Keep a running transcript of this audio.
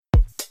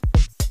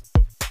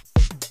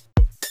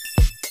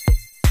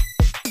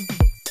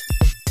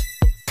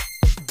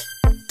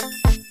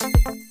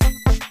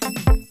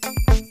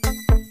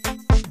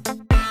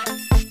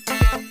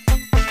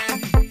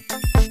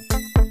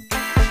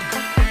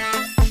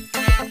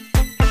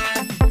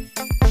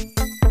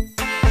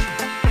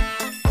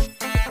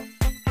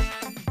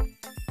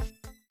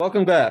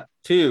Welcome back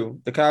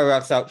to the Kyle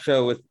Rocks Out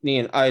show with me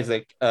and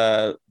Isaac.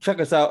 Check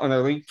us out on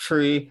our link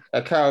tree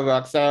at Kyle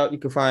Rocks Out. You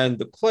can find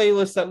the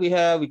playlist that we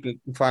have. You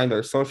can find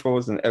our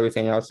socials and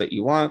everything else that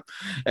you want.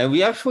 And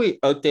we actually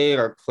updated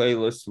our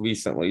playlist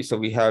recently, so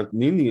we have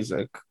new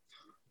music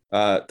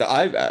that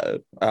I've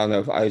added. I don't know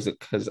if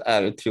Isaac has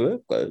added to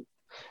it, but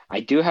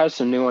I do have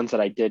some new ones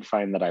that I did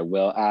find that I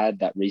will add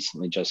that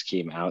recently just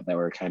came out that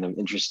were kind of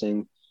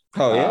interesting.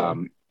 oh yeah.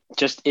 Um,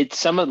 just it's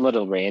some a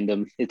little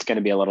random. It's going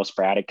to be a little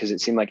sporadic because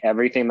it seemed like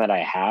everything that I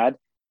had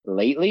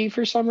lately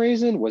for some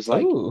reason was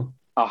like Oh,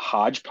 a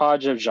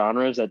hodgepodge of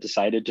genres that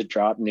decided to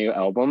drop new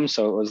albums.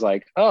 So it was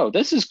like, oh,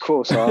 this is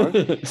cool song.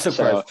 surprise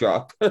So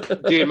drop.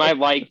 dude, my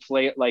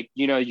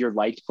your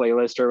liked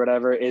playlist or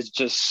whatever is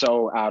just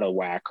so out of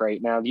whack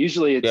right now.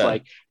 Usually it's Yeah.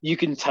 like you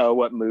can tell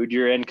what mood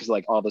you're in because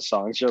like all the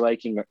songs you're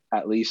liking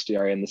at least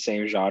are in the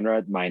same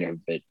genre. Mine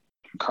have been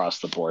across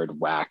the board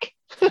whack.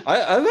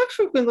 I've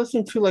actually been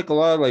listening to like a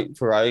lot of like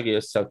variety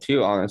of stuff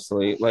too,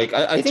 honestly. Like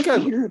I It's think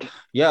I've weird.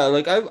 yeah,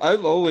 like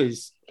I've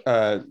always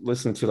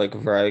listened to like a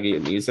variety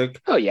of music,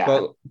 Oh yeah.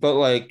 but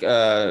like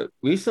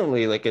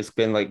recently like it's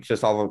been like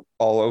just all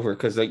over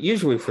because like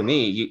usually for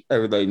me,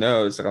 everybody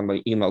knows that I'm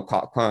like emo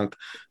pop punk.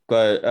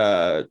 But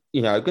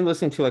I've been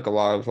listening to like a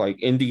lot of like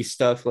indie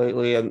stuff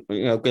lately and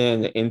getting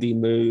in the indie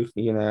mood,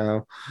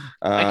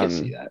 I could see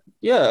Um that.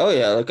 yeah, oh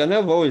yeah. Like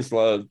I've always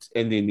loved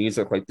indie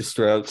music, like The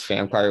Strokes,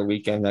 Vampire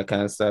Weekend, that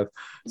kind of stuff.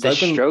 So The I've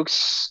been,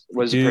 Strokes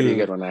was a pretty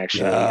good dude, one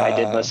actually. I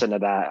did yeah. listen to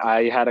that.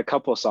 I had a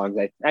couple songs.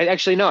 I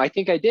actually no, I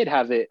think I did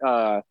have it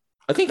I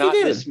think you not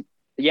this did.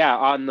 yeah,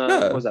 on the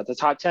what Yeah. was that? The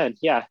top 10.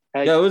 Yeah.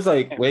 Yeah, it was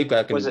like way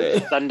back in Was the it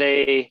day.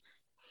 Sunday?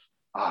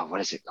 Oh,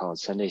 what is it called?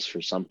 Sundays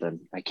for something.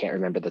 I can't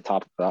remember the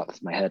top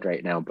of my head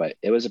right now, but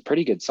it was a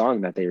pretty good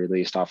song that they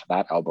released off of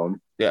that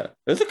album. Yeah,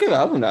 it's a good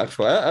album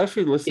actually. I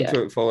actually listened Yeah.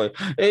 to it fully.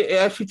 It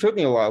actually took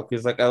me a while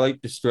because like I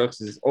like the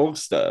Strokes' old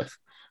stuff.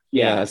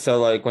 Yeah. Yeah,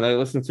 so like when I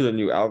listened to the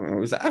new album, it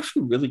was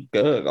actually really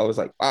good. I was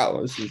like,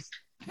 wow, this is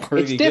It's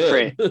pretty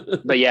good.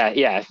 different, but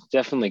yeah,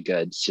 definitely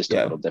good. It's just a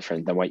Yeah. little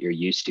different than what you're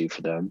used to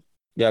for them.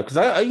 Yeah, because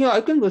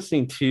I've been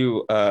listening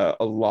to a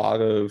lot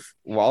of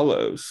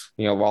Wallows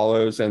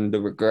and the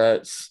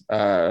Regrets,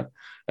 and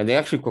they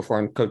actually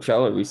performed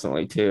Coachella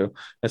recently too.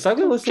 And so I've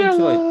been listening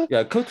to like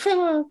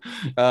Coachella.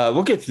 Coachella.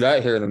 We'll get to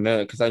that here in a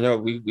minute because I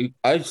know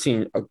I've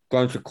seen a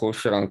bunch of cool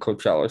shit on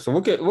Coachella, so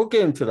we'll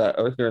get into that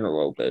here in a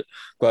little bit.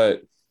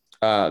 But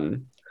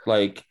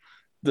like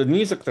the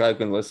music that I've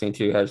been listening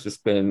to has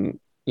just been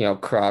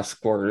cross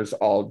borders,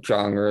 all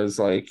genres.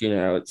 Like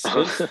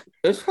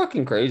it's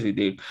fucking crazy,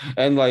 dude.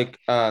 And like,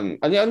 I mean,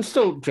 I'm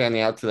still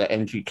jamming out to the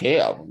NGK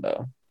album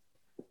though.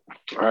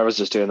 I was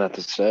just doing that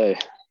today.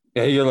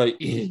 Yeah, you're like,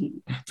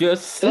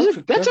 just such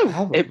a That's good a it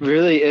album.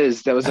 really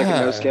is. That was like a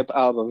no Yeah, skip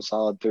album,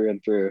 solid through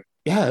and through.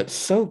 yeah, it's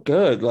so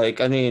good.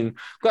 Like, I mean,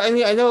 but I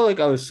mean, I know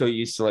like I was so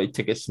used to like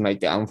Tickets to My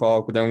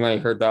Downfall, but then when I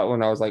heard that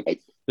one, I was like, I,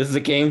 this is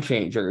a game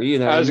changer. You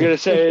know what I I was mean? gonna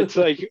say it's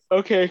like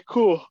okay,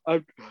 cool.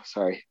 I'm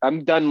sorry.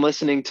 I'm done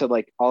listening to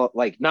like all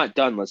like not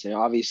done listening.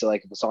 Obviously,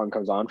 like if a song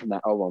comes on from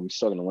that album, I'm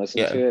still gonna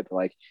listen Yeah. to it. But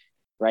like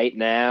right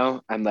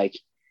now, I'm like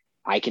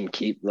I can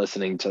keep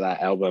listening to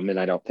that album, and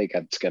I don't think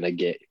it's gonna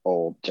get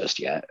old just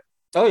yet.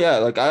 Oh yeah,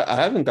 like I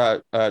haven't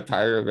got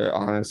tired of it,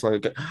 honestly.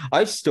 Like,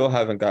 I still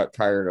haven't got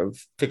tired of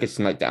Tickets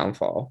to My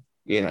Downfall.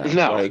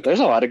 No, Like there's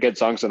a lot of good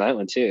songs on that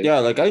one too. yeah,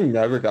 like I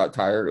never got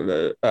tired of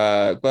it.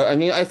 But I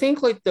mean, I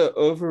think like the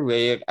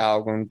overrated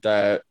album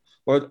that,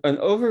 or an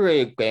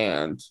overrated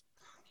band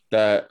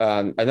that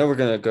I know we're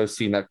gonna go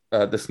see next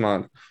this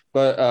month,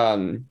 but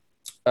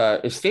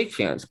is State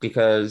Chance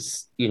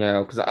because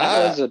because That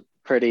I was a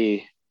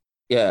pretty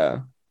yeah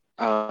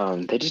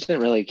they just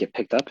didn't really get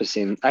picked up. It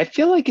seemed. I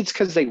feel like it's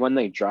because they when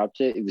they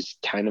dropped it, it was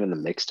kind of in the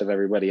mix of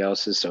everybody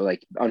else's. So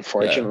like, yeah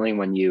unfortunately,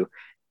 when you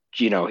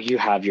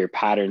have your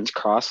patterns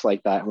cross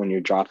like that when you're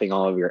dropping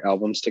all of your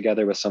albums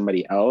together with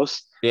somebody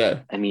else. yeah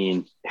I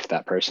mean, if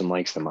that person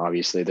likes them,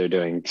 obviously they're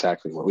doing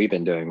exactly what we've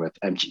been doing with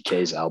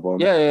MGK's album.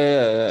 yeah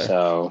yeah yeah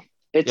So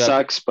it yeah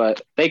sucks,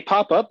 but they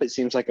pop up. It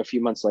seems like a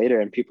few months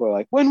later, and people are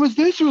like, "When was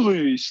this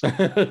released?"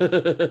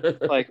 yeah.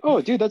 Like,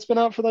 "Oh, dude, that's been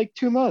out for like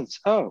 2 months."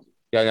 Oh,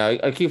 Yeah, no,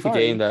 I keep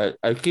forgetting sorry. that.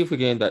 I keep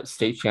forgetting that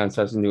State Chance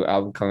has a new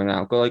album coming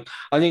out. But like,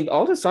 I mean,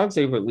 all the songs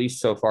they've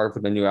released so far for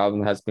the new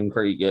album has been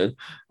pretty good.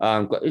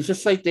 But it's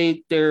just like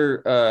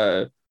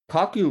their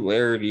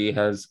popularity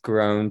has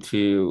grown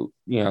to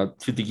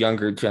to the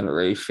younger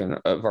generation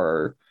of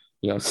our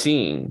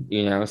scene.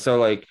 So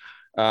like,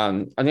 I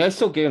mean, I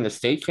still get into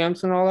State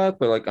Champs and all that,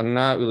 but like, I'm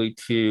not really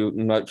too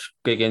much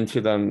big into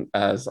them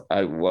as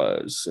I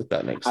was, if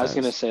that makes I was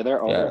gonna sense. say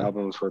their older Yeah.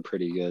 albums were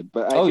pretty good,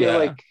 but I Oh feel yeah.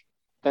 like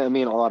I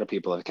mean a lot of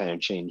people have kind of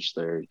changed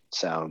their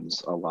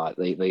sounds a lot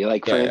lately.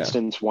 Like for Yeah. Yeah.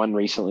 instance, one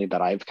recently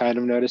that I've kind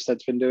of noticed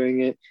that's been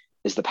doing it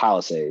is the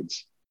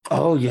Palisades.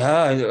 Oh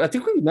yeah, I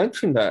think we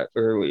mentioned that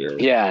earlier.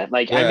 Yeah,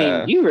 like I mean,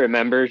 Yeah, you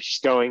remember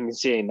just going and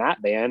seeing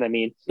that band. I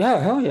mean, yeah,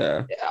 hell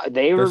yeah,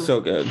 they they're were so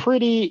good.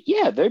 pretty.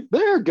 Yeah,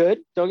 they're good.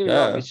 Don't get me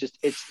wrong. Yeah, It's just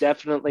it's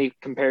definitely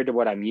compared to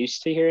what I'm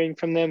used to hearing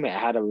from them. It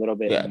had a little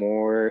bit yeah,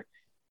 more.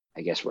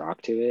 I guess,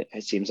 rock to it.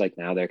 It seems like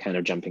now they're kind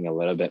of jumping a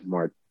little bit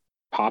more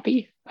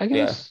poppy, I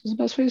Yeah. guess is the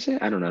best way to say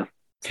it. I don't know.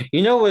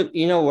 You know what?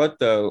 You know what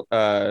though?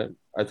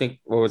 I think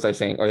what was I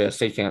saying? Oh yeah,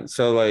 state chance.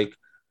 So like,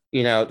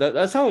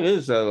 that's how it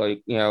is though.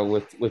 Like,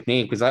 with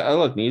me because I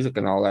love music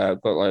and all that,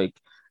 but like,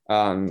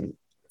 um,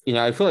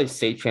 I feel like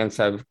state chants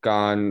have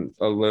gone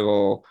a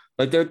little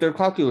like their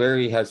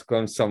popularity has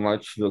grown so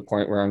much to the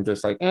point where I'm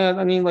just like,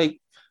 I mean, like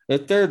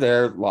if they're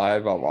there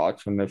live, I'll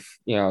watch them. If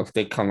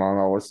they come on,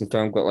 I'll listen to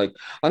them. But like,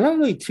 I'm not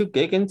really too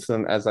big into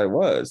them as I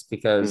was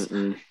because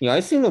Mm-mm. I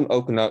seen them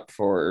open up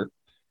for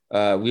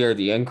We Are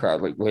the In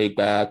Crowd, like way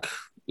back,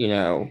 you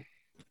know,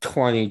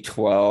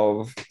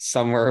 2012,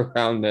 somewhere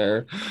around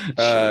there.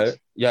 Jeez.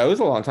 Yeah, it was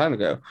a long time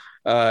ago.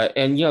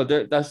 And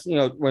that's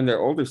when their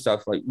older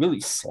stuff like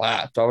really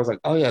slapped. I was like,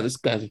 oh yeah, this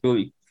guy's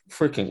really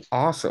freaking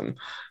awesome.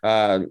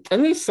 And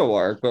they still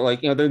are, but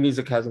like their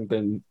music hasn't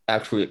been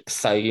actually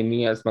exciting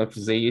me as much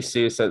as they used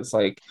to. So it's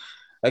like,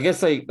 I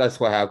guess like that's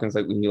what happens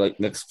like when you like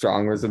mix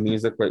genres of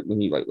music, right?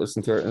 When you like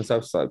listen to it and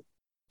stuff. So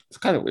it's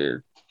kind of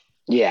weird.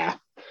 Yeah,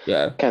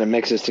 Yeah. kind of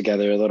mixes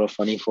together a little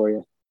funny for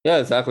you. Yeah,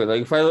 exactly.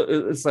 Like if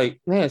it's like,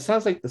 man, it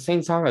sounds like the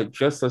same song I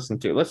just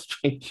listened to. Let's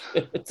change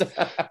it.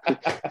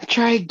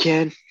 Try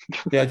again.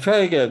 Yeah, try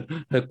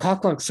again. The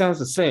cock lung sounds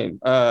the same.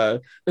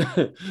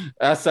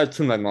 Ask that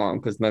to my mom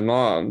because my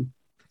mom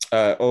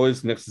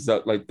always mixes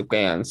up like the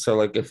bands. So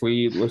like if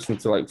we listen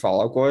to like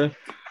Fall Out Boy,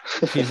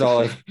 she's all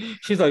like,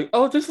 she's like,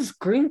 oh, this is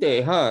Green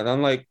Day, huh? And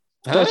I'm like,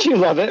 Don't huh? you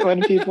love it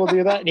when people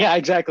do that? Yeah,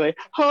 exactly.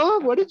 Huh?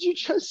 What did you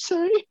just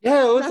say?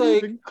 Yeah, it was Not like,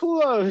 even yeah,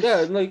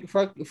 close. like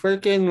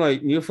freaking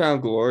like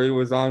Newfound Glory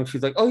was on.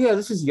 She's like, oh yeah,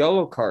 this is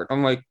Yellow Card.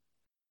 I'm like,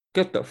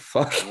 get the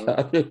fuck No.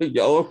 out of here,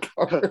 Yellow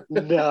Card.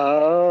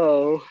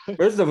 No.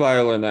 Where's the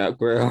violin at,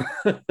 bro?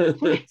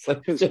 It's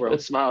like, His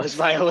world's smallest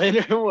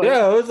violin or what?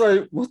 yeah, I was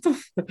like, what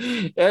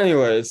the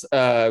anyways,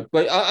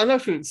 but I'm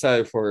actually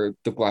excited for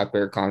the Black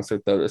Bear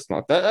concert though this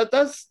month.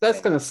 That's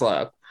Yeah, gonna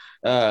slap.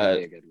 that's gonna Uh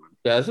be a good one.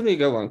 yeah, it's gonna be a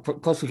good one.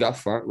 Plus we got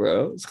front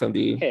row. It's gonna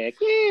be Heck like,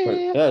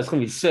 yeah. yeah, it's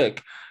gonna be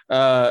sick.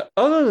 Other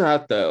than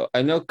that though,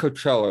 I know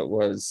Coachella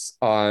was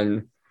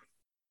on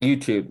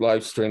YouTube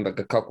live stream like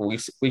a couple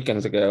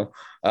weekends ago.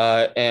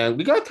 And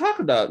we gotta talk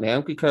about it,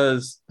 man,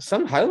 because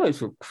some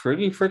highlights were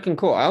pretty freaking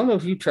cool. I don't know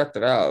if you checked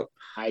it out.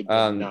 I did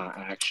Um, not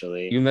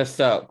actually. you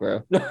missed out, bro.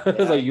 Did It's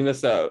like I? you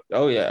missed out.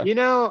 Oh yeah, I missed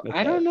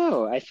don't out.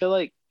 know. I feel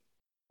like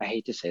I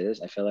hate to say this.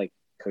 I feel like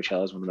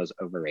Coachella is one of those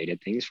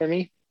overrated things for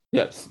me.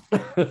 Yes.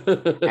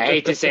 I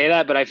hate to say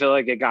that, but I feel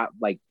like it got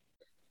like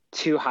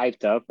too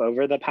hyped up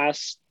over the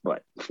past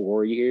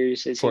 4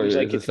 years. It 4 seems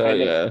like years or it's so,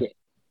 kind of yeah.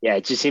 yeah.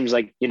 It just seems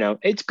like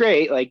it's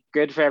great, like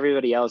good for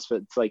everybody else,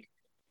 but it's like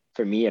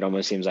for me, it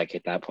almost seems like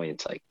at that point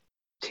it's like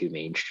too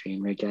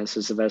mainstream. I guess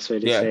is the best way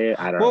to Yeah. say it.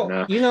 I don't Well,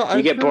 know. You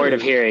I've get bored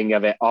of heard, hearing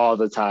of it all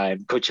the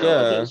time.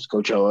 Coachella yeah. this,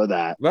 Coachella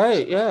that.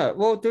 Right, So yeah.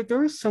 Well, there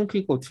were some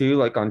people too,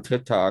 like on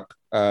TikTok,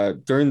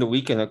 during the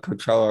weekend of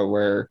Coachella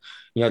where,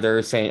 they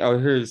were saying, oh,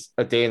 here's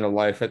a day in the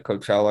life at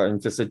Coachella,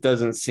 and just it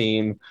doesn't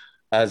seem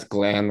as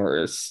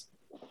glamorous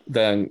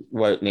than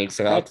what it makes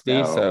it out heck to be.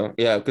 no. So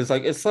yeah, because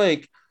like it's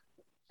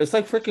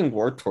like freaking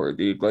War Tour,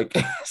 dude. Like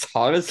it's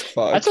hot as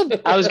fuck.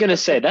 I was gonna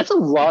say that's a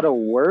lot of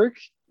work.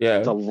 It's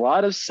Yeah, a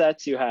lot of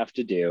sets you have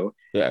to do.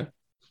 yeah,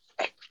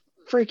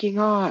 Freaking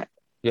hot.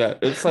 yeah.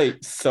 It's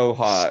like so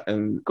hot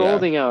and yeah,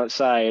 Scolding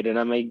outside, and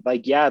I'm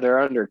like, yeah,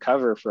 they're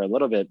undercover for a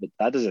little bit, but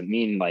that doesn't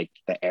mean like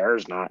the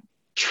air's not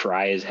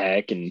dry as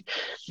heck and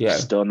yeah.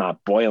 still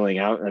not boiling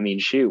out. I mean,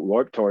 shoot,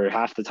 Warp Tour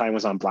half the time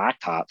was on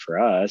blacktop for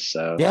us,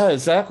 so Yeah,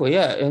 exactly.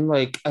 Yeah. And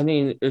like, I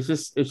mean, it's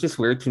just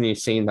weird to me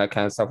seeing that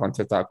kind of stuff on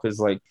TikTok because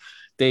like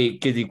they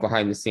give you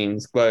behind the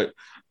scenes. But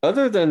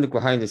other than the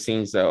behind the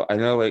scenes though, I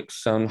know like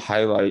some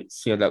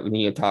highlights, that we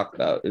need to talk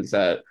about is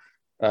that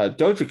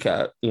Doja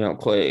Cat,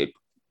 played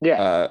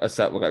yeah, a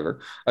set, whatever.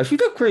 She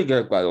did pretty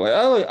good, by the way.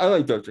 I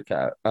like Doja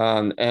Cat.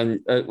 And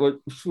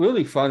what's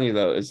really funny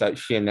though is that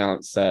she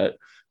announced that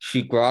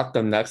she brought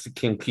the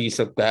Mexican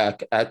pizza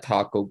back at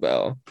Taco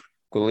Bell,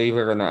 believe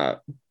it or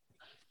not.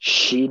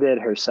 she did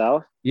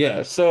herself.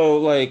 Yeah, so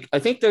like I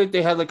think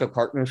they had like a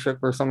partnership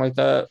or something like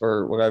that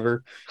or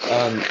whatever.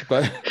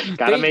 But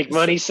Gotta they make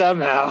money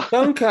somehow.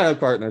 some kind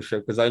of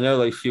partnership because I know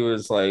like she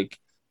was like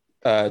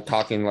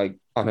talking like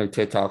on her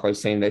TikTok like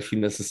saying that she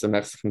misses the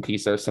Mexican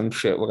pizza or some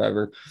shit,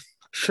 whatever.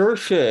 Sure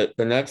shit,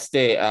 the next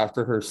day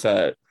after her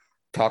set,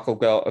 Taco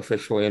Bell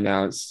officially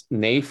announced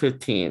May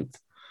 15th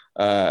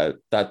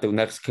that the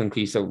Mexican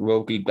pizza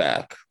will be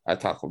back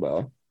at Taco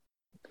Bell.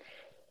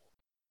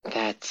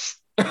 That's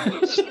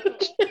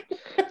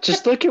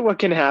just look at what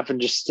can happen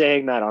just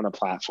saying that on a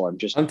platform.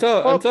 Just I'm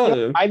oh yeah, telling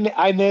you.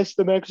 I miss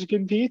the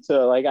Mexican pizza.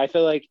 Like I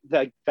feel like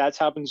that's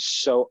happened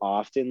so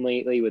often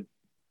lately with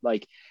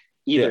like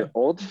Yeah, either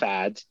old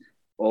fads,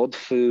 old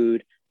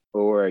food,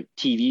 or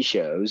TV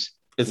shows.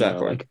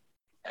 exactly. Like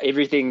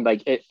everything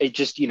like it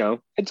just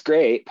it's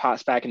great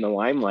pops back in the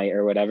limelight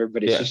or whatever,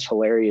 but it's Yeah, just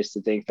hilarious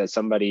to think that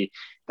somebody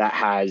that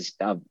has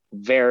a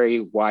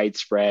very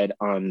widespread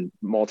on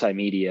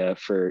multimedia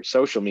for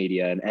social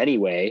media in any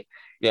way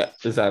yeah,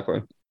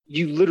 exactly.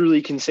 you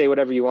literally can say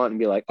whatever you want and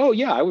be like, oh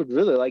yeah, I would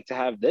really like to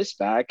have this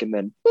back, and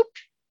then boop,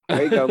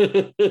 there you go.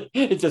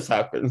 It just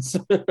happens.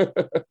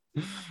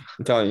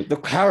 I'm telling you, the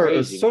power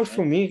of Crazy,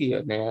 social man.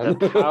 media, The man.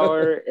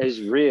 power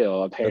is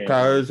real, The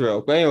power apparently. is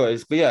real. But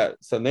anyways, but yeah,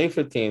 so May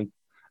 15th,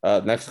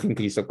 Mexican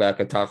pizza back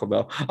at Taco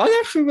Bell. I'm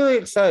actually really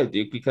excited,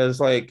 dude, because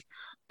like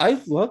I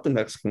love the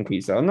Mexican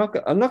pizza. I'm not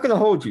gonna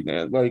hold you,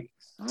 man. Like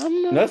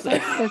I'm not that's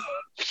like the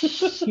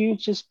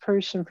hugest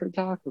person for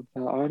Taco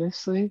Bell,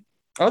 honestly.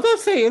 I was gonna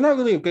say you're not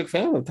really a big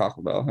fan of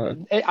Taco Bell, huh?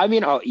 I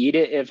mean, I'll eat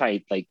it if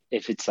I like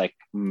if it's like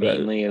Right.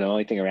 mainly the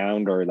only thing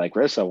around, or like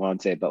Rissa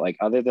wants it. But like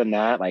other than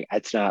that, like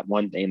it's not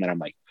one thing that I'm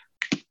like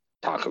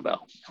Taco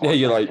Bell. Yeah, I'm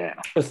you're like, like, yeah,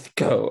 let's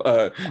go.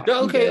 No,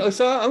 I'm okay. good.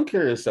 So I'm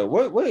curious. So,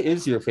 what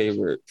is your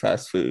favorite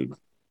fast food?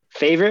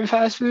 Favorite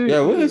fast food?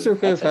 Yeah, what is Ooh, your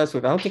favorite that's a. fast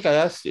food? I don't think I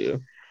asked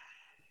you.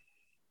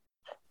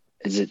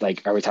 Is it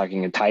like, are we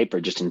talking a type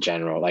or just in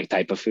general, like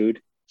type of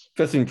food?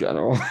 Just in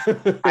general.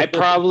 I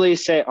probably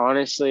say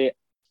honestly,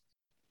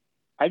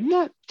 I'm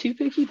not too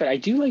picky, but I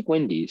do like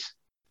Wendy's.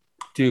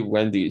 Dude,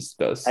 Wendy's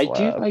does I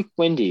do slap. like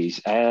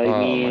Wendy's. I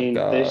Oh my mean,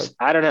 God.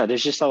 I don't know,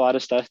 there's just a lot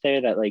of stuff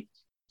there that like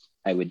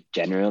I would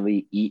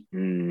generally eat,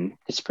 and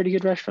it's a pretty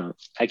good restaurant.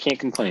 I can't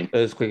complain.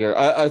 It's quicker.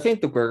 I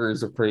think the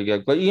burgers are pretty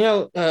good, but you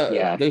know,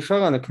 Yeah, they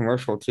showed on a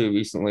commercial too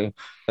recently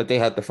that they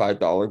had the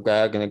 $5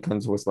 bag and it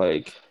comes with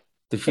like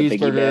the the biggie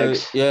cheeseburger.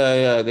 bags. Yeah,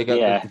 yeah, they got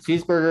like Yeah, the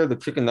cheeseburger, the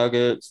chicken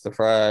nuggets, the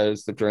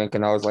fries, the drink,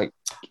 and I was like,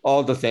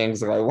 all the things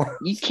that I want.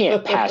 you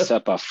can't pass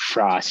up a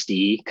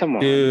Frosty. Come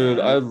on Dude,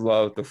 I now.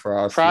 love the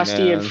Frosty,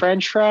 Frosty and man.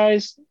 French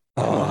fries?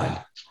 Come on.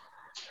 Oh,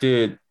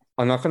 dude,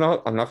 I'm not gonna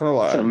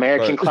It's an lie,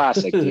 American but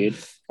classic, dude.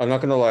 I'm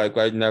not gonna lie,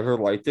 I never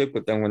liked it,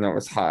 but then when I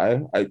was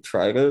high, I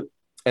tried it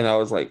and I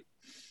was like,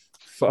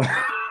 fuck.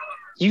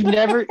 You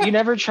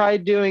never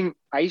tried doing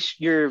ice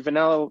your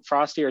vanilla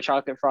frosty or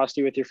chocolate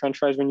frosty with your French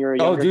fries when you were a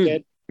Oh, younger dude,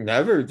 kid?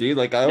 never, dude.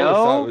 Like I always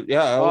thought, No.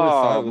 yeah, I always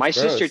thought Oh, it was my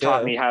sister gross.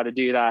 taught Yeah, me how to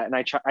do that, and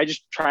I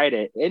just tried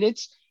it, and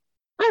it's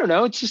I don't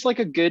know, it's just like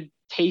a good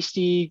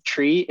tasty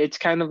treat. It's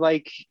kind of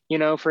like,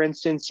 for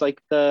instance,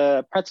 like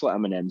the pretzel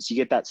M&Ms. You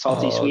get that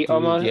salty oh, sweet dude,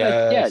 almost. Like,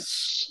 yeah, yes.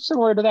 it's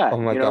similar to Oh that,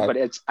 my but God.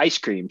 it's ice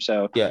cream,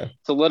 so Yeah,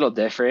 it's a little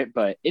different,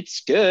 but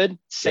it's good.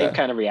 Same yeah,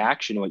 kind of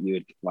reaction what you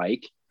would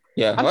like.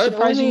 yeah. I'm I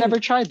surprised you mean, never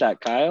tried that,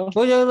 Kyle.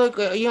 well, yeah, like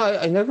yeah,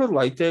 I never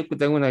liked it, but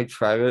then when I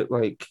tried it,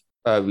 like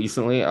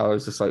recently, I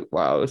was just like,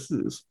 wow, this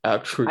is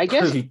actually I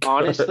guess pretty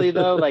honestly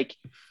though, good. like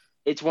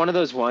it's one of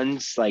those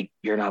ones like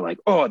you're not like,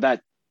 oh,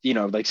 that,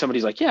 like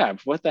somebody's like, yeah,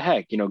 what the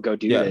heck, go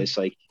do Yeah. this.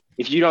 Like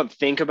if you don't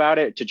think about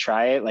it to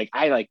try it, like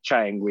I like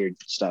trying weird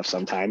stuff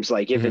sometimes.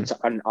 Like if Hmm. it's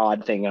an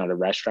odd thing at a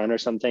restaurant or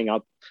something,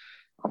 I'll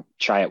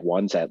try it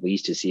once at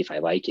least to see if I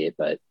like it.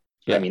 But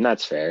I Yeah. mean,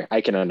 that's fair.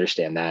 I can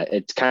understand that.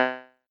 It's kind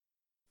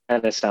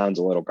of sounds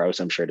a little gross,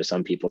 I'm sure, to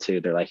some people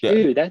too. They're like, Yeah.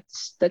 ooh,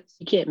 that's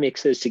you can't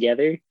mix those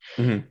together.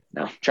 Hmm.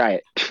 No,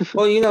 try it.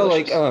 Well,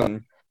 like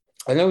Delicious.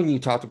 I know when you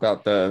talked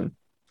about the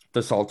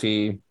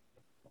salty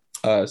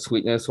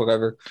sweetness,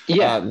 whatever.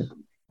 Yeah.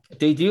 Um,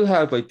 they do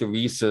have like the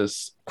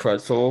Reese's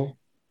pretzel,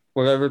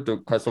 whatever, the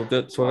pretzel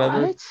dips,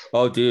 whatever. What?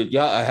 Oh, dude,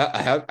 yeah, I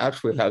have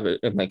actually have it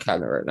in my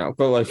cabinet right now.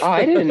 But Oh, like,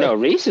 I didn't know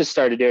Reese's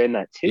started doing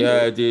that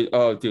yeah, too. dude.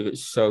 Oh, dude,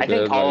 it's so I think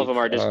good. all of them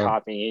Like, are just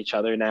copying each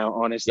other now.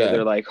 Honestly, yeah,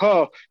 they're like,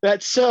 "Oh,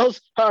 that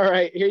sells. All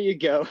right, here you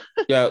go."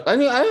 yeah. I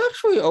mean, I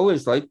actually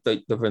always like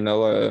the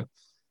vanilla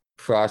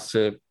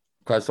frosted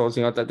pretzels,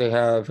 that they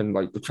have, and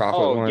like the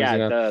chocolate Oh ones,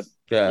 yeah,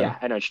 Yeah. yeah,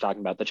 I know what you're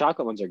talking about. The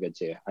chocolate ones are good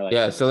too. I like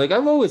Yeah, so those. like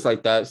I've always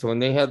liked that. So when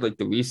they had like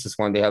the Reese's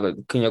one, they had like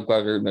the peanut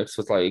butter mixed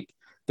with like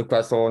the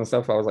pretzel and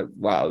stuff. I was like,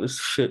 wow, this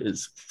shit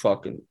is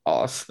fucking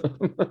awesome.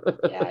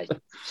 Yeah,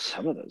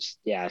 some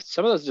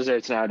of those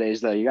desserts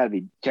nowadays though, you got to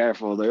be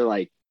careful. They're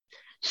like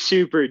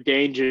super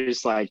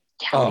dangerous, like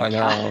Oh, I calories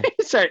know.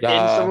 are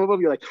in some Yeah. of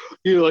them. You're like,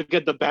 you look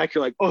at the back,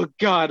 you're like, oh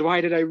God,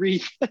 why did I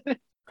read?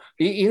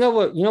 You know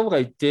what? You know what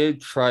I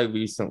did try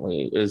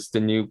recently is the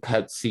new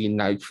Pepsi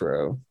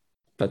Nitro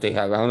that they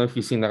have. I don't know if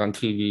you've seen that on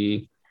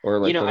TV or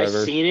like I've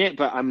whatever. seen it,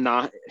 but I'm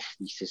not.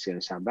 This is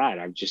gonna sound bad.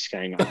 I'm just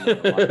saying I'm on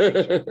a lot of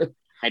things right now.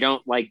 I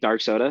don't like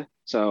dark soda,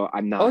 so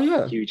I'm Oh not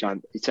yeah. huge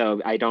on.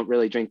 So I don't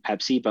really drink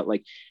Pepsi. But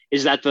like,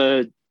 is that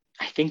the?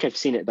 I think I've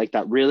seen it like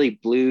that really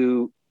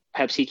blue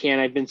Pepsi can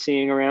I've been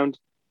seeing around.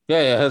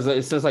 Yeah, yeah,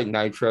 it says like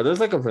Nitro. There's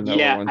like a vanilla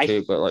Yeah, one I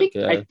too, but like think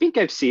I yeah, think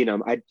I've seen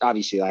them. I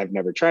obviously I've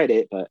never tried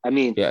it, but I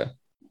mean, yeah.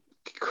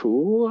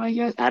 cool. I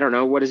guess I don't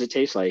know. What does it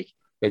taste like?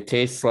 It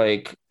tastes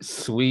like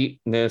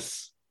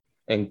sweetness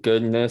and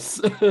goodness.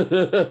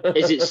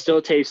 Is it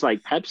still taste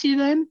like Pepsi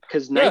then?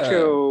 Because Yeah.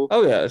 nitro,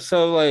 Oh yeah.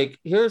 So like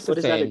here's the what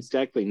does that thing.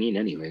 exactly mean,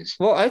 anyways?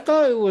 Well, I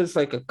thought it was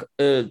like like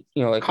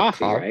a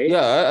Coffee, coffee. right?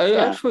 Yeah, I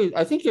Yeah. actually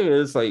I think it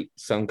is like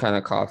some kind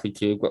of coffee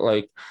too, but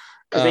like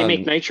Because they make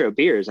um nitro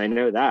beers. I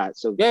know that.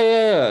 So yeah,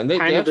 yeah, yeah. And they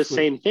kind of the actually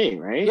same thing,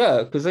 right?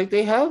 yeah, because like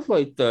they have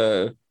like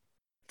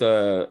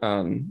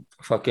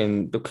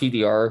fucking the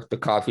PDR, the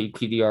coffee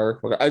PDR.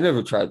 Like, I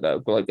never tried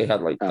that, but like they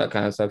had like that Oh,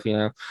 kind of stuff, you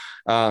know.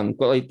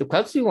 But like the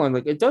Pepsi one,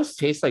 like it does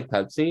taste like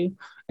Pepsi,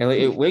 and like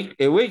hmm.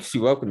 it wakes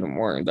you up in the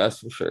morning, that's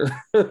for sure.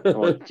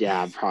 Well,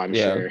 yeah, I'm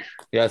Yeah. sure.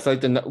 Yeah, it's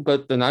like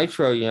but the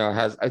nitro,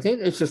 has, I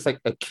think it's just like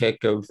a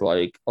kick of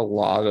like a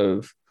lot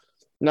of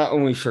not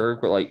only sugar,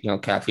 but like,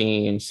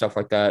 caffeine and stuff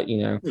like that, you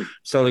know. Hmm.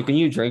 So like when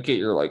you drink it,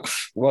 you're like,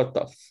 what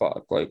the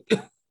fuck? Like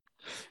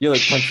you're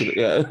like punching it,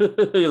 yeah.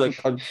 You're like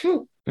punch.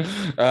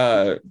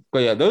 But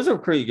yeah, those are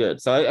pretty good.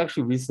 So I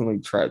actually recently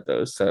tried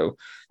those. So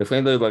if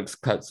anybody likes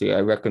Pepsi, I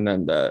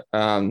recommend that.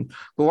 But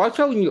watch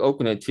out when you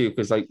open it too,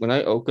 because like when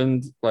I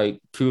opened like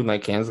two of my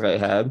cans that I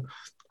had,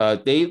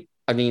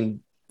 I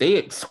mean, they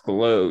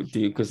explode,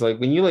 dude. Because like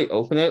when you like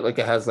open it, like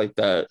it has like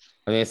that.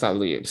 I mean, it's not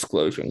really an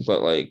explosion,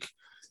 but like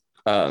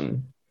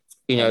um,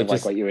 Kind of like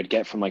just what you would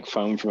get from like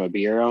foam from a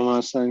beer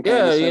almost, then kind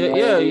yeah, of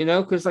yeah, similarity.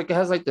 because like it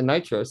has like the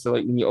nitro, so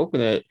like when you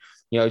open it,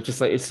 just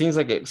like it seems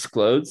like it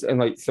explodes and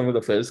like some of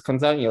the fizz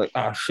comes out, and you're like,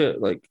 ah,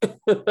 shit, like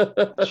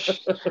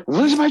I'm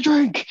losing my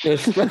drink.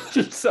 it's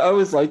just, I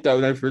was like that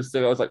when I first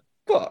did it. I was like,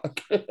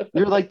 fuck.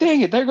 You're like,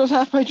 dang it, there goes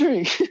half my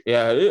drink.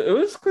 Yeah, it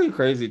was pretty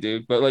crazy,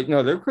 dude. But like,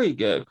 no, they're pretty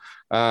good.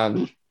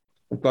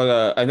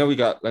 But I know we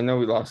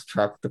lost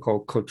track of the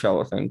whole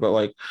Coachella thing,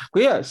 but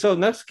yeah, so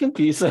Mexican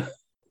pizza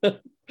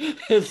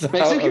is out.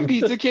 Mexican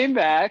pizza came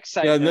back.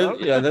 Yeah, Side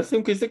note. yeah, that's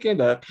in case again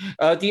that.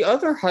 The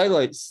other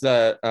highlights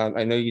that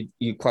I know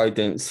you probably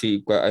didn't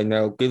see, but I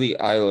know Billie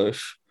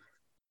Eilish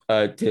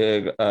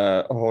did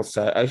a whole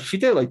set. She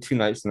did like 2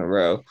 nights in a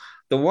row.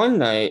 The one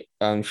night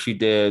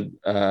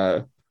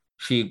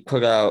she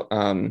put out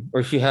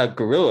or she had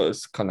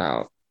Gorillas come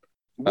out.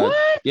 What?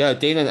 Yeah,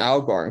 Dana and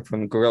Albarn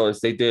from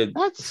Gorillas.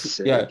 That's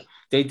Yeah, sick.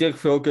 they did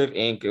Feel Good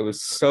Inc. It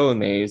was so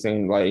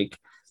amazing. Like,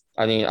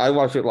 I mean, I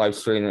watched it live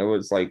stream and it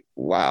was like,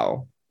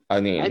 wow. I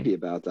I'd mean, be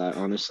about that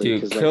honestly,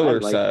 dude, because like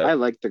killer set. I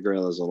like the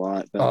Gorillas a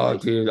lot, but Oh,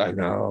 like dude, I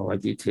know, I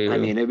do I too.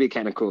 mean it'd be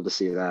kind of cool to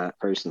see that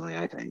personally.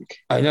 I think.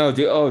 I know,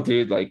 dude. Oh,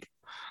 dude, like,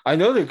 I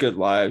know they're good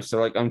live. So,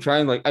 like, I'm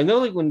trying, like, I know,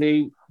 like,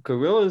 when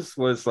Gorillas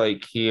was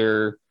like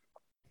here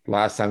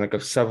last time, like,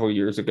 several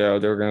years ago,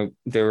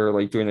 they were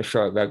like doing a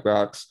show at Red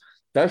Rocks.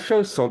 That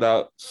show sold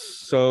out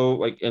so,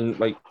 like, in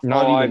like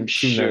not Oh, I'm even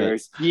two sure.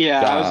 minutes.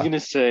 Yeah, I was Yeah, gonna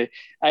say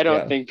I don't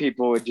yeah. think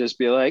people would just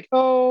be like,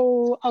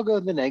 "Oh, I'll go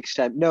the next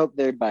time." Nope,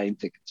 they're buying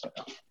tickets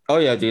now. Oh,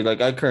 yeah, dude.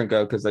 Like, I couldn't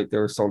go because like they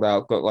were sold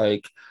out. But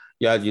like,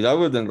 yeah, dude, that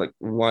would have been like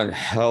one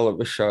hell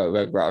of a show at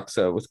Red Rocks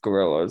with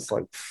Gorillas.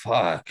 Like,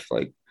 fuck,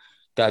 like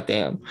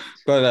goddamn.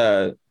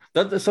 But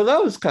so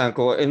that was kind of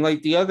cool. And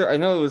like the other, I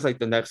know it was like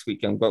the next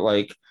weekend, but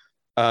like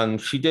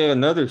she did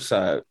another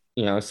set,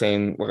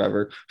 saying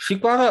whatever. She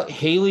brought out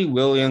Haley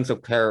Williams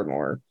of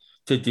Paramore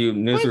to do What?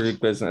 Misery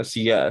Business.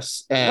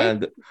 Yes. What?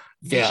 And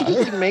Did she just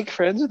yeah. like make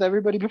friends with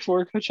everybody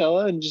before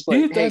Coachella and just like,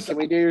 Dude, "Hey, that's can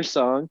we do your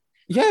song?"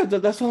 yeah,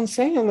 that's what I'm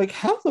saying. I'm like,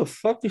 how the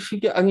fuck did she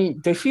get? I mean,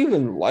 does she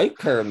even like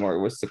Paramore?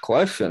 Was the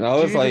question. I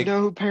Do was you even like,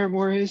 know who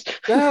Paramore is?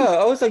 yeah,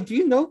 I was like, do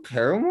you know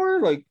Paramore?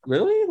 Like,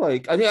 really?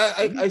 Like, I mean,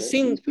 Have you I heard of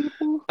seen, these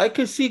people? I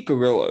could see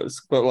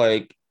Gorillas, but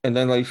like, and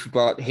then like she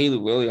brought Haley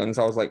Williams.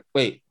 I was like,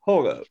 wait,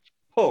 hold up.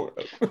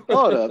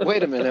 Hold up,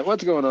 wait a minute,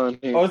 what's going on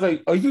I here? was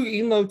like, are you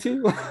emo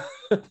too?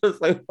 I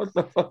was like, what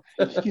the fuck?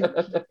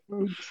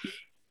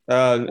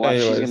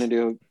 Watch, Anyways,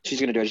 she's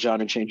gonna do a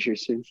genre change here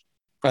soon.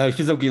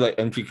 she's gonna be like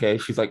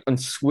MGK. She's like, I'm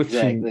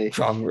switching Exactly.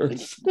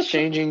 genres.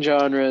 Changing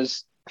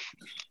genres.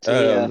 See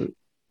ya. Um,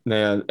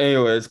 man.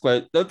 Anyways,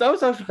 but that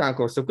was actually kind of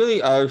cool. So Billie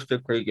Eilish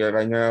did pretty good.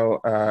 I know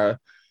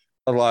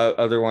a lot of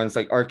other ones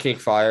like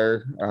Arcade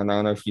Fire. I don't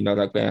know if you know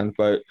that band,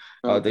 but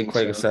I don't they think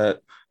played a so.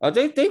 set.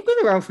 They've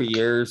been around for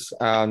years.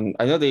 I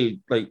know they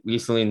like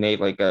recently made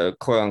like a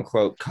quote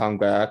unquote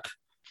comeback.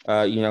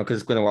 Because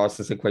it's been a while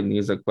since they played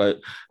music. But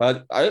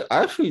I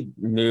actually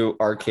knew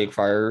Arcade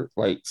Fire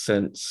like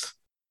since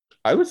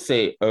I would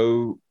say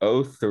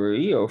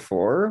 03,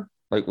 04,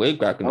 like way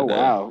back in the Oh day.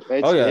 wow.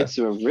 Oh yeah. It's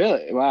a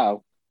really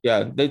wow.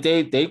 Yeah, they've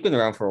been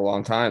around for a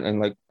long time, and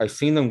like I've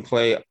seen them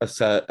play a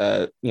set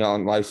at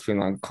on live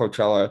stream on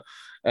Coachella,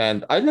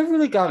 and I never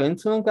really got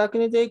into them back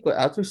in the day, but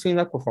after seeing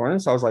that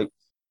performance, I was like,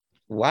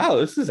 wow,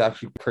 this is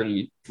actually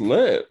pretty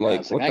lit. Yeah, I Like,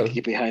 was like, what I could the?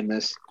 get behind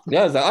this.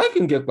 Yeah, I was like, I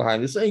can get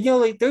behind this. And,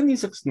 like their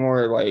music's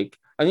more like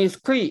I mean, it's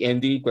pretty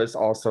indie, but it's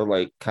also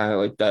like kind of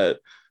like that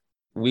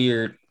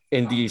weird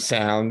indie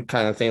sound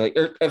kind of thing, like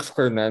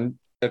experimental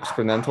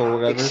or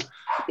whatever. Ex-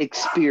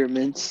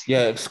 Experiments.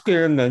 Yeah,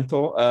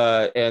 experimental.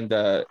 And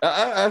I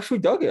actually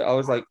dug it. I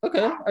was like,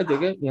 okay, I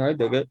dig it. I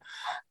dig it.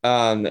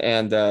 And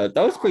that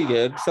was pretty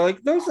good. So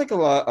like, there's like a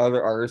lot of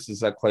other artists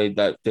that played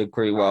that did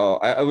pretty well.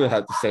 I would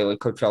have to say like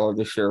Coachella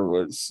this year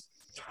was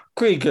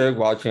pretty good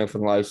watching it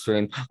from live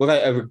stream. Would I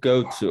ever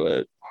go to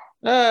it?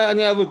 I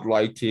mean, I would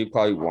like to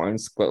probably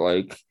once, but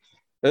like,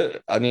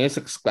 I mean, it's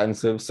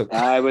expensive. So,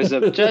 I was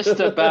just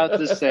about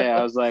to say,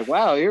 I was like,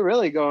 wow, you're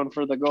really going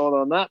for the gold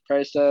on that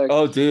price tag.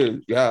 oh,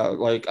 dude, yeah.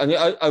 Like, I mean,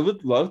 I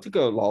would love to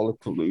go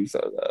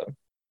Lollapalooza though.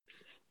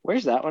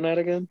 Where's that one at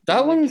again? That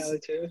Isn't that one's, Cali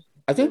too?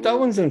 I think that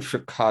one's in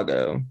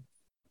Chicago.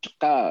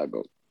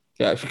 Chicago.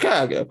 Yeah,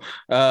 Chicago.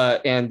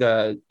 And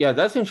yeah,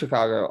 that's in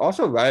Chicago.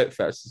 Also, Riot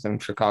Fest is in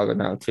Chicago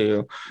now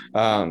too.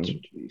 That Um,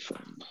 would be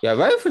fun. yeah,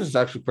 Riot Fest is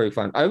actually pretty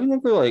fun. I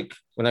remember like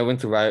when I went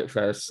to Riot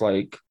Fest,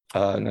 like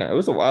no, it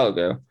was a while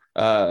ago.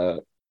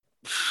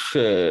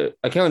 Shit,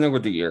 I can't remember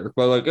the year,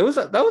 but like it was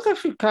that was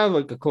actually kind of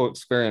like a cool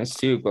experience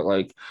too. But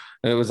like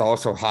it was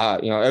also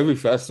hot. You know, every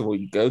festival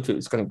you go to,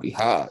 it's gonna be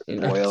hot. You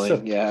know, so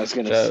Boiling. Yeah, I was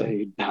gonna yeah,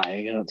 say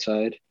dying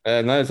outside.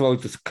 and might as well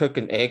just cook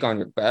an egg on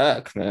your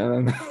back,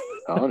 man.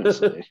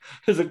 Honestly.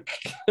 It's like,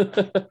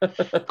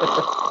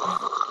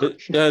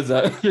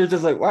 yeah, you're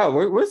just like, wow,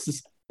 where's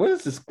this? What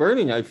is this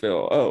burning I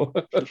feel?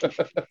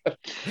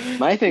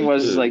 My thing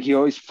was is Oh. like you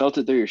always felt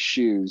it through your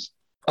shoes.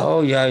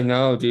 Oh yeah, I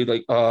know, dude.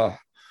 Like, You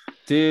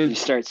dude,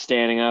 start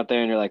standing out there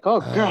and you're like,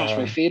 oh gosh,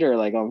 my uh, feet are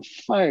like on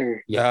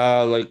fire.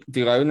 yeah, like,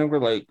 dude, I remember,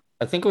 like,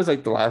 I think it was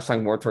like the last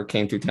time Wartor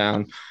came to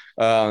town,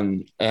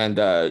 and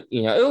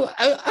you know,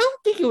 I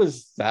don't think it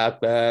was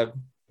that bad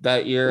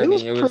that year. I It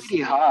was mean,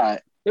 pretty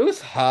hot. it was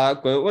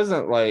hot, but it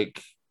wasn't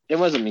like, It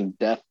wasn't mean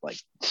death like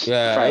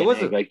yeah, it frightening,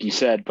 wasn't, like you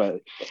said,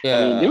 but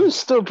I mean, it yeah. was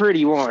still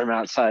pretty warm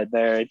outside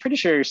there. I'm pretty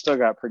sure you still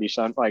got pretty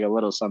like a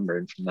little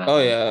sunburn from that Oh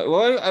one. yeah.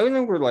 Well, I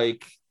remember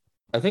like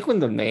I think when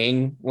the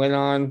main went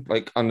on,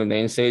 like on the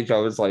main stage, I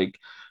was like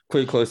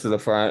pretty close to the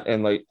front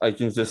and like I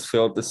can just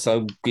feel the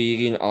sun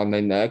beating on my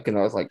neck and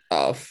I was like,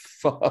 oh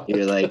fuck.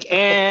 You're like,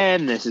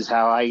 and this is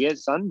how I get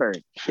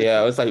sunburned. Yeah,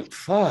 I was like,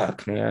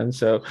 fuck, man.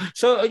 So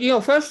you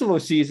know, festival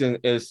season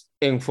is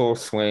in full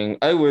swing.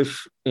 I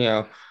wish, you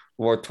know,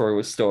 War Tour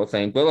was still a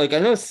thing, but like I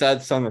know Sad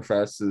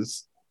Summerfest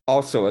is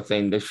also a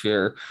thing this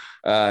year.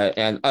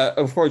 And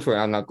unfortunately,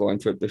 I'm not going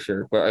to it this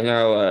year, but I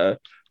know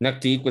Neck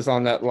Deep was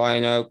on that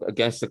lineup.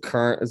 Against the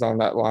Current is on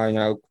that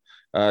lineup.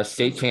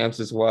 State Champs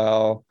as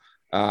well.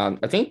 I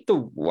think the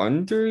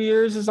Wonder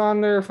Years is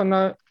on there if I'm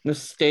not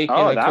mistaken.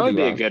 Oh, I that could be would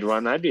be a wrong. good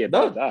one. I'd be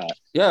about No, that.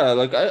 yeah,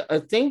 like I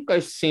think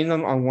I've seen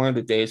them on one of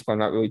the days, but I'm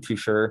not really too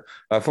sure.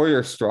 For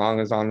Your Strong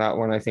is on that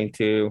one, I think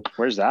too.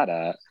 Where's that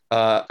at?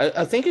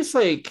 I think it's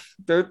like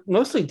they're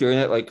mostly doing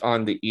it like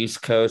on the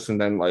East Coast and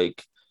then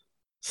like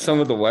some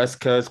Yeah. of the West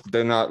Coast, but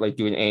they're not like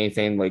doing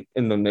anything like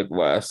in the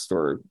Midwest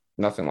or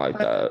nothing like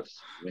that.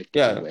 Wicked,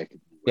 Yeah. wicked.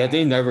 Yeah,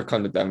 they never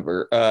come to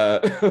Denver.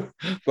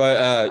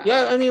 But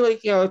yeah, I mean,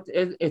 like, you know,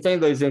 if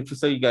anybody's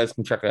interested, you guys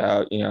can check it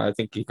out. You know, I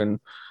think you can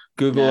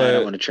Google No, I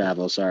don't want it. to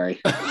travel. Sorry.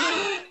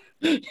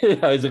 Yeah,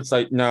 I was just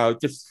like, no,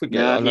 just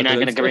forget it. No, I'm you're not not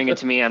gonna gonna do bring it it.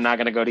 to me. I'm not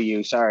gonna go to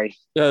you. Sorry.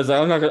 Yeah, I was like,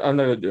 I'm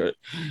not gonna do it.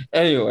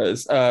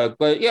 Anyways,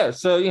 but yeah,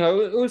 so you know,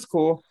 it was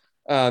cool.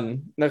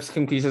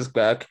 Mexican pieces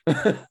back.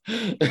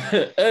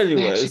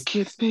 Anyways,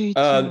 Mexican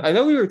pizza. I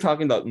know we were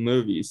talking about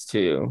movies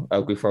too,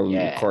 before we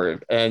Yeah.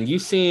 recorded, and you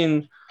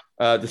seen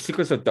The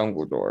Secrets of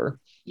Dumbledore.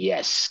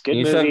 Yes. And Good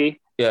you said,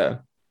 movie. yeah,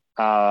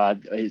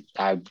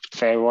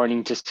 Fair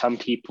warning to some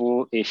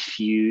people. If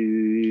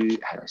you,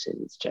 how do I say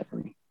this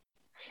gently?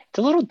 It's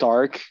a little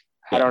dark.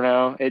 I yeah, don't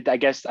know. I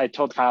guess I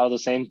told Kyle the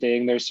same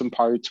thing. There's some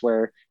parts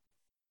where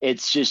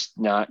it's just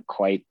not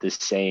quite the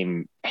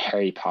same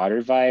Harry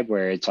Potter vibe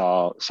where it's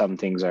all some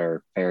things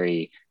are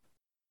very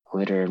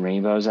glitter and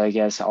rainbows, I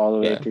guess, all the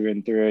way yeah, through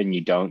and through, and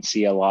you don't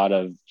see a lot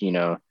of,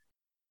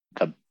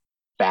 the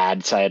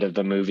bad side of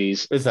the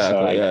movies. So exactly,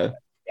 I yeah,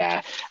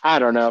 yeah, I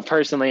don't know.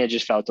 Personally, it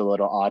just felt a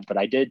little odd, but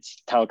I did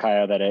tell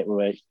Kyle that it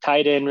would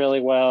tied in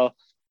really well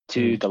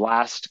to mm, the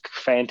last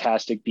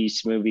Fantastic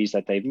Beasts movies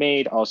that they've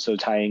made, also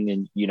tying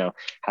in,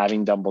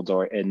 having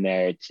Dumbledore in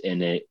there. It's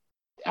in it.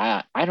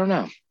 I don't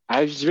know.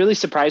 I was really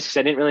surprised because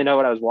I didn't really know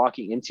what I was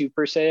walking into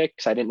per se,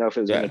 because I didn't know if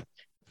it was going yeah, to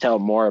tell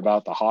more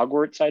about the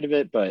Hogwarts side of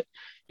it. But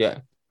yeah,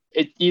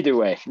 either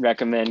way,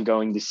 recommend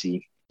going to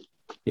see.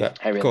 yeah,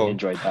 I really cool.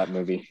 enjoyed that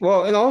movie.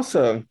 Well, and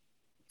also,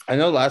 I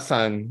know last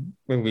time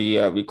when we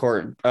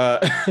recorded,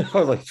 I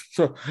was like,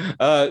 so,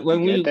 You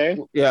when good we, there?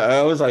 yeah,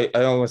 I was like,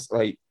 I almost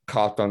like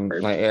coughed on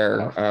my Perfect.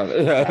 air. Oh,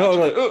 Yeah, I was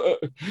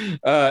gotcha.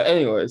 like,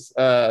 anyways,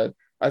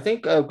 I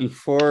think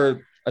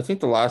before, I think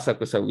the last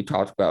episode we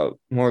talked about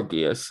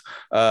Morbius.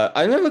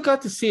 I never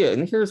got to see it,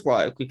 and here's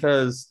why: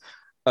 because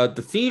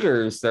the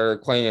theaters that are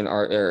playing in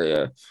our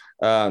area,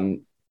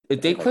 um, They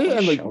they have like play one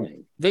and like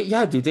showing. they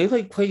yeah, dude, they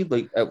like played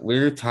like at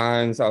weird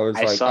times. I was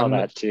I like, saw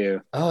that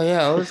too. oh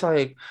yeah, I was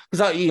like,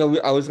 because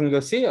I was gonna go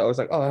see it. I was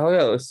like, oh hell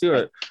yeah, let's do I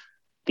it.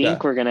 Yeah.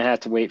 think we're gonna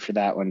have to wait for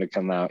that one to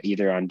come out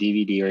either on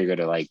DVD or go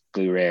to like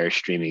Blu-ray or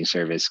streaming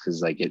service,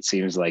 because like it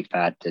seems like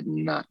that did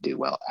not do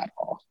well at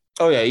all.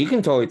 Oh yeah, you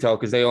can totally tell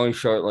because they only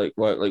show it like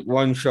what, like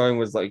one showing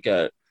was like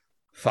at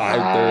Uh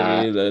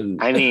 5:30, then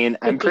I mean,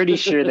 I'm pretty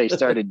sure they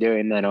started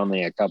doing that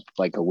only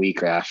like a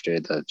week after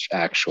the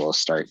actual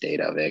start date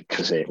of it,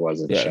 because it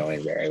wasn't yeah,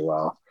 showing very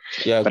well.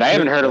 yeah, But I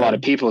haven't heard a lot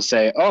of people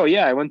say, "Oh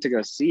yeah, I went to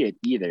go see it"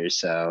 either.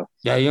 So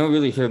yeah. You don't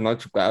really hear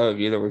much about it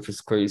either, which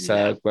is pretty no,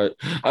 sad. But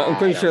I'm I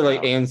pretty sure don't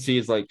like know, AMC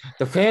is like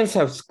the fans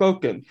have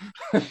spoken.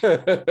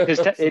 because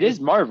it is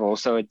Marvel,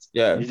 so it's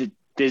Yeah, is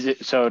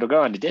it so it'll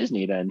go on to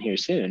Disney then here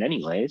soon,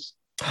 anyways.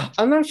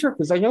 I'm not sure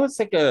because I know it's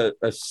like a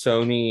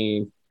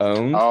Sony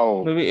owned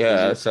Oh, movie. is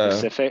Yeah, it so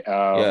specific?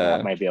 Oh, that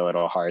yeah. might be a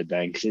little hard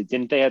then, because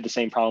didn't they have the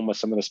same problem with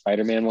some of the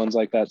Spider-Man ones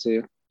like that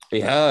too?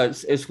 Yeah,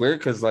 it's weird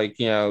because like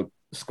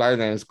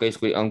Spider-Man is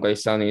basically owned by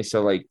Sony,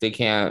 so like they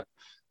can't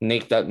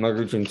make that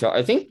merge until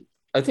I think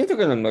they're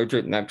gonna merge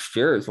it next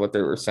year is what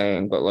they were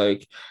saying. But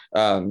like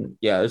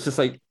yeah, it's just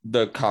like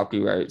the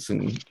copyrights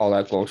and all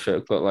that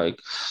bullshit. But like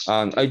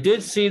I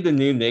did Stupid. see the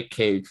new Nick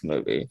Cage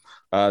movie,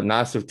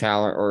 Massive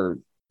Talent or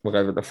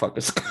whatever the fuck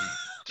it's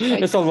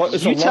it's a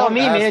You tell long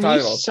me, ass man. You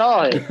title.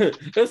 saw it.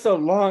 It's a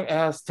long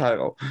ass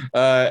title.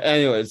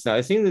 Anyways, now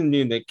I seen the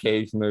new Nick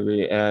Cage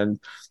movie and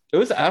it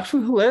was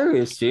actually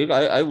hilarious, dude.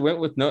 I went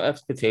with no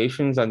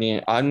expectations. I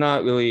mean, I'm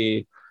not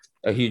really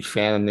a huge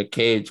fan of Nick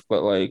Cage,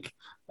 but like,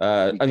 We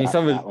I mean, got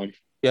that one.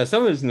 yeah,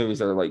 some of his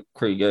movies are like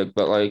pretty good,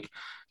 but like,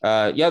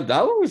 yeah,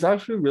 that one was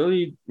actually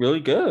really, really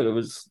good.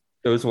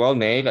 It was well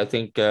made. I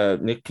think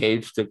Nick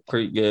Cage did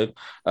pretty good.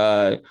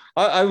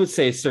 I would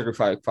say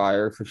Certified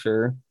Fire for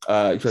sure.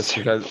 Just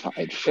because,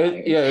 Certified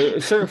fire. yeah,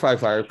 Certified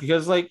Fire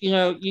because like you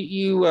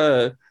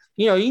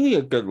need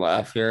a good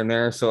laugh here and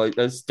there. So like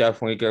that's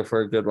definitely good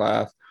for a good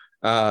laugh.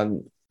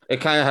 It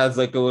kind of has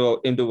like a little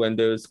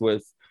innuendos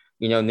with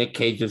Nick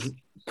Cage's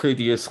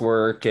previous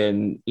work,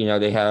 and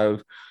they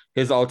have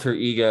his alter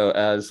ego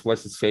as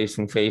what's his face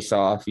from Face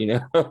Off.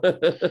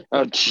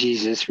 Oh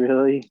Jesus,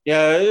 really?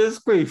 Yeah, it's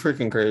pretty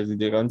freaking crazy,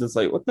 dude. I'm just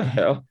like, what the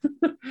hell?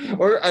 Oh my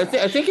Or I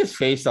think gosh. it's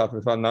Face Off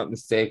if I'm not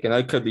mistaken.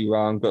 I could be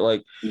wrong, but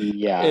like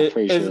Yeah, it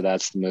pretty is sure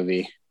that's the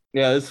movie.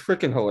 yeah, it's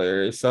freaking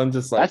hilarious. So I'm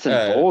just like, That's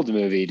an old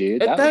movie,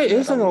 dude. That was that made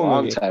is a an old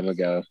long movie. time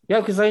ago. Yeah,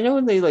 because I know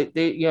when they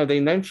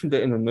mentioned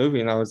it in the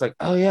movie, and I was like,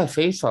 oh yeah,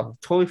 Face Off.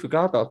 Totally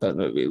forgot about that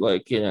movie.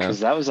 Like, Because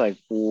that was like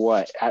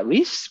what? At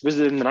least was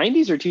it in the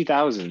 90s or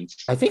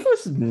 2000s? I think it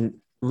was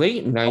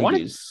late I want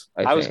to. 90s,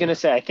 I I was think. gonna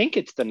say I think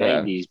it's the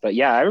Yeah. 90s, but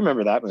yeah, I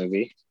remember that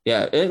movie.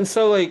 Yeah. And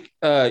so like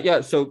yeah,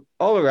 so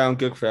all around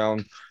good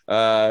film.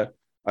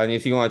 I mean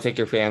if you want to take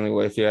your family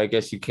with you, I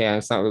guess you can.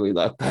 It's not really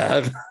that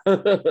bad.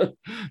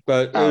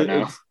 But Oh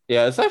no, it's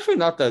yeah, it's actually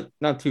not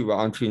too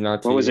raunchy,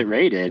 not what was it too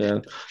rated? yeah.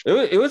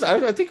 It was I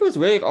think it was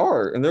rated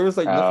R and there was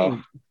like Oh,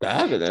 nothing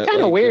bad in it's it.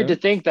 kind of Like weird to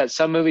think that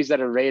some movies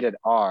that are rated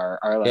R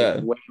are like yeah.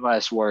 way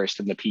less worse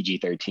than the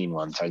PG-13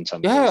 ones in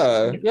some cases. And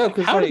Yeah. you're Yeah, like,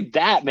 because how like did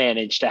that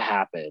manage to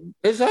happen?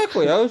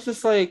 exactly. I was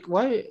just like,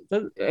 why?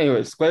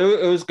 Anyways, but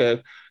it was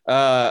good.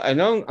 I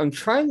know I'm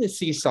trying to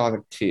see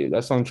Sonic 2.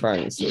 That's what I'm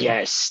trying to see.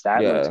 Yes,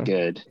 that looks Yeah.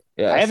 good.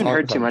 Yeah, I haven't Sonic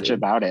heard too much 2.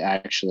 about it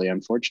actually,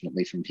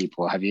 unfortunately, from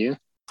people. Have you?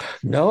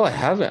 No, I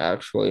haven't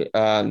actually. We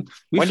When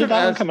did should that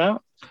one ask. come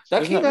out? That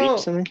Wasn't came that out.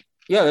 recently?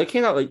 Yeah, that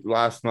came out like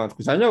last month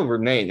because I know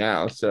Renee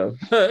now. So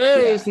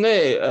hey, Yeah. it's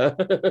Nate.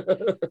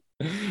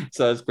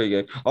 So that's pretty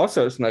good.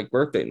 Also, it's my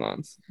birthday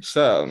month.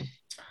 So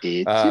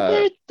It's your uh,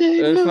 birthday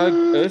it's my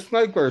month. it's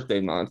my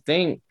birthday month.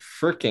 Thank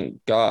freaking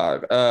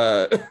God.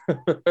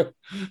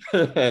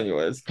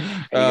 Anyways, Are you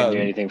gonna do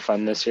um, anything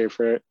fun this year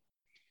for it?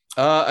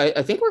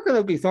 I think we're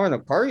gonna be throwing a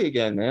party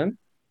again, man.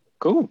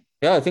 Cool.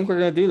 Yeah, I think we're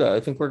gonna do that. I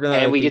think we're And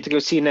gonna we get do. to go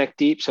see Neck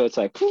Deep, so it's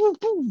like boom,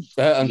 boom. I'm You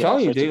get all telling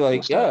you, sorts dude. of cool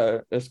Like,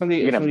 stuff. yeah, it's gonna be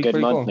You're it's gonna have gonna a be good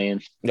pretty month, cool.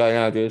 man. Yeah,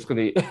 yeah, dude. It's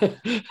gonna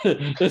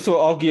be. This will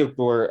all give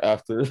for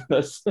after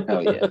this.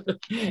 Hell yeah.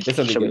 It's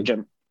gonna be Shall we good.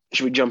 jump?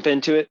 Should we jump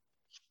into it?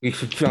 We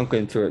should jump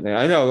into it, man.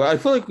 I know. I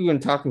feel like we've been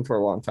talking for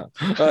a long time.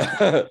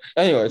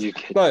 Anyways, You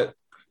can. but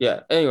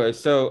yeah. Anyway,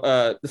 so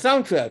the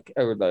soundtrack,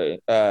 everybody.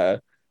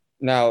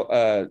 Now,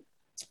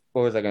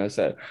 what was I gonna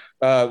say?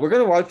 We're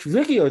gonna watch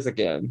videos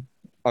again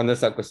on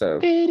this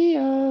episode. Yeah,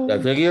 Video.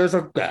 videos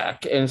are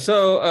back. And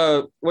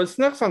so what's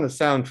next on the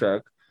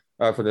soundtrack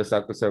for this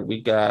episode?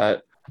 We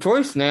got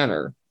Joyce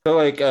Nanner. So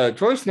like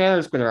Joyce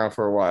Nanner's been around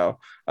for a while.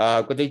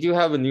 But they do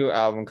have a new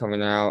album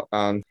coming out.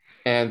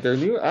 And their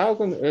new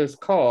album is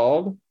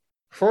called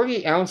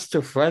 40 Ounce to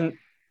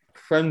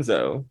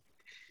Frenzo.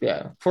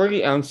 Yeah,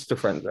 40 Ounce to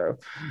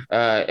Frenzo.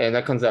 And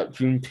that comes out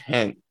June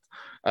 10th.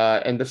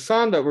 And the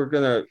song that we're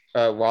gonna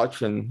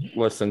watch and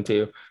listen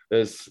to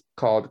is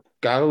called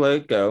Gotta Let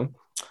It Go.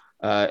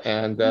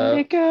 And Let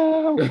it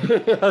go.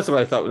 that's what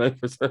I thought when I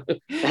first heard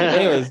it.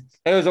 Anyways,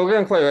 we're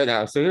gonna play right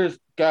now. So here's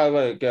 "Gotta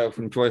Let It Go"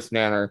 from Joyce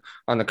Manor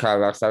on the Kyle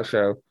Rockstar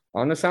Show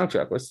on the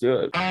soundtrack. Let's do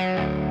it.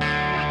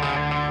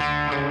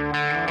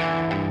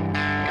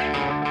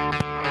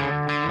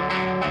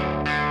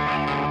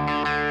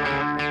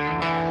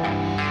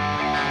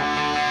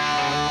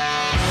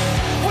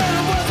 When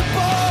I was a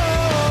boy,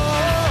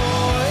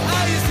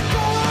 I used to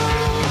go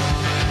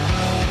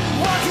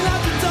walking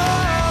out the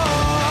door,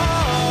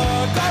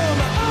 go on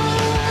my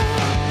own.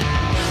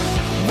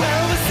 Where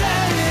it was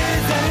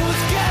headed and it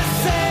was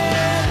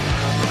guessing,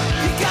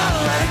 you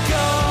gotta let it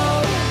go.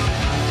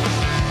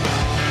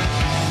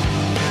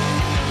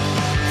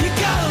 You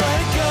gotta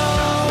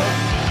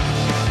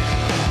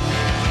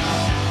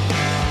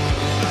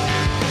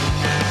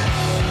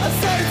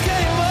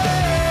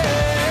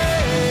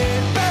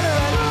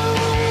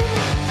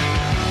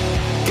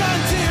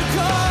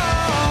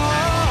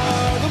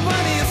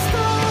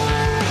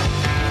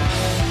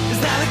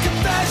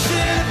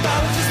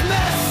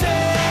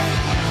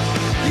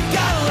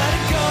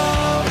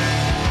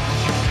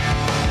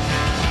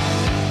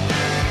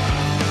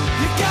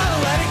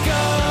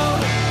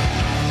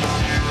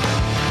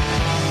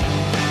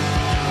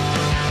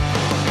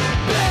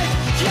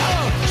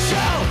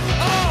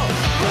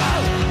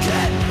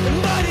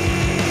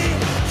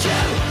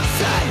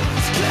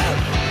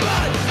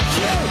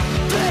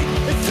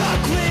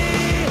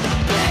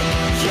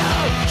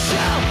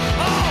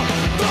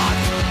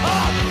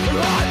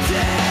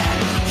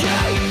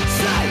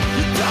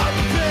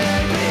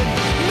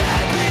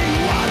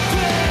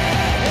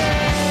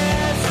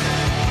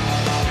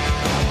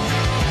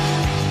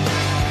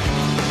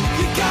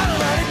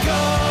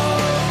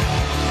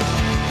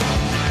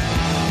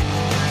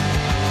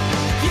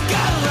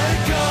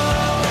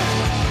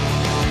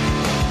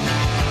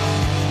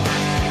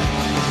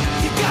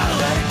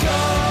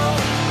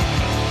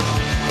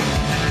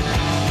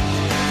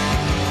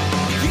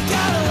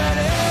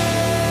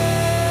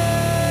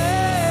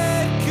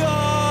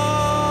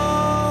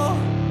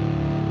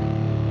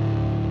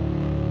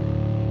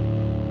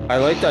I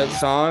like that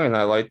song and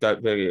I like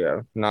that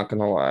video. Not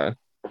gonna lie.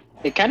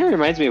 It kind of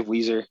reminds me of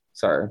Weezer.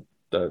 Sorry.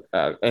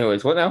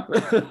 Anyways, what now?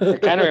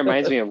 It kind of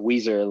reminds me of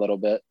Weezer a little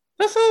bit.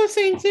 That's what I was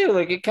saying too.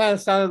 Like it kind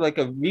of sounded like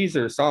a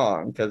Weezer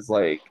song because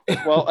like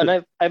Well, and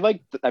I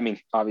like. I mean,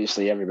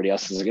 obviously everybody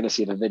else is going to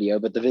see the video,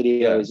 but the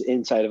video Yeah. is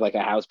inside of like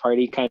a house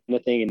party kind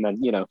of thing, and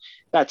then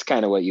that's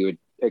kind of what you would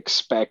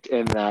expect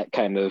in that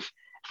kind of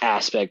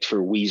aspect for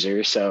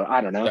Weezer. So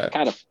I don't know, Yeah.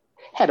 kind of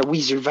had a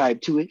Weezer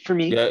vibe to it for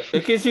me. yeah,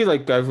 it gives you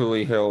like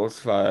Beverly Hills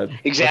vibe.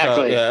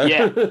 Exactly. Yeah.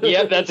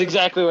 Yep. That's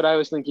exactly what I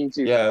was thinking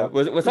too. Yeah,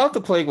 without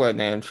the Playboy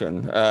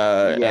Mansion,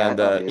 Yeah. and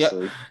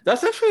Obviously.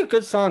 that's actually a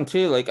good song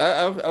too. Like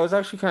I was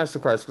actually kind of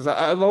surprised because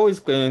I've always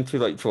been into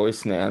like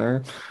Joyce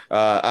Nanner.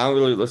 I don't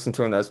really listen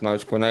to him as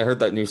much. When I heard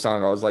that new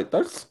song, I was like,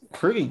 that's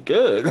pretty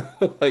good.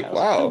 Like I'm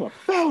wow,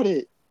 about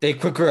it. they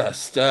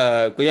progressed.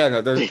 But yeah,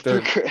 no, They they're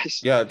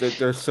progressed. yeah,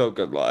 they're so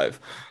good live.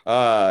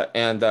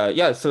 And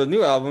yeah, so the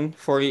new album,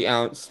 40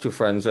 Ounce to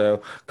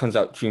Frenzo, comes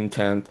out June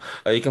 10th.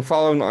 You can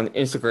follow him on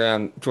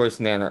Instagram, Joyce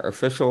Nanner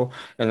Official,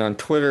 and on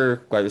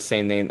Twitter by the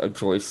same name of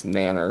Joyce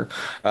Nanner.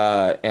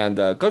 And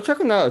go check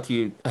them out if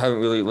you haven't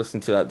really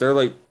listened to that. They're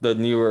like the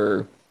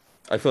newer.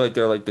 I feel like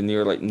they're like the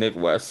newer like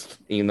Midwest,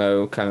 kind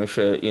of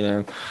shit,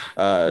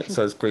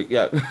 So it's great.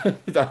 Yeah.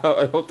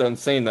 I hope that I'm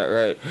saying that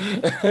right.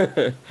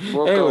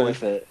 We'll go Anyway,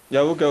 with it.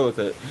 yeah, we'll go with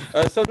it.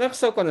 So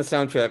next up on the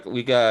soundtrack,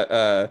 we got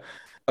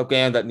a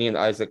band that me and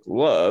Isaac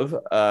love.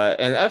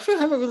 And actually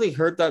haven't really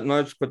heard that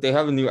much, but they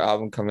have a new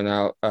album coming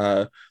out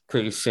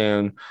pretty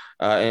soon.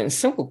 And it's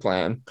Simple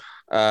Plan.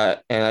 And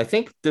I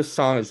think this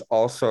song is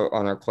also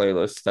on our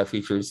playlist that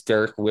features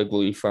Derek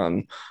Wigley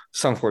from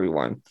Sum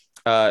 41.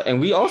 And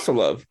we also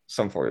love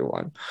Sum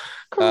 41.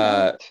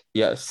 Correct.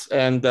 Yes,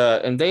 and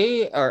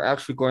they are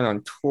actually going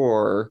on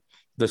tour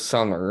this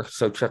summer,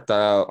 so check that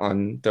out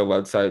on their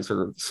websites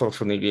or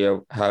social media,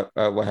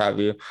 what have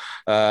you.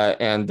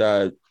 And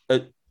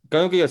it's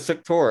gonna be a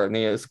sick tour. I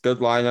mean, it's a good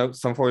lineup.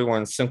 Sum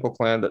 41 Simple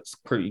Plan, that's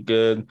pretty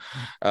good.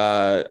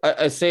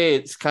 I say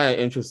it's kind of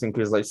interesting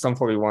because like Sum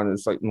 41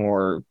 is like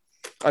more.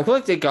 I feel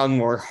like they got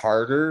more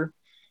harder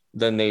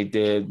than they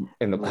did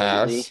in the Lately.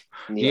 past.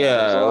 Yeah,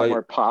 there's a lot like,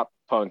 more pop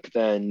punk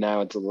then. Now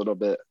it's a little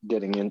bit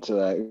getting into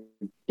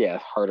that,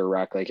 harder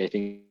rock, like I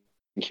think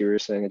you were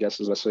saying, I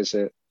guess is the best way to say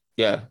it.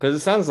 Yeah, because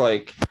it sounds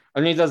like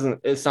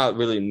it's not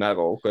really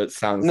metal, but it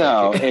sounds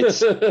No, like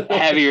it's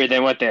heavier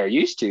than what they're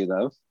used to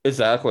though.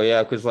 Exactly,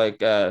 yeah, because like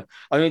their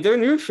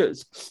new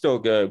shit's still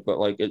good, but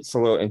like it's a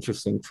little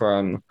interesting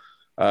from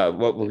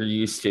what we're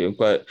used to.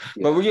 But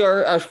we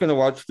are actually gonna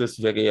watch this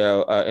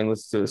video and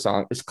listen to the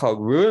song. It's called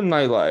Ruin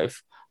My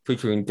Life,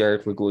 featuring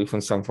Derek Wigley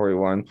from Sum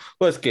 41.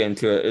 Let's get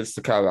into it. It's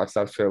the Cowboy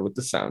Stop Show with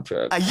the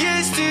soundtrack. I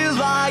used to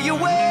lie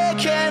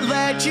awake and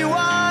let you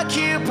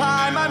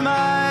occupy my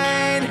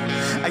mind.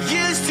 I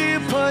used to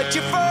put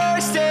you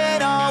first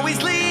and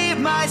always leave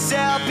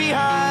myself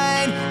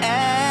behind.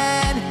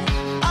 And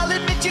I'll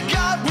admit you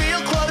got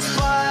real close,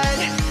 but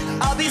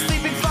I'll be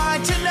sleeping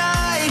fine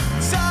tonight.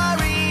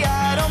 Sorry,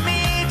 I don't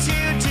mean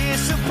to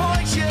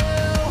disappoint you.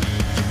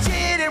 You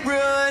didn't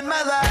ruin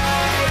my life.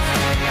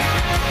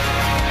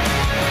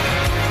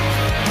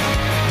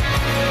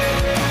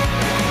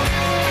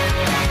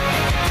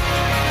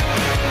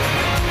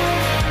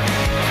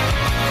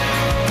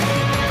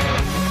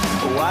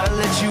 Why'd I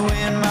let you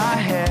in my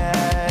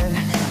head?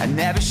 I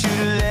never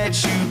should've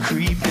let you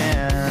creep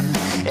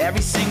in.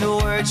 Every single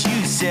word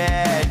you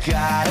said,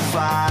 gotta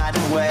find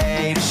a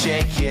way to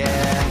shake it.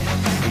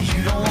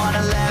 You don't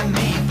wanna let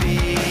me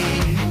be.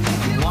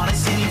 You wanna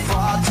see me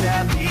fall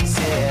to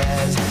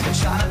pieces.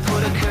 Trying to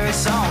put a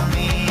curse on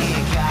me.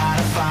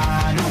 Gotta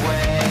find a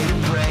way to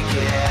break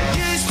it. I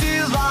used to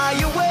lie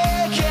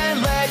awake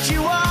and let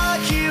you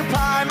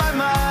occupy my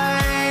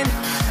mind.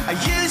 I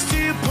used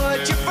to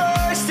put you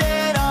first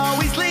and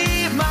always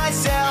leave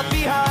myself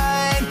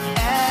behind.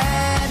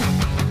 And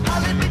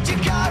I'll admit you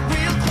got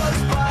real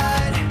close,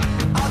 but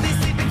I'll be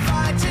sleeping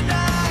fine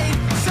tonight.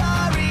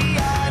 Sorry,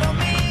 I don't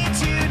mean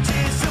to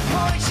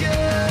disappoint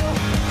you.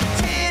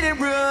 Didn't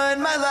ruin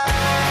my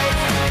life.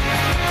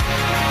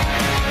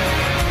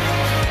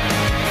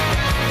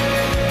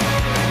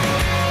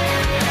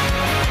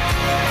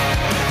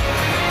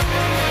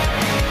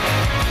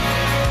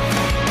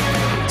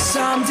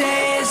 Some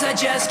days I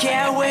just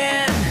can't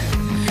win.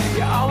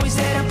 You're always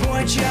there to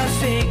point your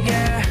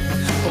finger,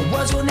 but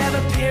words will never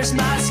pierce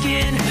my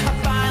skin. I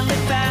finally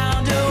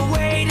found a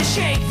way to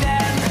shake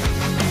them,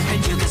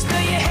 and you can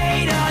spill your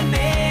hate on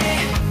me.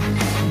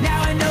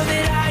 Now I know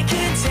that I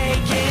can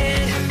take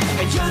it,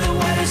 and you're the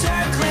one who's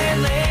hurt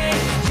clearly.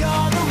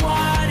 You're the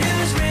one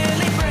who's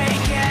really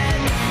breaking.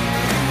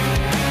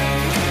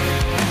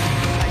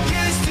 I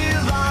used to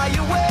lie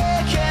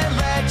awake and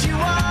let you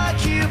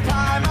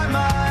occupy my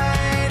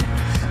mind.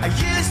 I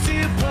used to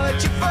put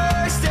you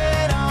first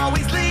and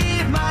always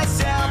leave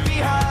myself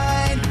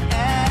behind.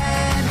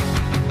 And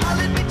I'll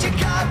admit you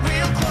got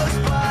real close,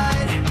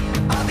 but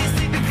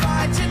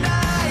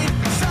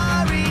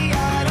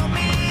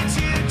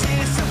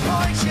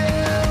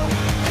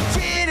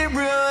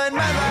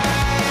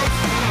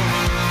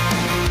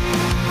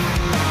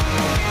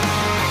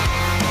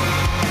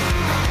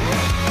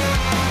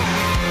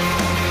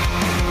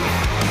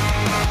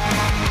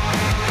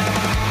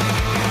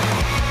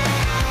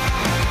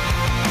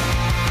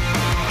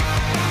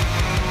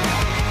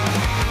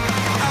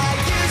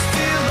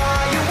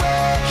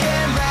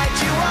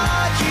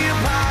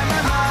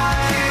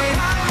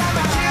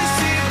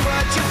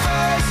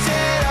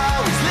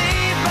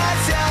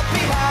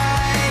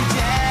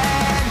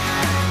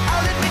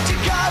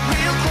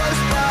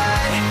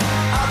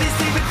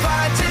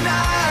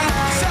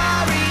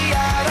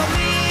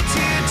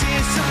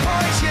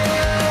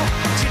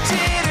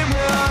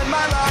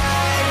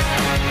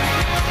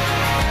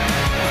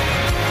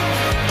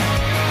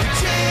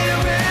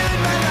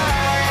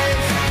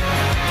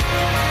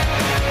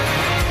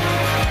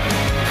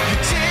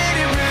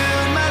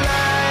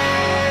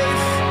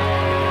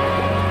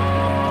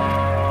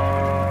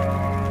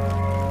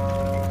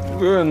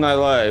Ruin My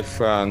Life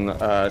from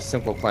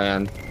Simple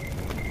Plan,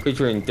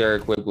 featuring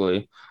Derek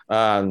Wigley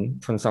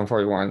from Sum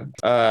 41.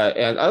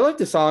 And I like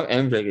the song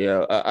and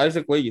video.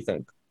 Isaac, what do you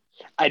think?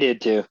 I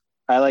did too.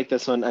 I like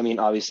this one. I mean,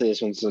 obviously,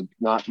 this one's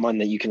not one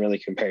that you can really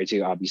compare to.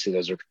 Obviously,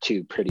 those are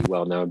two pretty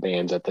well-known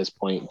bands at this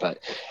point. But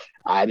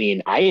I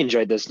mean, I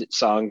enjoyed this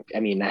song.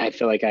 I mean, I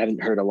feel like I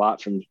haven't heard a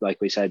lot from,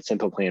 like we said,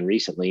 Simple Plan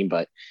recently,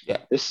 but Yeah.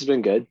 this has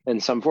been good.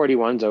 And Sum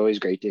 41 is always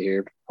great to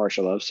hear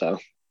Partial Love. So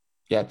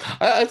Yeah,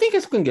 I think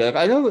it's been good.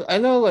 I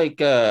know,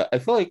 like, I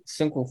feel like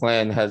Simple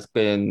Plan has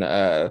been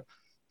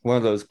one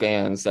of those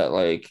bands that,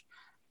 like,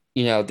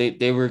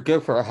 they were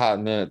good for a hot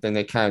minute, then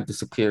they kind of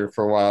disappeared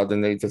for a while,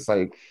 then they just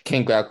like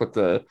came back with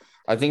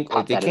I think like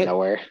popped they out of can't,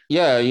 nowhere.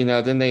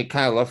 yeah, then they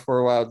kind of left for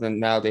a while, then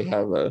now they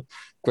have a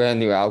brand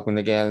new album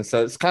again.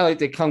 So it's kind of like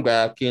they come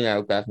back,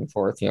 back and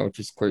forth, which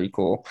is pretty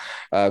cool.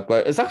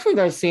 But it's actually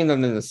nice seeing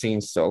them in the scene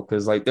still,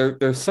 because like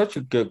they're such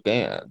a good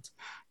band,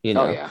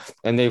 Oh yeah.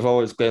 and they've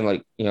always been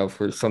like,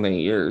 for so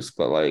many years,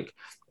 but like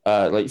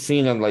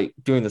seeing them like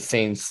doing the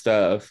same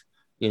stuff,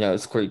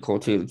 it's pretty cool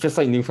too. Just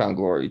like Newfound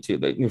Glory too.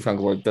 Like Newfound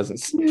Glory doesn't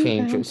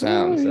change their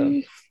sound.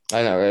 So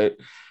I know, right?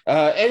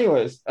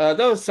 Anyways, that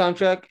was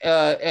soundtrack.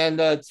 And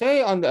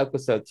today on the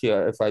episode too,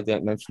 if I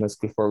didn't mention this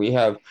before, we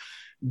have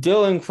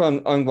Dylan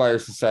from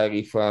Unwired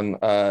Society from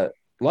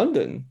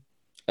London,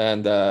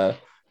 and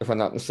if I'm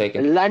not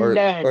mistaken,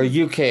 London. or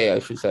UK, I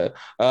should say.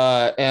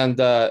 And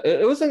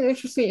it was an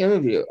interesting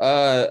interview.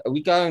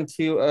 We got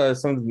into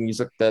some of the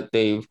music that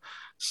they've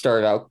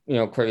started out,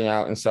 putting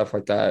out and stuff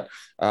like that.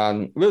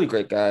 Really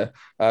great guy.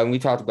 We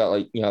talked about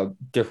like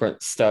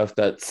different stuff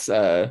that's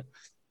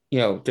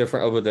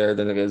different over there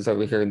than it is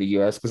over here in the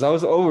US, because I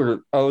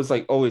was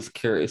like always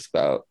curious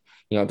about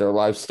their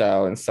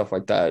lifestyle and stuff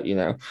like that,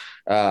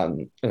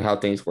 and how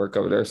things work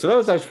over there. So that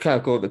was actually kind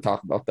of cool to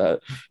talk about that.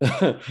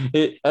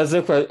 As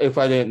if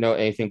I didn't know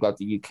anything about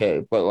the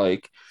UK, but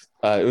like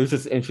it was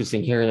just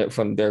interesting hearing it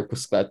from their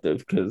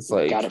perspective, because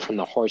like got it from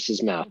the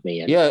horse's mouth,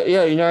 man. yeah,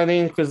 you know what I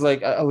mean? Because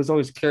like I was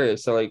always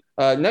curious. So like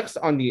next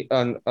on the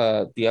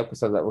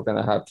episode that we're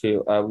gonna have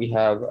too, we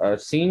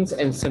have scenes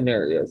and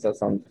scenarios. That's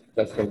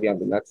gonna be on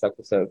the next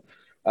episode.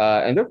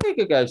 And they're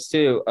pretty good guys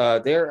too.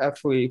 They're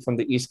actually from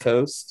the East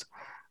Coast.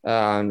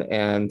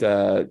 And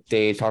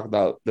they talk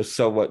about the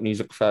So What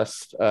Music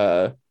Fest,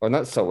 or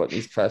not So What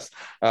Music Fest,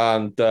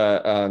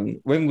 the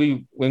when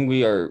we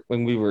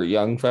were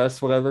young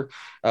fest, whatever.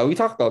 We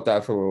talked about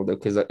that for a little bit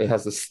because it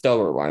has a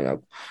stellar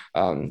lineup.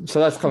 So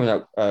that's coming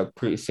up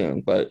pretty soon.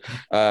 But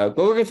we're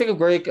gonna take a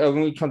break. When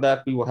we come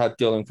back, we will have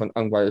Dylan from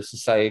Unwired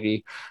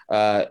Society,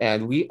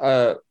 and we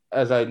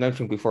as I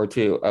mentioned before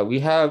too, I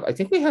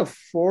think we have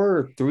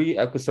 3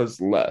 episodes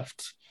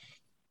left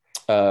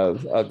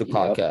of the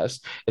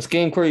podcast. It's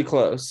getting pretty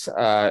close.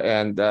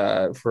 And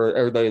for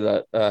everybody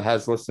that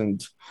has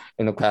listened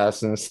in the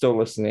past and is still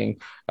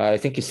listening,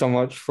 thank you so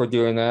much for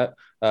doing that.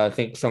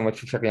 Thank you so much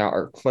for checking out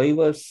our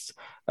playlist.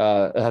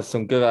 It has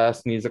some good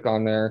ass music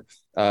on there.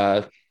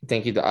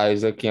 Thank you to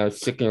Isaac,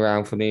 sticking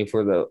around for me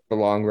for the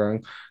long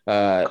run,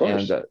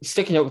 and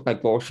sticking up with my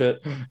bullshit.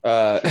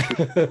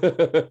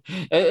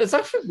 It's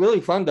actually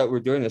really fun that we're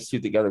doing this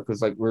together,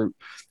 because like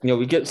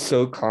we get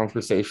so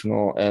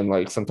conversational, and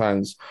like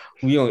sometimes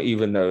we don't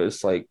even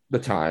notice like the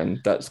time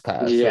that's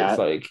passed. Yeah.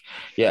 So it's like,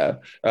 yeah.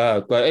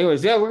 But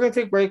anyways, yeah, we're gonna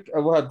take a break.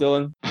 We'll have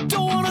Dylan.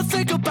 Don't wanna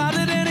think about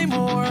it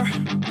anymore.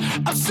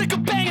 I'm sick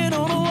of banging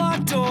on a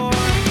locked door.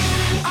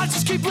 I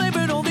just keep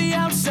living on the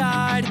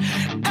outside.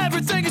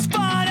 Everything is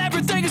fine,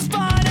 everything is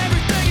fine,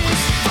 everything is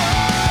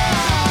fine.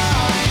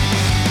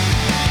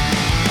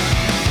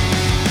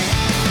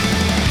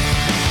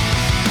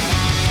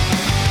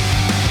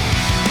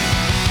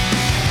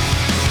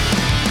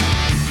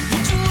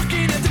 What you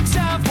looking at the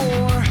tab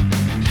for?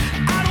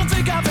 I don't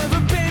think I've ever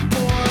been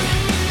bored.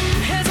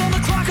 Hands on the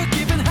clock are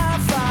giving high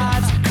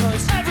fives.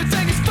 'Cause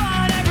everything is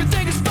fine,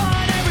 everything is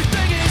fine,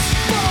 everything is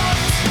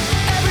fucked.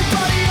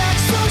 Everybody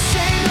acts so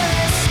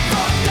shameless.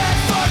 Fuck that,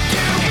 fuck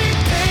you, eat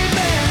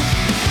pavement.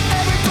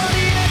 Everybody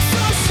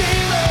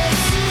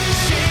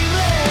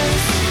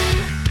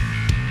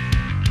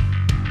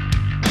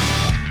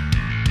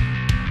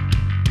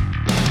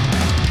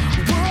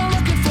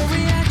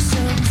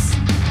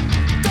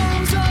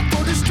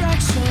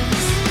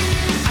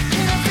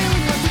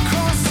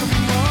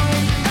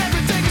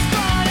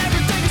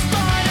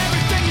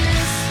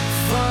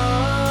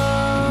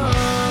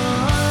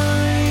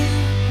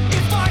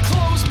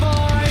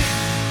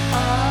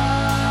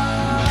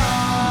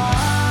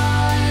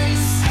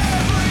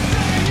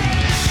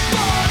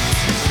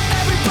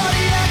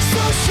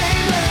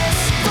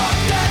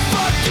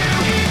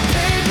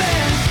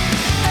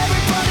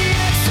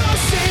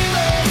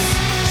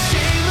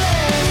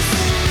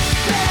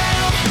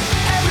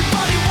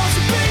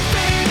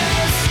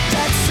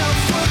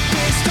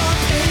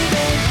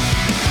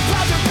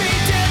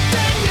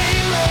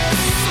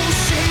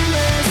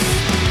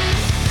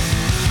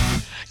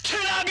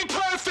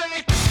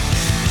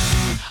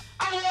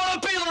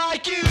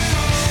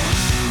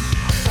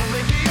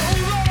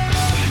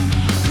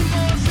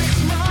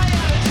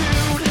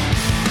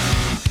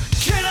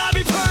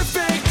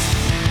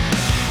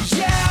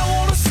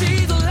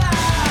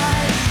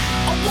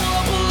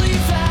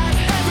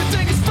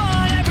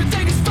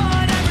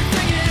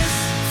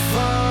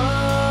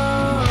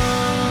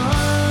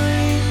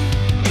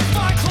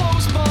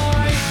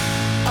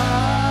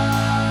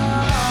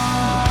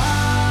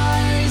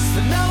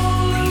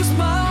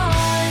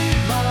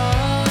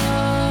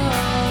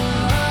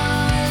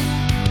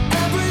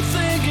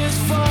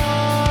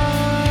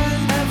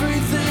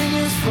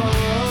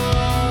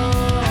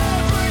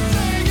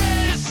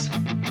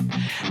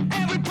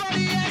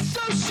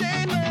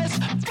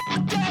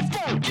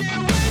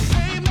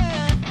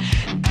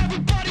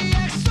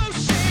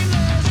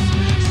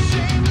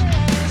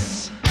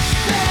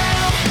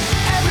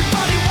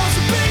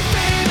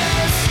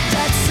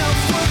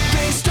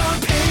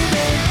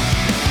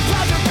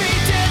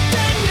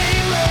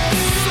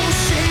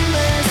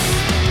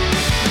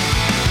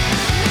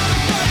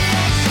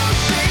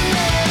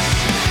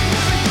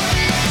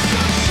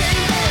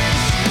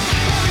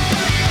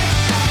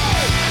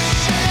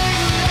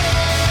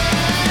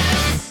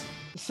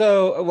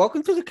So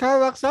welcome to the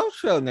Cadillac South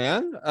Show,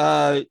 man.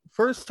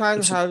 First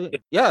time having,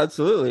 yeah,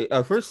 absolutely.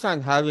 First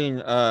time having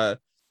a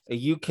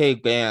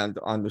UK band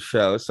on the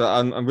show, so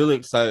I'm really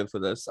excited for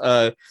this.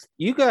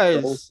 You Cool.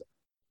 guys,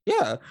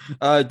 yeah.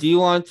 Do you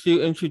want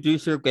to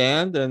introduce your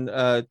band and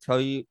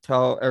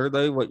tell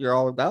everybody what you're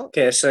all about?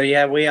 Okay, so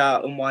yeah, we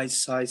are Unwired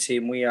Society,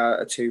 and we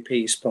are a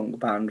two-piece punk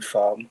band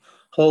from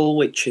Hull,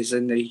 which is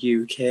in the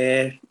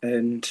UK,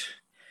 and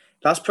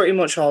that's pretty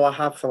much all I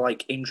have for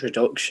like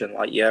introduction.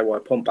 Like, yeah, we're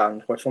a punk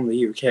band. We're from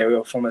the UK.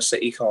 We're from a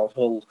city called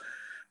Hull,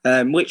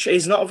 which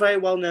is not a very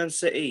well-known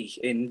city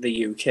in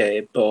the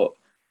UK, but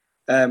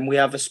we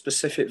have a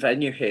specific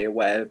venue here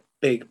where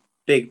big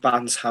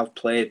bands have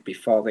played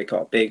before they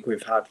got big.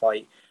 We've had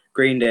like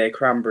Green Day,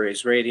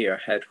 Cranberries,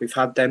 Radiohead. We've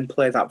had them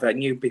play that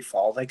venue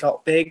before they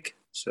got big.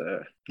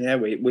 So yeah,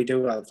 we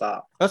do have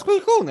that. That's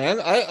pretty cool, man.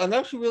 I'm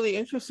actually really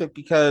interested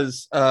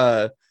because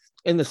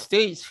in the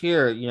States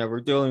here,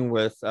 we're dealing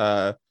with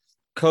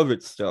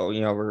COVID still.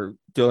 We're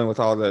dealing with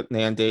all the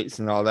mandates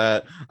and all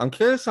that. I'm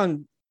curious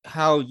on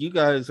how you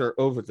guys are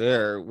over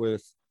there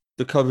with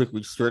the COVID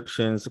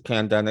restrictions, the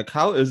pandemic.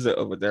 How is it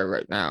over there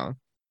right now?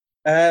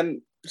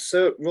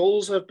 So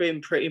rules have been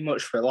pretty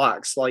much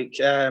relaxed. Like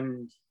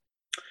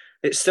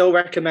it's still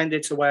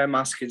recommended to wear a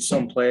mask in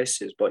some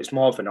places, but it's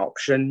more of an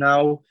option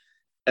now.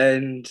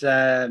 And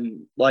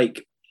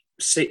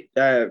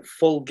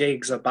full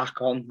gigs are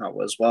back on now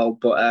as well.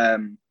 But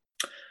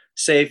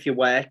say if you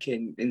work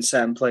in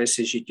certain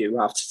places, you do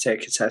have to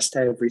take a test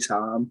every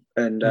time.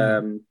 And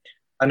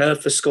I know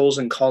for schools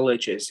and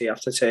colleges, you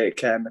have to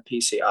take a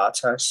PCR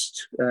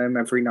test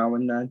every now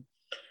and then.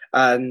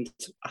 And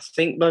I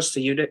think most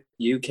of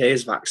the UK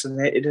is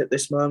vaccinated at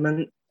this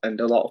moment, and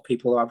a lot of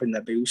people are having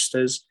their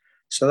boosters.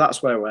 So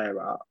that's where we're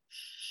at.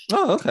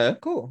 Oh, okay,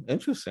 cool,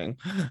 interesting.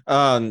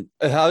 How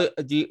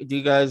do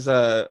you guys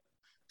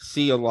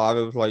see a lot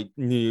of like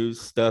news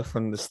stuff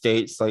from the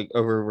States, like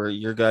over where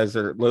you guys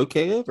are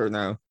located, or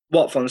no?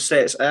 What from the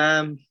States?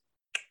 I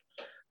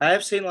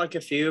have seen like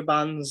a few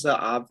bands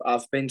that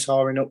I've been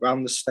touring up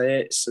around the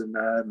States, and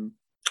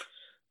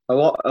a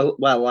lot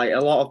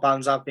of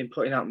bands have been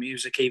putting out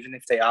music even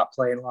if they are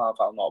playing live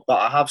or not.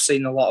 But I have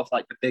seen a lot of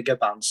like the bigger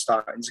bands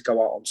starting to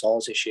go out on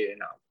tours this year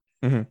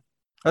now. Mm-hmm.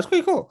 That's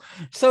pretty cool.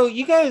 So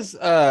you guys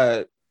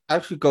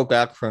actually go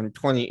back from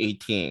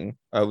 2018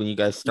 when you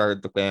guys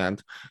started the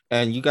band,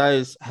 and you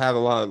guys have a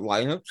lot of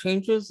lineup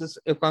changes,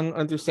 if I'm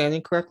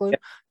understanding correctly.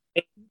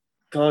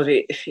 God,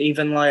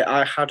 even like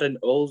I had an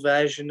old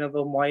version of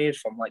Unwired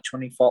from like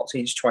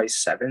 2014 to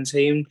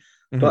 2017,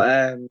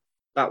 but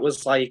that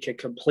was like a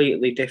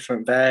completely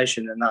different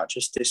version, and that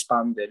just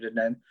disbanded, and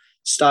then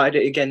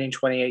started it again in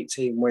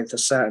 2018 with a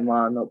certain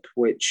lineup,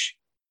 which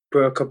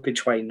broke up in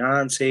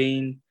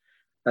 2019,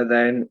 and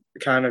then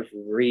kind of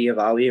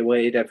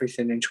reevaluated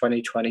everything in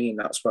 2020, and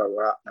that's where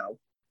we're at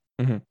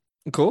now.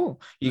 Cool.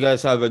 You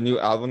guys have a new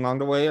album on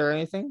the way or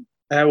anything?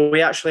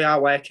 We actually are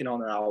working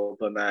on an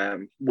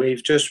album.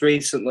 We've just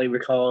recently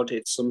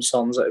recorded some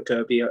songs that are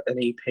going to be an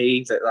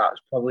EP that's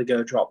probably going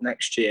to drop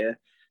next year.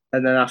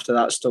 And then after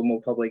that's done,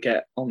 we'll probably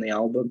get on the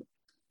album.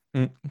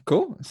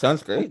 Cool.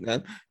 Sounds great,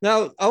 man.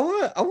 Now, I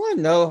want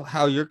to know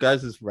how your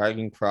guys'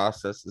 writing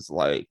process is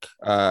like,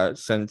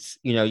 since,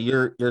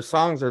 your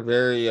songs are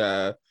very,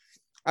 I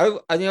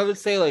would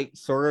say like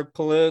sort of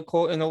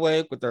political in a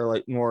way, but they're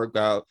like more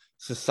about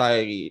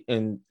society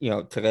and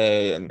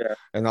today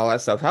and all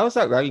that stuff. How is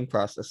that writing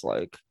process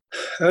like?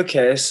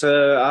 Okay,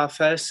 so our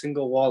first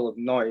single, Wall of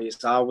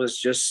Noise, I was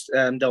just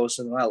there was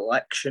an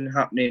election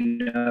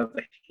happening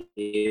over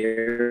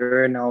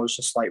here, and I was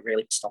just like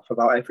really pissed off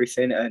about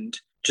everything and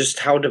just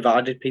how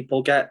divided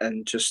people get,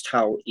 and just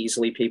how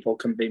easily people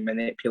can be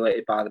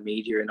manipulated by the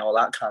media and all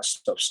that kind of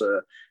stuff.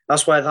 So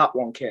that's where that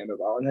one came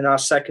about. And then our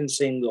second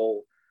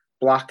single,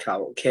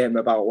 Blackout, came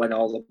about when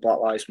all the Black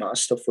Lives Matter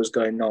stuff was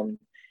going on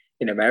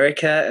in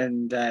America,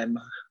 and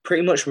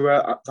pretty much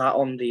wrote that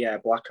on the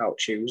Blackout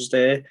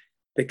Tuesday,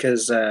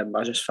 because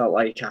I just felt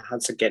like I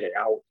had to get it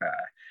out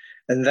there.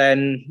 And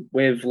then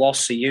with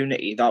Loss of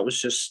Unity, that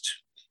was just,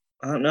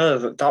 I don't know,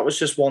 that was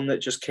just one that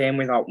just came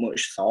without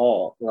much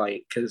thought,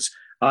 like, because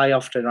I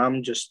often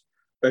am just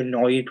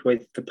annoyed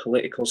with the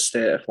political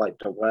state of like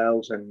the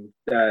world and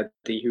the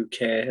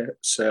UK,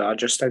 so I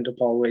just end up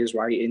always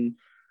writing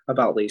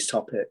about these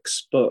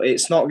topics. But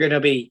it's not going to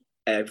be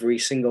every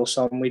single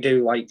song we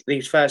do. Like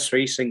these first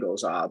three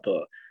singles are,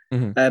 but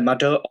I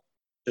don't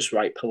just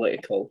write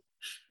political.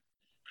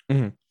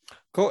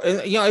 Cool.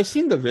 And I've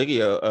seen the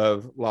video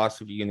of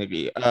Loss of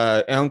Unity.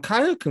 And I'm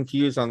kind of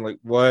confused on like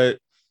what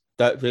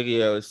that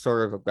video is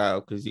sort of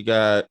about, because you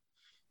got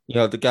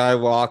the guy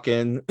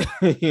walking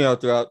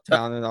throughout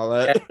town and all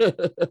that.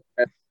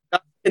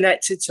 That's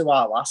connected to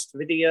our last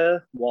video,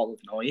 Wall of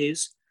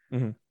Noise.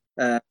 And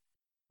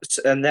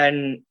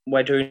then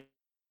we're doing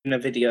a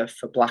video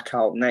for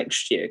Blackout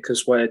next year,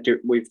 because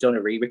we've done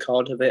a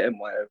re-record of it and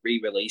we're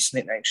re-releasing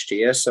it next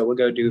year. So we're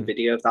going to do a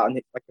video of that, and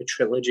it's like a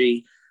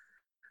trilogy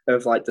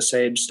of like the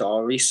same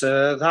story.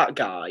 So that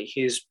guy,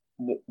 he's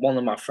one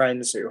of my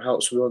friends who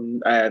helps run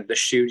the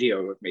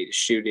studio with me, the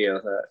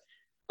studio that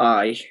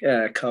I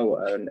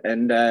co-own,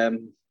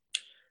 and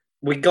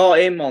we got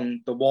him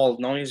on the Wall of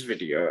Noise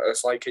video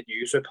as like a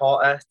news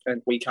reporter,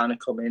 and we kind of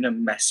come in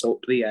and mess up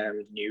the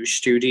news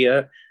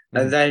studio,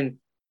 and then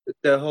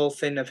the whole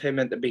thing of him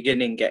at the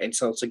beginning getting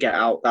told to get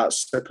out,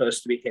 that's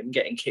supposed to be him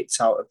getting kicked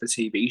out of the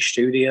TV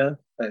studio,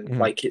 and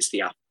like it's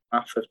the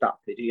aftermath of that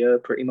video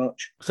pretty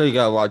much. So you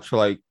gotta watch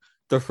like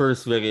the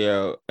first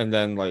video and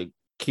then like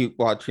keep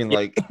watching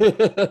like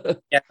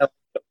Yeah,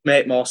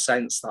 make more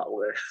sense that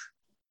way.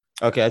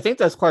 Okay, I think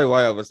that's probably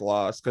why I was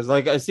lost because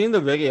like I seen the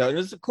video and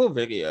it's a cool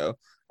video.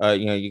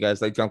 You guys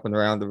like jumping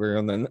around the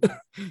room and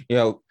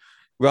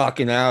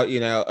rocking out.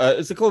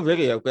 It's a cool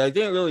video, but I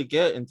didn't really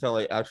get until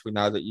like actually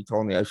now that you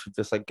told me I should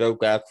just like go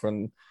back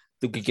from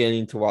the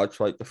beginning to watch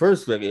like the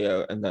first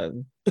video and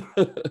then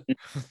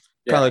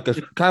kind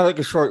of like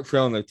a short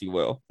film, if you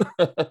will.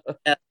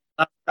 Yeah,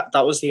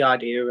 that was the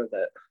idea of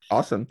it.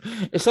 Awesome.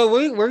 So,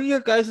 what are your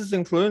guys'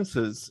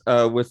 influences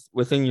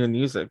within your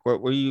music?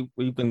 What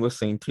you've been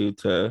listening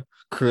to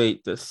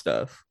create this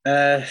stuff?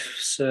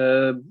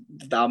 So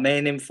our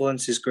main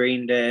influence is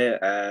Green Day.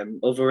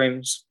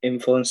 Other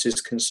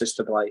influences consist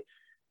of like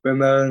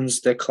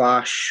Ramones, The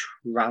Clash,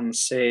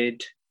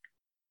 Rancid.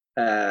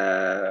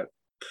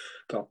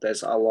 God,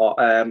 there's a lot.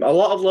 A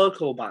lot of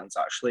local bands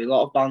actually. A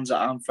lot of bands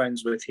that I'm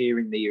friends with here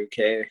in the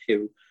UK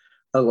who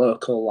are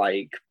local.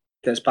 Like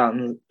there's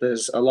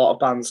a lot of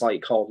bands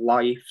like called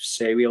Life,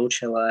 Serial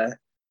Killer,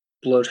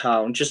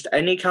 Bloodhound, just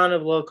any kind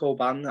of local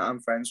band that I'm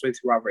friends with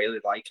who I really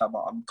like.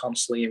 I'm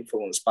constantly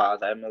influenced by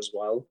them as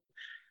well.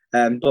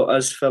 But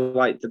as for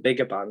like the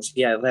bigger bands,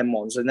 yeah, them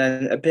ones, and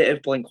then a bit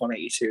of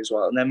Blink-182 as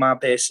well. And then my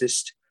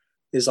bassist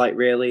is like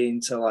really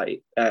into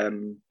like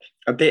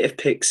a bit of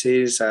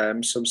Pixies,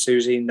 some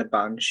Susie and the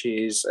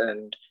Banshees,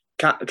 and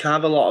kind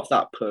of a lot of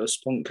that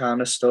post-punk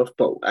kind of stuff.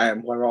 But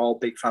we're all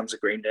big fans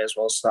of Green Day as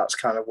well, so that's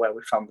kind of where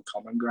we found the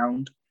common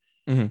ground.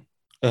 Mm-hmm.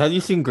 Have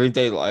you seen Green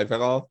Day live at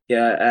all?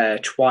 Yeah,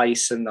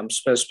 twice, and I'm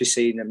supposed to be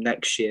seeing them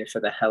next year for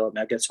the Hella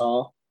Mega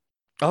Tour.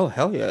 Oh,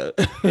 hell yeah.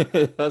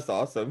 That's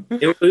awesome. I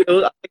think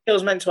it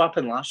was meant to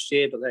happen last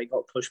year, but they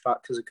got pushed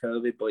back because of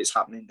COVID, but it's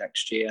happening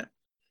next year.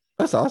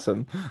 That's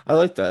awesome. I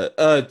like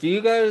that. Do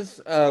you guys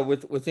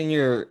within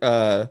your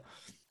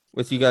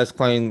with you guys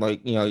playing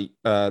like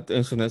the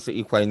instruments that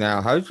you play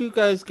now, how did you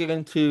guys get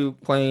into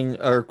playing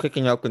or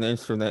picking up an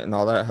instrument and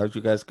all that? How did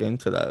you guys get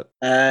into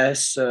that?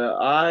 So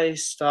I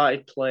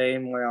started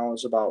playing when I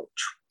was about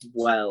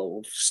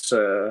 12.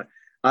 So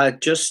I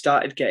just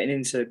started getting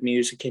into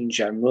music in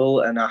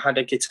general, and I had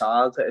a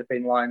guitar that had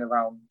been lying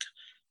around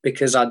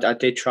because I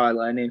did try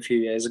learning a few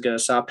years ago.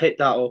 So I picked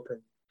that up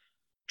and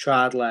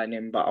tried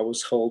learning, but I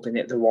was holding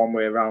it the wrong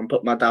way around.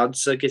 But my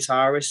dad's a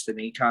guitarist, and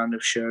he kind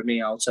of showed me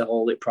how to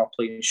hold it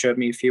properly and showed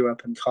me a few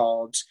open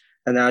chords,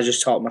 and then I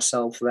just taught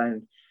myself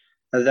then.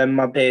 And then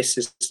my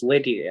bassist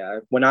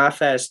Lydia, when I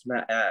first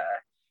met her,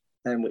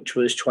 and which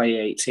was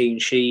 2018,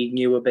 she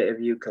knew a bit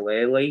of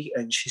ukulele,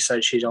 and she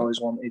said she'd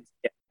always wanted to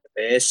get the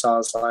bass. So I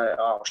was like,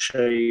 I'll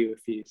show you a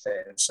few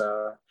things.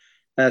 So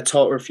I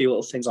taught her a few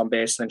little things on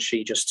bass, and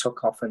she just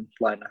took off and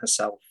learned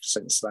herself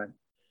since then.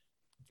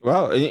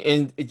 Wow,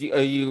 and do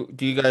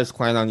you guys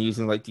plan on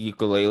using like the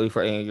ukulele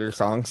for any of your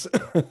songs?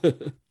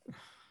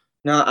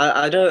 No,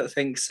 I don't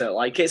think so.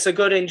 Like it's a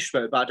good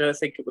instrument, but I don't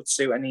think it would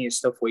suit any of the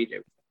stuff we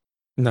do.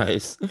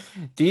 Nice.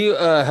 Do you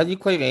have you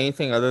played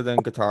anything other than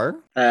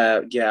guitar?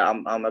 Yeah,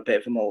 I'm a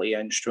bit of a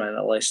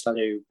multi-instrumentalist. I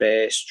do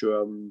bass,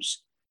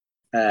 drums,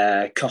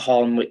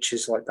 cajon, which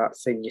is like that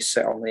thing you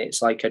sit on.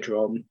 It's like a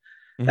drum.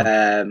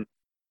 Mm-hmm.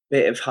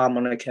 Bit of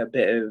harmonica,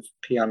 bit of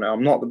piano.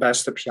 I'm not the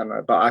best at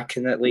piano, but I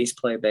can at least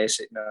play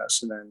basic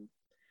notes. And then,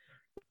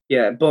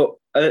 yeah, but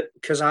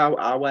because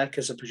I work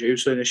as a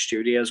producer in a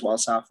studio as well,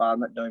 so I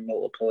find that doing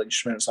multiple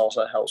instruments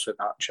also helps with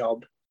that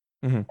job.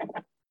 Mm-hmm.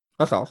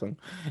 That's awesome.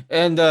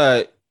 And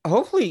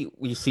hopefully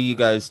we see you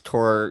guys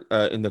tour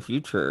in the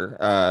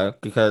future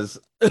because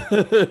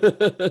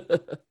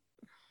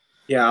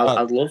yeah,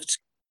 I'd love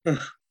to.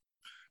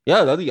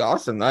 Yeah, that'd be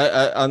awesome.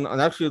 I'm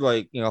actually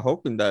like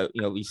hoping that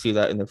we see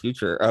that in the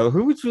future.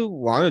 Who would you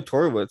want to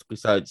tour with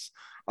besides?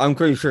 I'm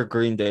pretty sure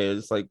Green Day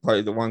is like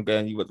probably the one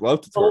band you would love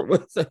to tour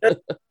with.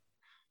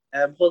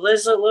 Well,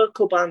 there's a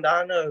local band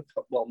I know.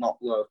 Well, not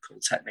local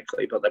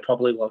technically, but they're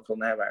probably local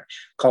now.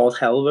 Called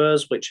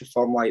Hellrose, which are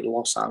from like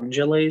Los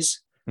Angeles,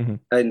 mm-hmm.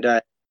 And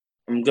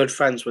I'm good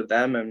friends with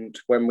them. And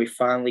when we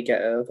finally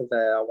get over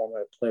there, I want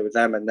to play with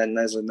them. And then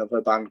there's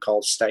another band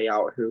called Stay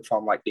Out, who are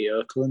from like the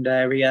Oakland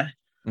area.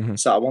 Mm-hmm.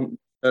 So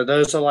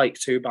those are like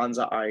two bands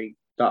that I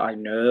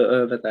know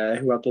over there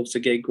who I'd love to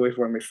gig with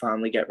when we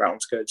finally get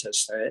round to go to the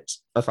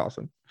States. That's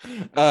awesome.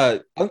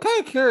 I'm kind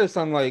of curious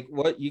on like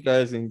what you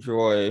guys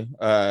enjoy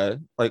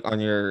like on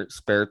your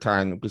spare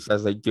time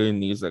besides like doing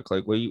music.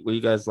 Like what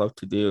you guys love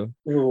to do?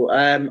 Ooh,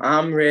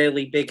 I'm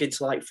really big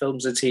into like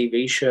films and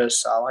TV shows,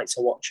 so I like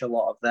to watch a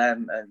lot of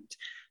them, and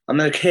I'm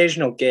an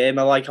occasional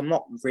gamer. Like I'm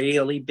not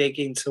really big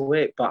into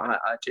it, but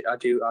I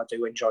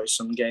do enjoy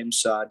some games,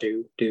 so I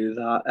do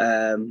that.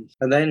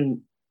 And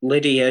then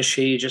Lydia,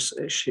 she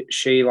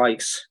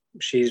likes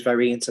she's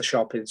very into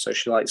shopping, so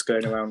she likes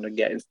going around and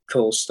getting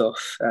cool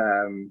stuff.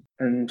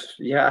 And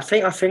yeah, I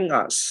think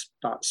that's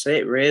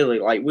it really.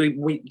 Like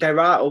we there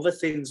are other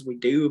things we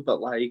do, but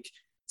like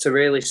to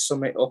really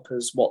sum it up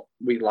as what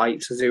we like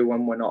to do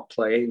when we're not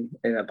playing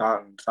in a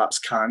band, that's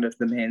kind of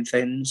the main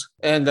things.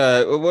 And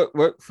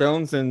what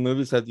films and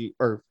movies have you,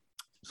 or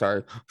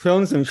sorry,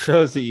 films and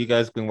shows that you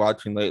guys been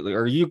watching lately,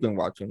 or you've been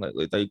watching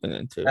lately that you've been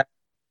into?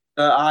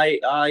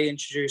 I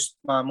introduced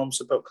my mum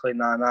to Brooklyn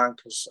Nine-Nine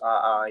because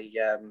I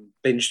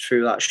binged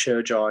through that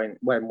show during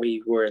when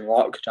we were in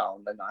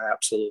lockdown, and I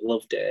absolutely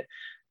loved it.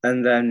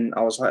 And then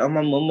I was like, oh,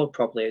 my mum would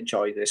probably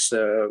enjoy this.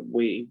 So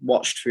we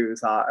watched through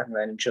that and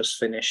then just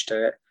finished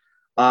it.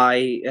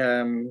 I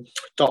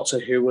Doctor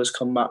Who has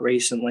come back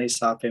recently,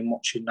 so I've been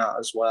watching that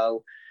as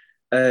well.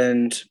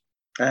 And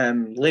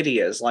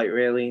Lydia's like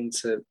really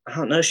into, I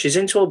don't know, she's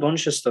into a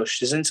bunch of stuff.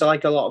 She's into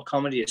like a lot of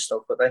comedy and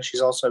stuff, but then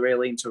she's also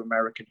really into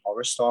American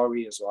Horror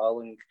Story as well.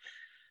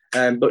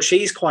 And but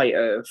she's quite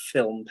a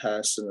film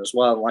person as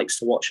well and likes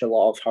to watch a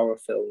lot of horror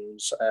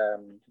films.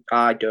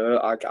 I do.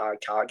 I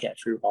can't get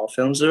through horror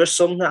films. There are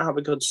some that have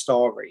a good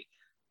story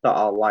that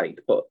I like,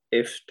 but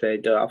if they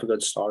don't have a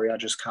good story, I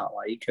just can't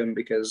like them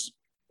because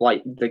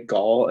like the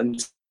gore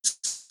and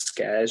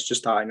scares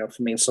just aren't enough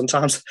for me. And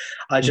sometimes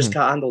I just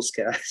can't handle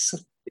scares.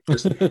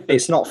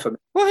 It's not for me.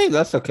 Well, hey,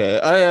 that's okay.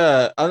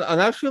 I'm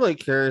actually like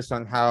curious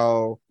on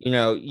how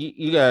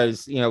you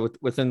guys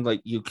within like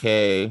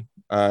UK,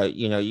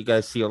 you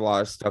guys see a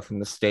lot of stuff in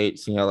the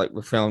States, like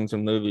with films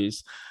and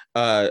movies.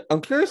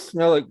 I'm curious to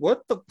know like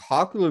what the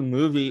popular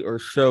movie or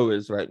show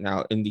is right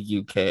now in the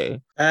UK.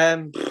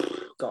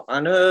 God,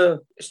 I know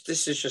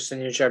this is just in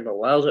the general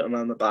world at the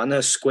moment, but I know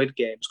Squid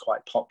Game's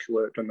quite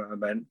popular at the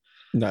moment.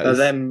 And Nice.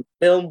 then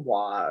film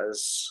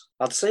wise,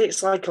 I'd say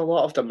it's like a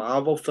lot of the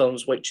Marvel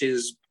films, which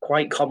is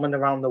quite common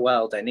around the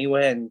world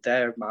anyway, and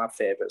they're my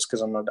favorites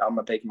because I'm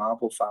a big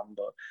Marvel fan.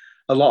 But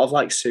a lot of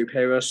like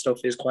superhero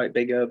stuff is quite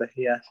big over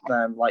here.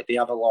 Like they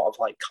have a lot of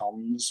like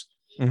cons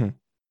Mhm.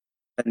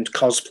 and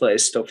cosplay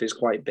stuff is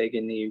quite big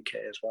in the UK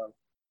as well.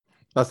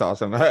 That's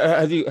awesome.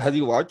 Have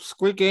you watched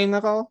Squid Game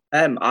at all?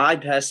 I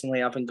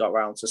personally haven't got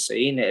around to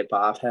seeing it,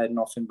 but I've heard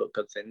nothing but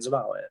good things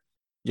about it.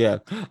 Yeah,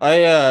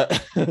 I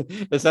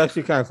it's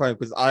actually kind of funny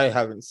because I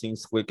haven't seen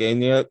Squid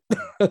Game yet,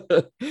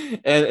 and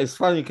it's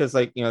funny because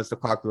like it's a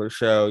popular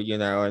show,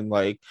 and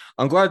like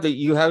I'm glad that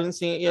you haven't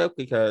seen it yet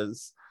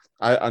because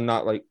I'm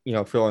not like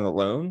feeling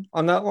alone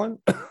on that one.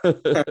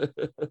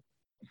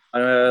 I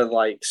know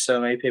like so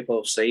many people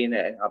have seen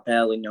it, and I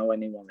barely know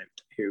anyone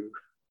who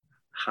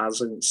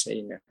hasn't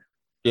seen it.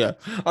 Yeah,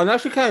 I'm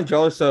actually kind of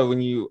jealous of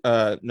when you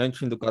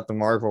mentioned about the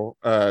Marvel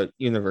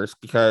universe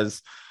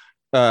because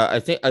I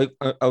think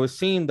I was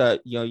seeing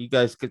that you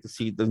guys get to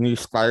see the new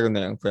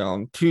Spider-Man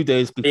film 2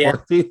 days Yeah,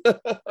 before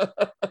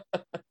the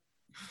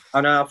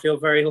I know. I feel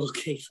very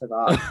lucky for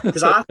that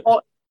because I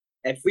thought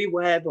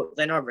everywhere, but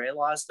then I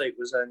realised that it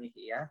was only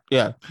here.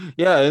 Yeah,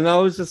 yeah, and I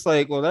was just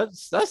like, well,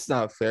 that's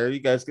not fair. You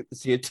guys get to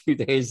see it 2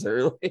 days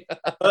early.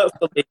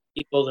 Hopefully,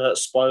 people don't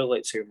spoil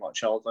it too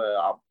much.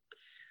 Although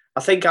I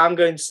think I'm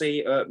going to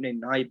see opening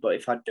night, but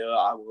if I do,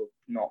 I will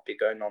not be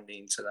going on the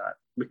internet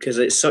because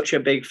it's such a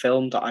big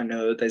film that I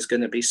know there's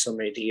going to be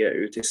some idiot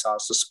who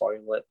decides to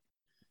spoil it.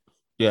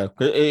 Yeah,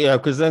 yeah,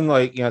 because then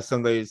like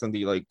somebody's gonna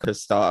be like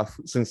pissed off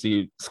since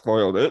you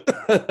spoiled it.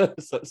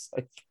 So it's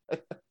like,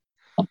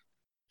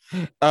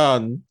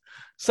 um,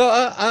 so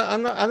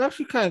I'm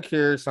actually kind of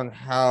curious on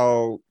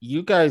how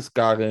you guys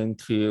got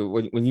into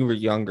when you were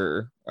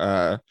younger.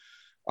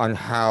 On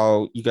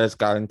how you guys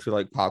got into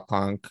like pop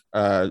punk,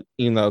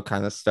 emo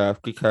kind of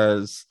stuff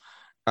because,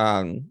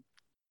 um,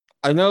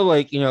 I know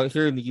like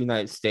here in the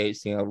United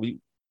States, we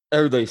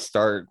everybody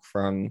started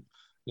from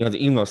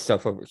the emo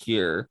stuff over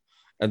here,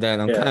 and then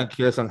I'm kind Yeah. of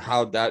curious on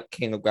how that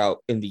came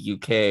about in the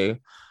UK.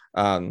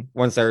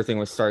 Once everything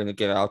was starting to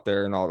get out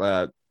there and all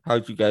that, how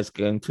did you guys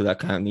get into that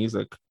kind of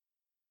music?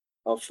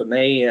 Well, for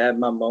me,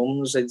 my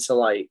mum's into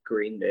like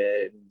Green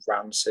Day and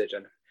Rancid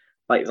and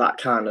like that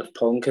kind of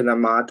punk, and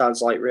then my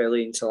dad's like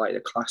really into like the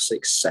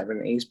classic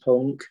 '70s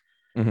punk.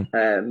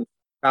 Mhm.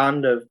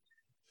 Kind of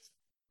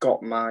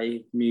got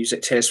my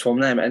music taste from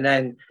them, and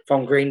then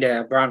from Green Day,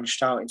 I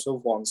branched out into other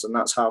ones, and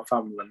that's how I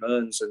found the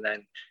Ramones, and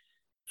then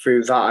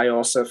through that, I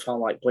also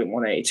found like Blink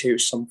 182,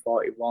 Sum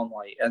 41,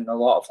 like, and a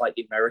lot of like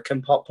the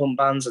American pop punk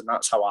bands, and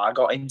that's how I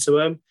got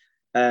into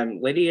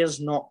them. Lydia's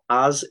not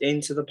as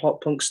into the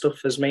pop punk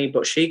stuff as me,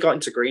 but she got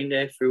into Green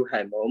Day through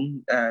her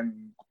mum,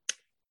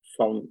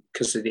 from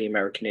because of the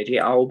American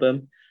Idiot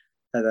album,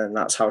 and then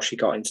that's how she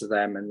got into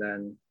them. And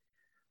then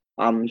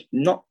I'm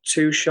not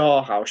too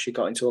sure how she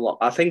got into a lot.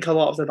 I think a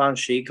lot of the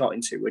bands she got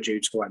into were due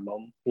to her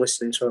mum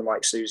listening to them,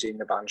 like Susie and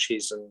the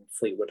Banshees and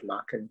Fleetwood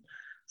Mac and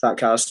that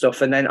kind of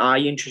stuff. And then I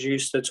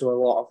introduced her to a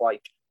lot of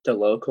like the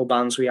local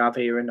bands we have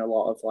here and a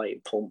lot of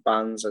like punk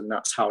bands, and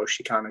that's how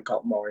she kind of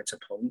got more into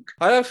punk.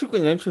 I actually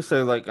been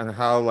interested like on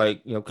how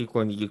like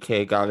people in the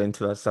UK got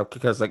into that stuff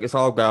because like it's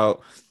all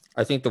about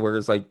I think the word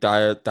is like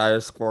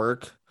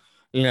diasporic,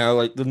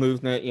 like the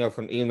movement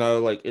from emo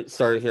like it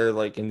started here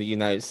like in the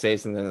United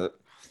States and then it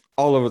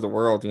all over the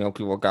world,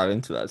 people got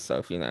into that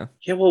stuff. Yeah,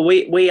 well,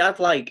 we had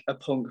like a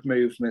punk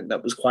movement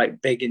that was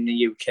quite big in the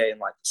UK in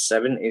like the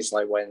 70s,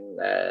 like when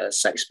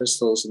Sex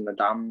Pistols and the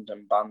Damned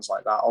and bands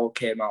like that all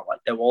came out.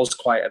 Like there was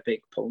quite a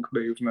big punk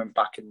movement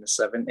back in the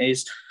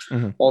 70s.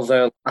 Mhm.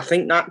 Although I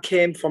think that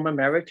came from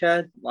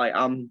America.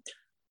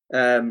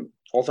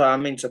 Although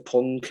I'm into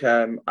punk,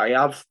 I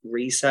have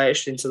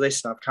researched into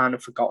this and I've kind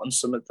of forgotten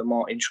some of the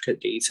more intricate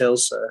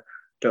details. So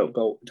don't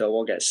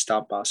all get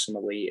stabbed by some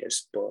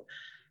elitists. But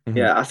Mhm.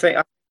 yeah, I think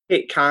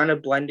it kind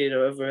of blended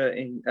over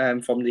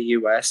in from the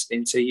US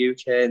into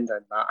UK, and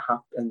then that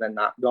happened, and then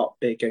that got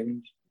big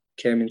and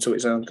came into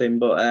its own thing.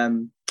 But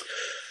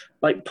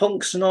like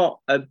punk's not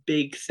a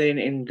big thing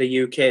in the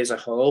UK as a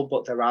whole,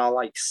 but there are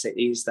like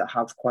cities that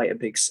have quite a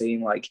big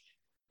scene. Like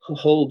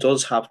Hull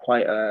does have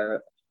quite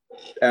a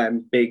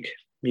big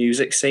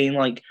music scene,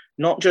 like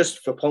not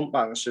just for punk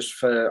bands, just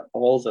for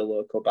all the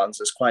local bands.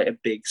 There's quite a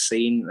big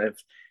scene of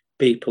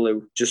people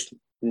who just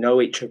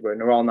know each other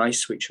and are all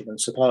nice to each other and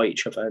support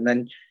each other. And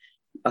then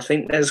I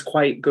think there's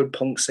quite good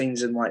punk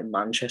scenes in like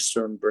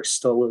Manchester and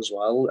Bristol as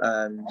well,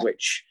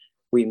 which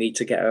we need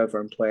to get over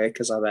and play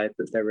because I've heard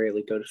that they're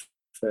really good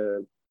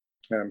for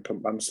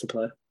punk bands to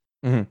play.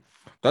 Mhm.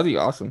 That'd be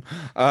awesome.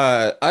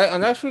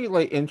 I'm actually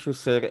like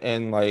interested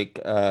in like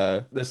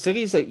the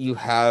cities that you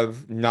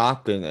have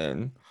not been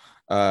in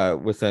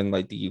within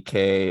like the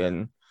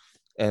UK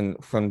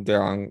and from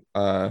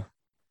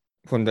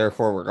there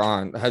forward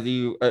on. Have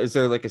you is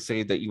there like a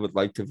city that you would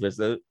like to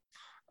visit?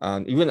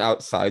 Even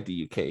outside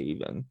the UK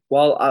even.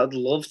 Well, I'd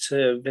love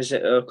to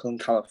visit Oakland,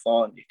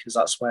 California, because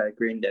that's where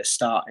Green Day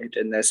started.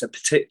 And there's a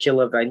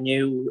particular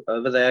venue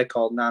over there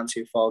called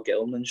 924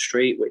 Gilman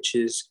Street, which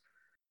is,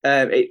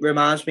 it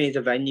reminds me of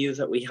the venue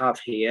that we have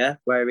here,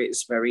 where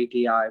it's very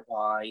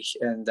DIY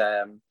and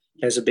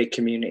there's a big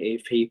community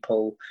of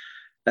people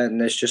and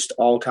there's just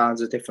all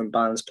kinds of different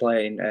bands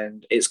playing.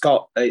 And it's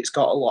got a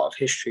lot of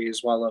history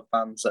as well of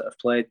bands that have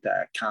played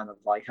there, kind of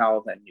like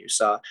our venue.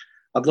 So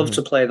I'd love Mhm.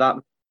 to play that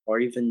or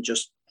even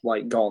just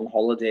like go on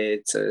holiday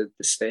to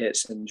the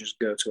States and just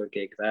go to a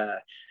gig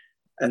there.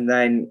 And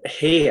then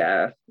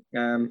here,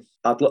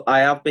 I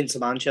have been to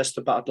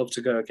Manchester, but I'd love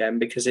to go again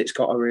because it's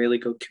got a really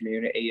good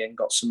community and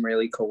got some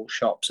really cool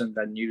shops and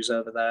venues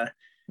over there.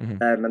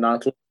 Mhm. And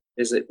I'd love to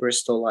visit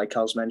Bristol, like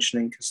I was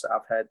mentioning, because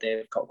I've heard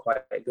they've got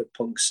quite a good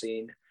punk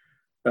scene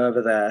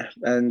over there.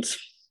 And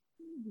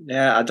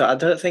yeah, I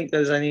don't think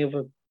there's any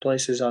other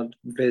places I'd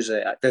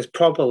visit. There's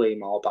probably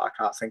more, but I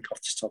can't think off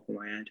the top of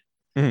my head.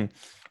 Mhm.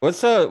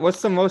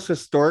 What's the most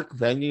historic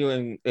venue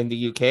in the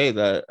UK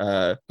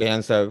that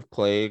bands have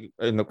played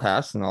in the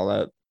past and all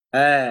that?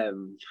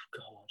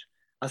 God,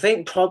 I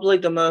think probably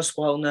the most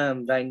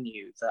well-known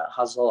venue that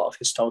has a lot of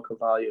historical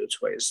value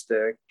to it is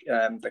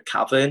the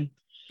Cavern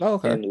Oh,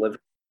 okay. in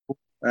Liverpool,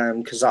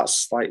 because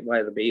that's like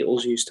where the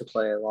Beatles used to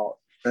play a lot,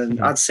 and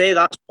Mhm. I'd say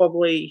that's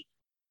probably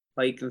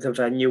like the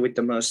venue with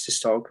the most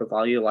historical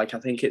value. Like I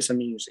think it's a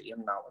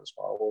museum now as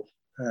well,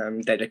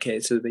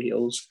 dedicated to the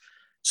Beatles.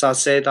 So I'd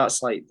say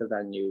that's like the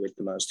venue with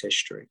the most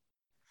history.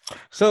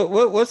 So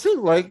what's it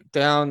like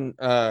down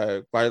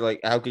by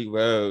like Abbey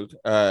Road?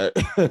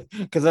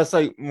 Because that's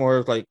like more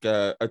of like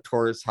a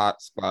tourist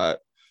hotspot,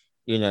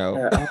 you know.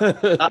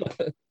 Uh, I,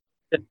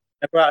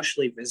 never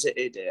actually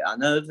visited it. I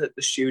know that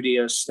the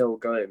studio's still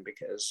going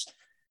because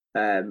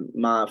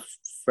my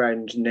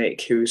friend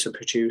Nick, who's a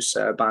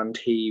producer, a band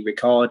he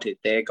recorded,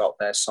 they got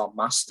their song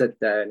mastered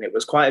there, and it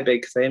was quite a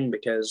big thing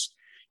because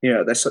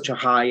they're such a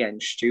high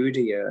end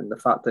studio, and the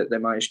fact that they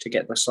managed to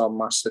get the song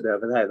mastered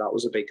over there, that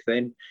was a big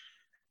thing.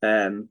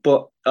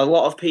 But a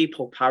lot of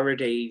people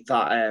parody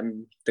that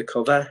the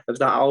cover of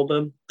that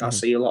album. I Mhm.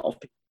 see a lot of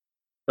people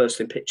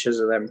posting pictures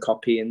of them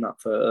copying that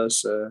photo.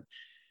 So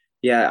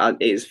yeah,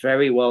 it's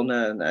very well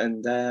known,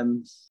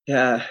 and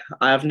yeah,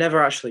 I have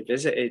never actually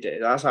visited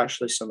it. That's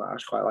actually something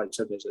I'd quite like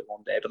to visit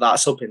one day. But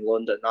that's up in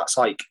London. That's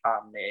like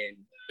our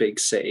main big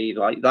city.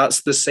 Like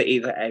that's the city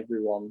that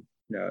everyone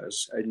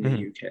knows in the Mhm.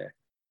 UK.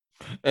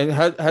 And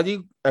had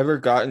you ever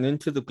gotten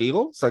into the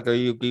Beatles? Like, are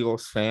you a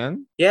Beatles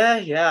fan? Yeah,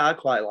 I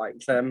quite like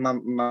them.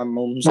 My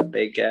mum's a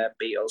big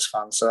Beatles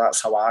fan, so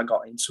that's how I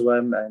got into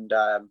them. And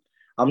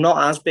I'm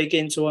not as big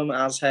into them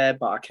as her,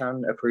 but I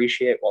can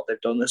appreciate what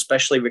they've done,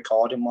 especially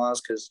recording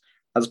wise, because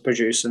as a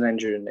producer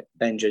and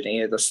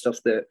engineer, the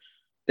stuff that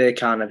they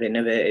kind of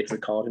innovated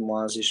recording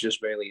wise is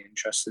just really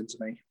interesting to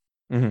me.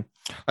 Mhm.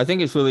 I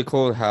think it's really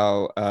cool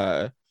how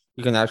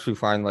you can actually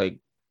find like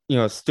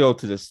still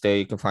to this day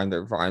you can find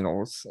their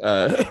vinyls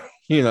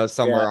Yeah.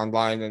 somewhere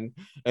online and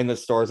in the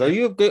stores. Are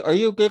you a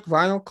big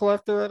vinyl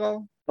collector at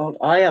all? Well,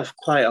 I have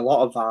quite a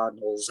lot of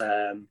vinyls.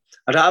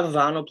 I don't have a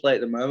vinyl player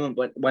at the moment,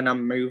 but when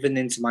I'm moving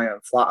into my own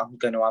flat, I'm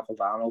going to have a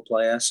vinyl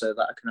player so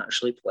that I can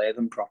actually play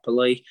them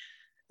properly.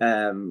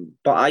 But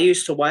I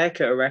used to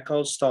work at a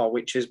record store,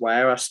 which is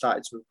where I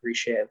started to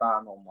appreciate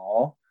vinyl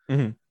more.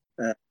 Mhm.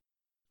 Uh,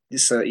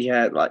 so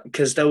yeah, like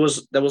because there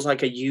was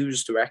like a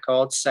used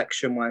records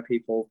section where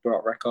people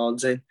brought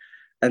records in,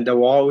 and they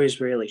were always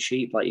really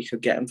cheap. Like you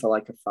could get them for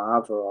like a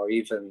fiver or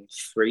even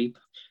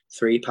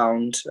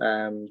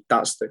 £3.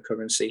 That's the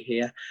currency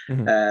here.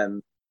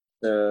 Mhm.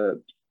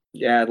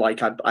 Yeah,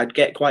 like I'd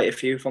get quite a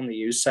few from the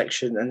used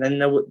section, and then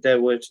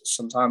there would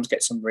sometimes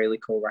get some really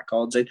cool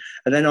records in.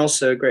 And then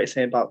also a great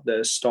thing about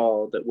the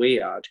store that we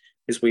had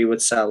is we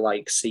would sell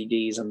like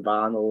CDs and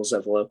vinyls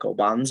of local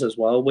bands as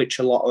well, which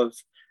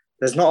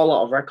there's not a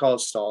lot of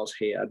record stores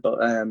here,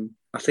 but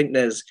I think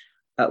there's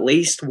at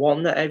least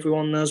one that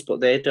everyone knows, but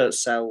they don't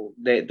sell.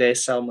 They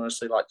sell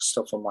mostly like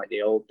stuff from like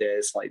the old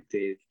days, like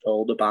the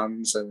older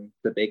bands and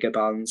the bigger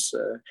bands.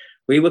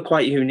 We were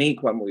quite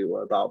unique when we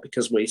were about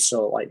because we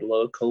saw like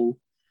local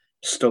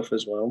stuff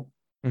as well.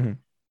 Mhm.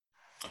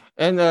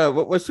 And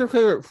what's your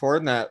favorite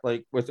format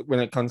like with when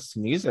it comes to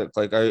music?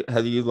 Like,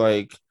 how do you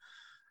like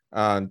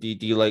do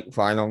you like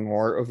vinyl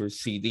more over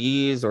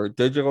CDs or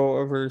digital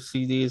over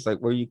CDs? Like,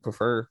 what do you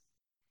prefer?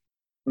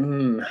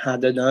 I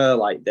don't know.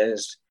 Like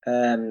there's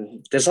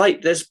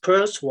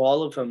pros to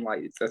all of them.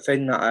 Like the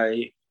thing that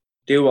I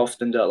do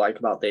often don't like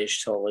about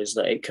digital is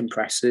that it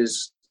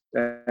compresses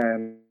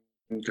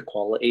the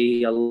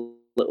quality a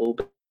little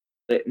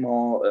bit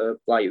more.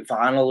 Like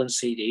vinyl and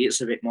CD,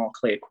 it's a bit more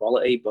clear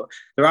quality. But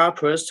there are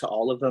pros to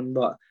all of them.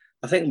 But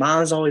I think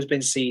mine's always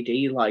been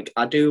CD. Like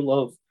I do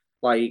love.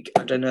 Like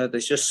I don't know.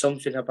 There's just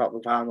something about the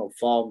vinyl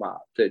format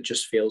that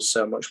just feels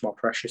so much more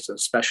precious and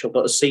special.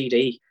 But a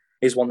CD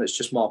is one that's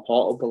just more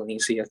portable and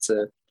easier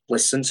to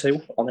listen to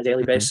on a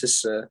daily Mhm.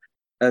 basis.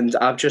 And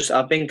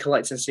I've been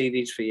collecting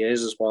CDs for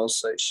years as well,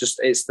 so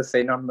it's the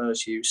thing I'm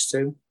most used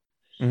to.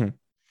 Mhm.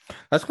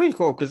 That's pretty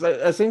cool because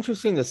that's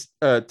interesting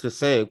to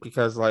say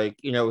because like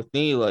with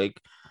me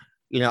like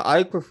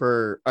I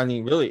prefer I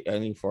mean really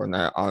any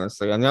format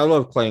honestly. I mean I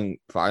love playing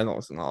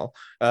finals and all.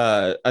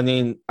 I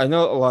mean I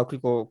know a lot of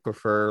people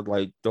prefer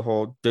like the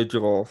whole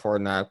digital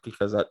format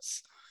because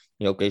that's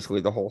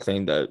basically the whole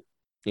thing that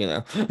you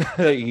know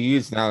that you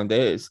use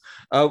nowadays.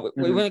 When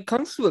Mhm. it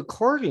comes to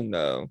recording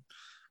though,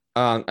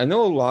 I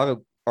know a lot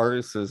of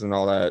artists and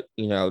all that,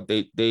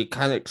 they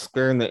kind of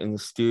experiment in the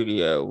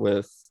studio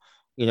with,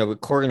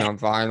 recording on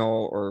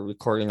vinyl or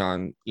recording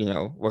on,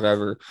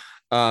 whatever.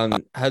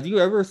 Have you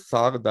ever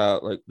thought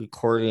about like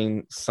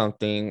recording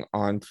something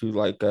onto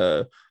like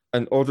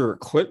an older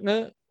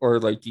equipment, or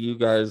like do you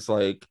guys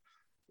like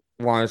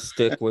want to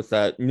stick with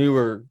that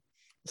newer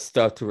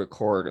stuff to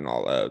record and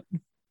all that?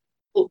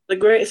 Well, the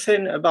great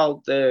thing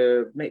about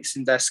the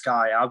mixing desk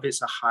I have is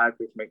a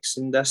hybrid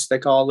mixing desk, they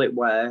call it,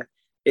 where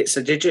it's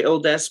a digital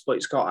desk, but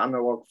it's got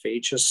analog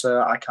features.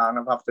 So I kind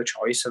of have the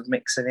choice of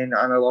mixing in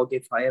analog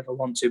if I ever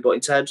want to. But in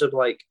terms of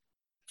like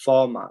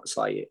formats,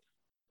 like,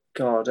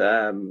 God,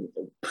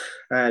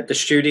 the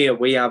studio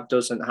we have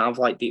doesn't have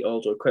like the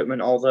older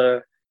equipment,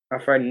 although my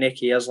friend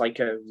Nicky has like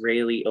a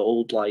really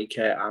old like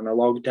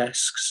analog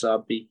desk.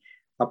 So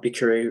I'd be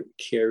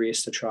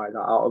curious to try that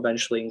out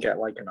eventually and get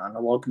like an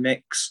analog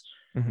mix.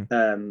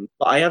 Mhm.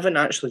 But I haven't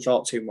actually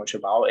thought too much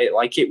about it.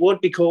 Like it would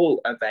be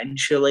cool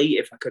eventually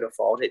if I could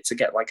afford it to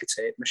get like a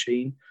tape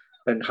machine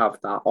and have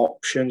that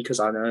option because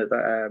I know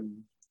that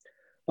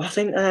I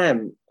think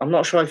I'm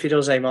not sure if he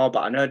does anymore,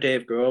 but I know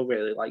Dave Grohl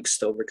really likes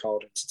still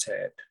recording to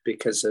tape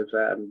because of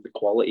the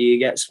quality he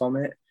gets from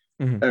it,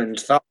 Mhm. and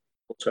that's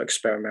cool to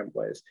experiment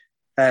with.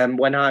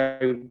 When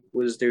I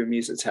was doing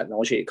music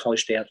technology at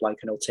college, they had like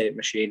an old tape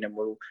machine, and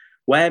we're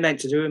meant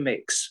to do a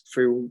mix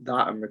through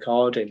that and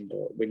recording,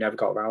 but we never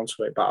got around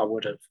to it. But I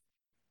would have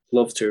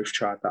loved to have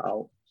tried that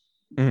out.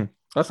 Mhm.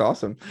 That's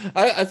awesome.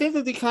 I think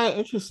that'd be kind of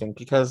interesting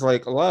because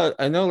like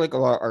I know like a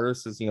lot of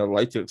artists,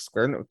 like to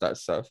experiment with that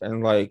stuff.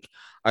 And like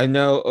I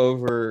know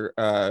over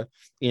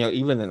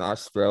even in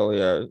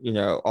Australia,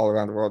 all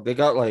around the world, they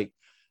got like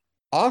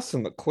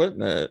awesome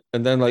equipment.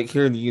 And then like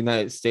here in the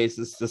United States,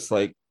 it's just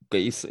like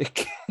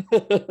basic.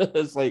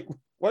 It's like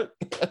what?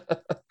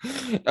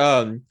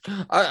 I'm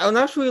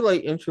actually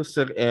like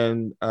interested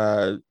in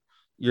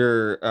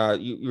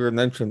you were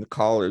mentioned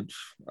college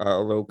a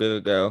little bit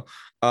ago.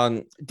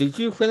 Did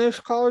you finish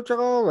college at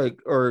all?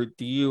 Like, or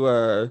do you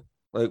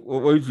like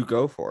what did you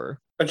go for?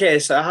 Okay,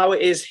 so how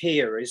it is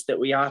here is that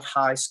we have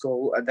high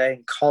school and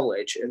then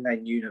college and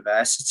then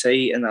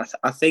university. And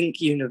I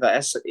think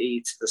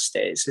university to the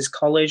States is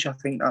college. I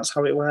think that's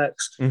how it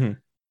works. Hmm.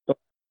 But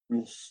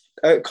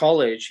at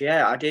college,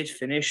 yeah, I did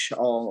finish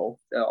all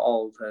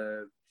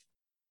the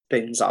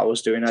things that I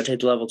was doing. I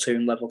did level 2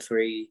 and level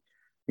 3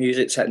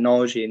 music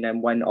technology and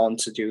then went on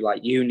to do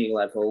like uni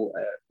level,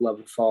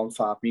 level 4 and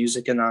 5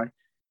 music. And I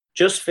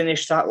just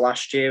finished that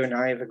last year and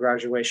I have a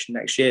graduation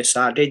next year.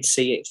 So I did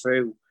see it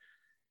through.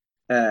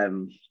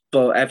 Um,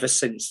 but ever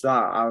since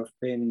that, I've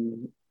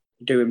been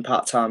doing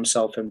part-time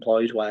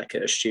self-employed work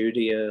at a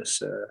studio.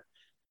 So,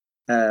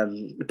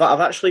 but I've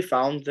actually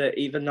found that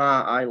even though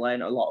I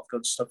learned a lot of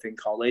good stuff in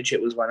college,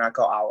 it was when I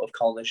got out of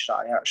college that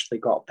I actually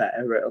got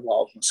better at a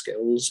lot of my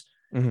skills.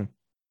 Hmm.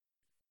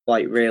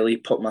 Like really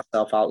put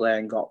myself out there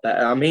and got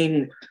better. I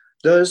mean,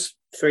 those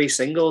 3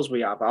 singles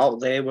we have out,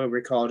 they were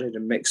recorded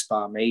and mixed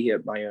by me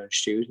at my own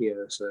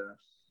studio. So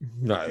yeah.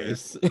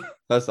 Nice.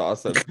 That's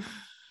awesome.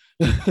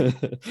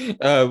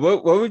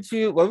 what would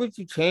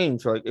you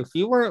change? Like if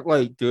you weren't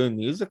like doing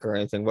music or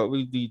anything, what would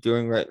you be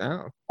doing right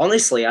now?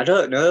 Honestly, I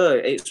don't know.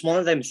 It's one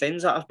of them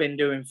things that I've been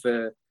doing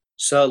for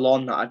so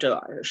long that I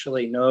don't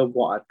actually know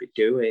what I'd be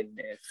doing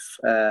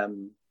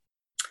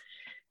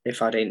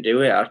if I didn't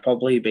do it. I'd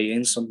probably be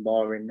in some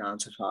boring 9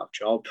 to 5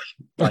 job,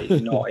 like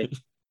not in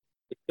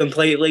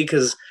completely,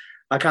 because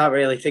I can't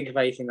really think of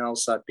anything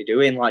else I'd be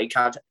doing. Like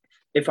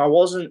if I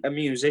wasn't a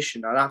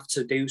musician, I'd have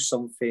to do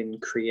something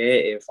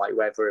creative, like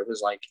whether it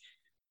was like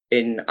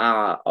in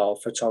art or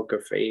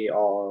photography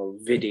or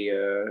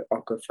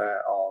videographer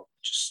or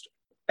just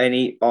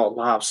any or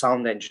live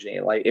sound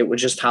engineer. Like it would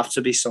just have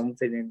to be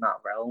something in that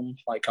realm.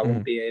 Like I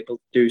wouldn't Mhm. be able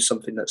to do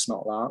something that's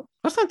not that.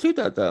 That's not too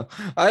bad though.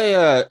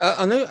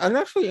 I'm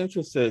actually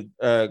interested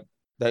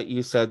that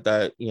you said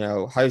that, you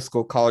know, high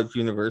school, college,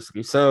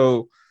 university.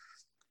 So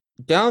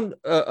down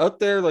up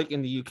there like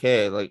in the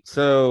UK, like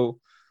so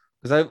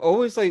because I've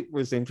always like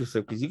was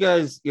interested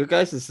because your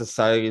guys'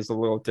 society is a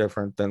little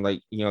different than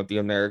like, you know, the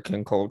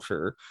American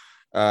culture.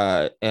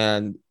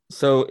 And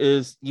so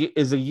is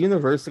a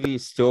university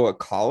still a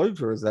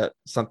college or is that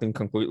something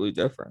completely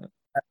different?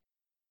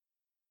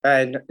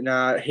 And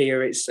now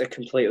here it's a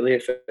completely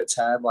different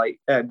term. Like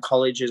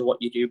college is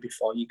what you do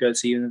before you go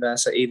to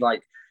university.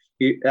 Like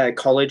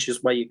college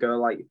is where you go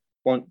like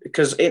one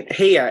because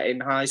here in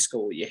high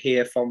school you're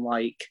here from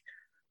like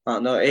I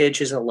don't know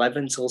ages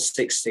 11 till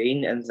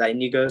 16, and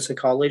then you go to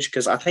college.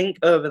 Because I think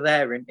over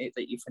there in it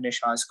that you finish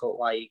high school at,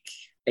 like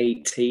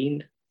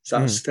 18. Is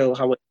that Mhm. still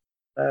how it?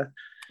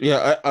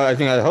 Yeah, I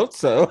think I hope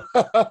so.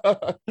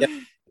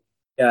 Yeah,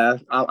 yeah.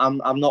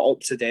 I'm not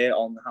up to date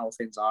on how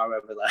things are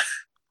over there.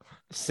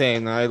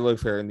 Same. I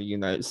live here in the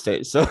United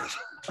States, so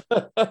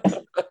I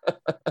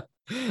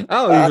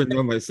don't I, even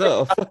know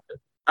myself.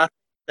 I,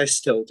 I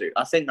still do.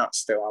 I think that's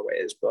still how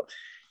it is. But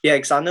yeah,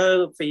 because I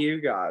know for you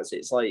guys,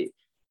 it's like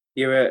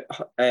you're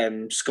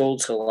at school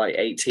till like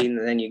 18,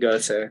 and then you go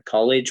to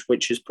college,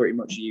 which is pretty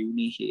much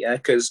uni here.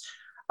 Because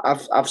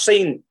I've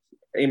seen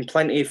in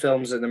plenty of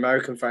films and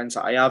American friends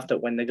that I have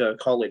that when they go to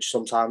college,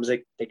 sometimes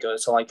they go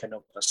to like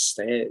another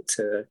state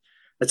to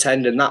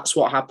attend, and that's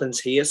what happens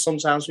here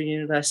sometimes with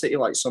university.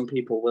 Like some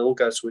people will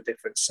go to a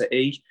different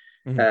city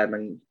Mhm.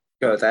 and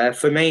go there.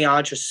 For me,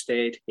 I just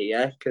stayed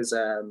here because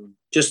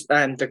just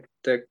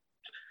the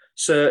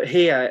so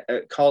here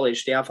at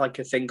college, they have like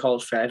a thing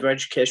called further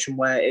education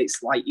where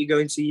it's like you go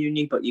into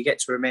uni, but you get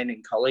to remain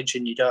in college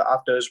and you don't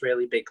have those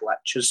really big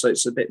lectures. So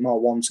it's a bit more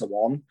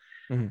one-to-one.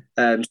 Mhm.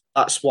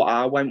 That's what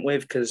I went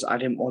with because I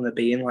didn't want to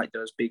be in like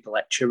those big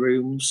lecture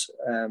rooms.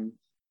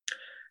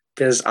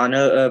 Because I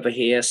know over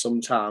here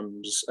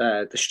sometimes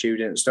the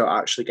students don't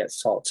actually get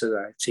to talk to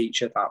their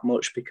teacher that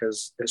much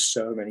because there's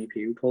so many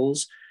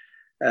pupils.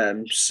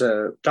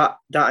 So that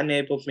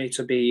enabled me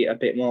to be a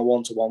bit more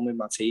one-to-one with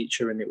my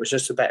teacher, and it was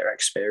just a better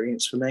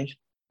experience for me.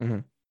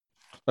 Mhm.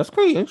 That's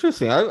pretty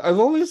interesting. I've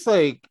always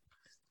like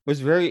was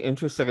very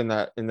interested in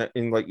that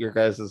in like your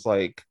guys's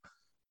like,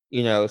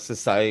 you know,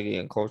 society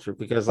and culture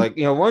because like,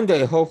 you know, one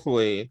day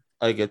hopefully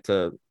I get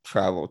to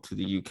travel to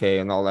the UK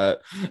and all that.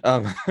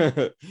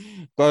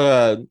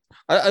 But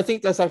I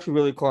think that's actually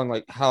really cool and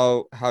like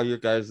how your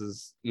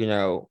guys's, you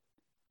know,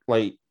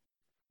 like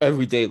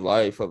everyday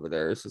life over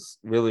there is just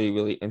really,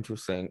 really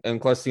interesting.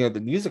 And plus, you know, the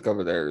music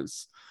over there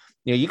is,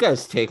 you know, you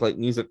guys take like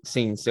music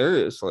scene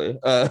seriously.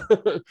 I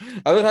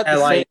would have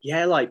to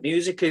say, Like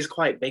music is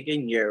quite big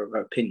in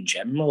Europe in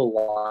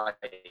general.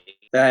 Like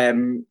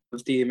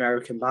the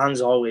American bands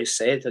always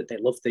say that they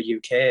love the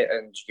UK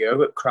and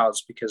Europe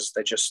crowds because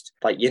they're just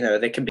like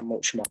they can be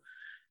much more,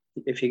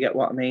 if you get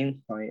what I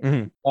mean, like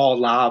mhm. more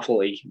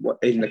lively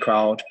in the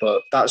crowd.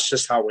 But that's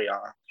just how we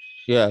are.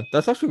 Yeah,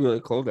 that's actually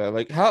really cool though.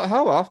 Like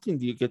how often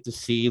do you get to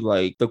see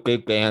like the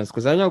big bands?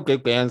 Because I know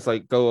big bands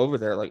like go over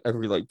there like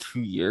every like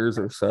 2 years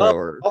or so. Well,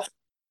 Or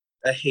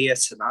are here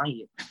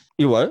tonight.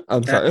 you what?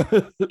 I'm Uh,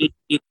 sorry.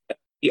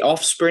 the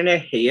Offspring are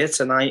here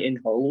tonight in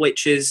Hull,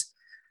 which is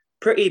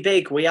pretty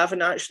big. We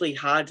haven't actually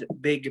had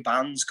big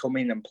bands come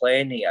in and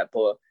play here,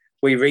 but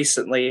we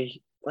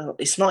recently, well,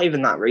 it's not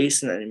even that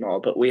recent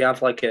anymore, but we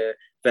have like a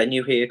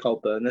venue here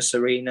called Burness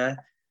Arena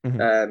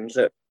Mhm.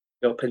 that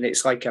up and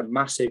it's like a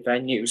massive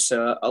venue.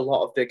 So a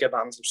lot of bigger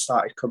bands have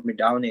started coming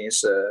down here.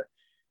 So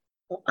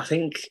I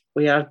think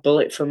we had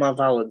Bullet for My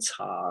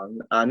Valentine.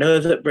 I know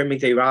that Bring Me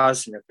the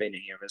Horizon have been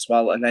here as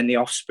well. And then the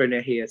Offspring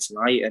are here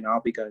tonight, and I'll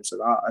be going to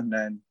that. And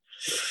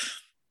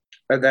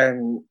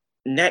then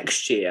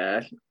next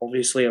year,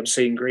 obviously, I'm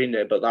seeing Green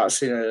Day, but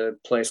that's in a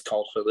place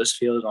called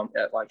Huddersfield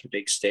at like a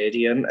big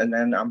stadium. And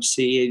then I'm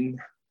seeing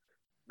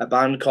a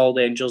band called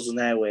Angels and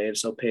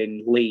Airwaves up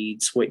in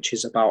Leeds, which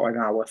is about an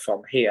hour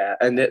from here.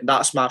 And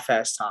that's my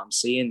first time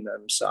seeing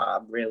them. So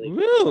I'm really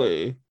looking forward.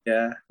 Really?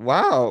 Yeah.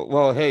 Wow.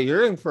 Well, hey,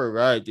 you're in for a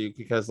ride, dude,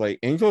 because like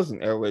Angels and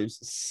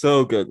Airwaves is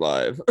so good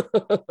live.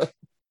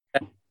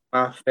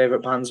 My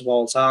favorite bands of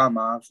all time.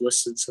 I've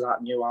listened to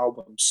that new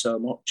album so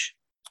much.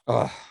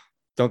 Oh,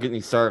 don't get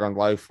me started on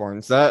live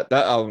forms. That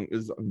album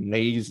is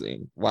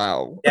amazing.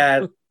 Wow.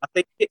 Yeah, I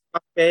think it's my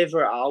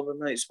favorite album.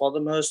 It's one of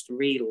the most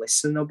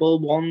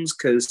re-listenable ones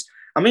because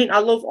I mean, I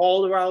love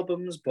all their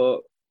albums,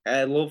 but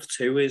Love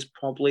 2 is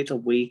probably the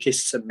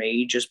weakest to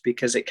me just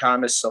because it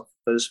kind of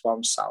suffers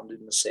from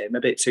sounding the same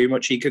a bit too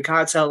much. You could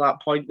kind of tell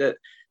that point that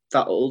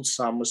that old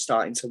Sam was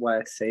starting to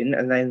wear thin,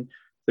 and then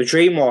the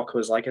Dreamwalker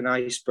was like a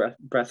nice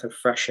breath of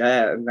fresh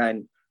air, and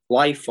then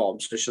Life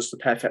Forms was just the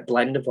perfect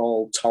blend of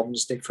all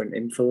Tom's different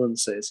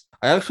influences.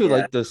 I actually Yeah,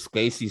 like the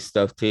spacey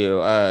stuff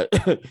too.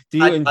 Do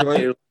you I enjoy?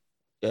 do.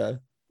 Yeah.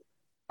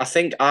 I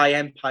think I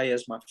Empire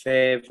is my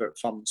favorite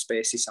from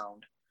Spacey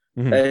Sound.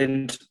 Mhm.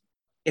 And,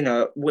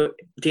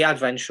 The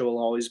Adventure will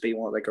always be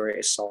one of the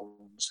greatest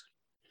songs.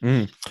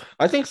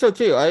 I think so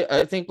too.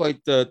 I think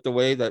like the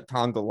way that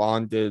Tom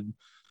DeLonge did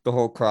the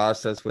whole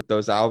process with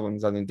those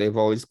albums. I mean, they've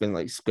always been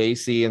like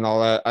spacey and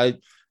all that.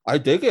 I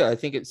dig it. I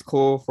think it's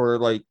cool for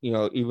like,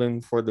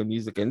 even for the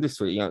music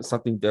industry, it's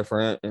something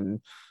different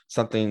and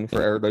something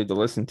for everybody to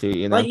listen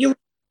to, Like, you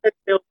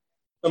feel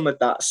some of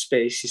that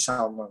Spacey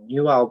Sound on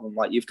new album.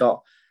 Like, you've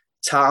got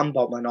Time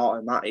Bomb and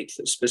Automatic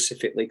that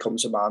specifically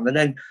comes to mind. And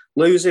then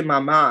Losing My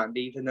Mind,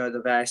 even though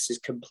the verse is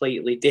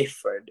completely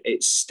different,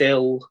 it's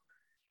still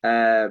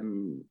got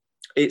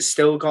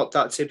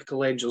that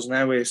typical Angels and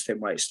Airwaves thing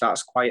where it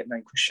starts quiet and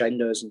then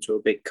crescendos into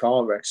a big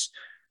chorus.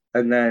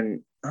 And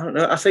then, I don't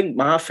know, I think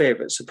my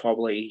favourites are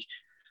probably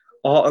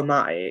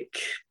Automatic,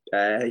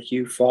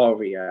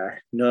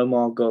 Euphoria, No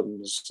More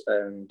Guns,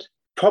 and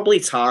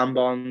probably Time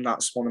Bomb.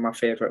 That's one of my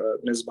favourite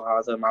openers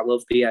by them. I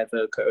love the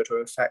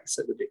vocoder effects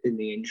in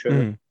the intro.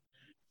 Mhm.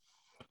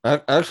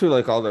 I actually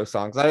like all those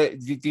songs.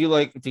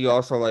 Do you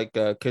also like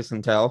Kiss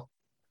and Tell?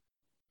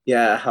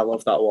 Yeah, I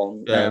love that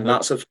one. Yeah,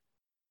 That's a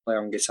play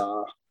on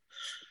guitar.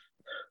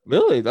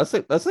 really, that's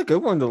a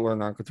good one to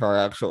learn on guitar,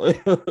 actually.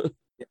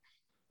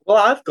 Well,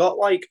 I've got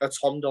like a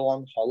Tom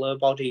DeLonge hollow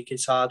body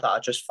guitar that I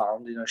just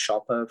found in a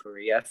shop over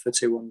here for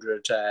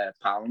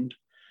 £200.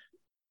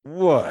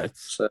 What?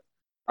 So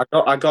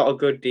I got a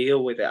good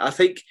deal with it. I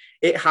think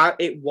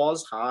it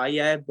was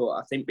higher, but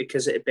I think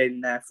because it had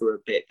been there for a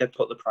bit, they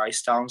put the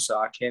price down, so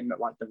I came at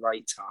like the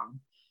right time.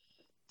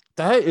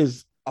 That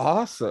is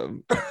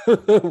awesome.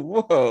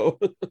 Whoa.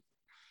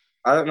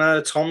 I don't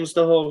know. Tom's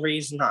the whole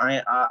reason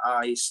that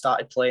I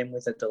started playing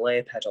with a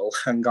delay pedal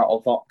and got a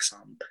Vox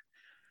amp.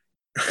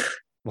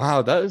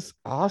 Wow, that is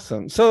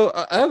awesome. So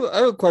I have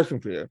a question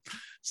for you.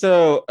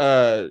 So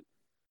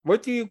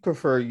what do you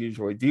prefer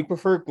usually? Do you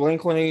prefer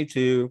Blink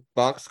 182,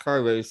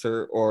 Boxcar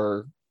Racer,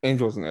 or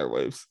Angels and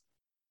Airwaves?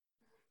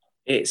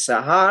 It's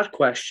a hard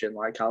question.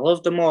 Like, I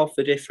love them all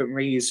for different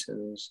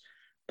reasons.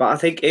 But I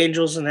think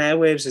Angels and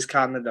Airwaves is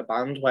kind of the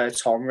band where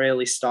Tom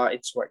really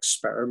started to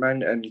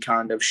experiment and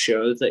kind of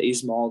show that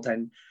he's more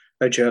than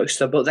a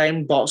jokester. But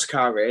then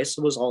Boxcar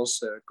Racer was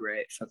also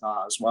great for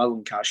that as well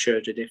and kind of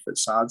showed a different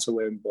side to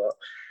him. But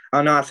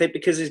I know, I think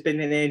because he's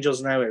been in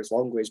Angels and Airwaves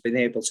longer, he's been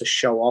able to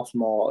show off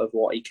more of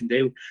what he can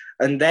do.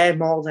 And they're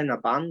more than a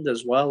band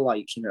as well.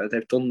 Like,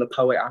 they've done the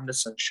Poet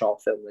Anderson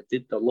short film, they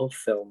did the Love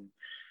film,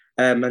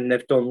 and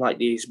they've done like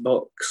these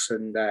books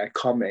and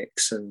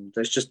comics, and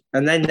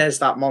then there's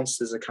that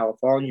Monsters of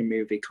California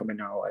movie coming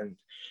out, and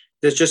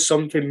there's just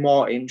something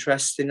more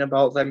interesting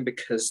about them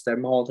because they're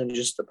more than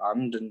just a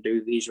band and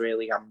do these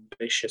really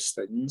ambitious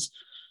things.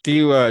 Do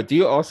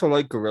you also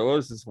like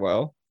Gorillas as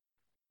well?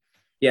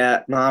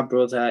 Yeah, my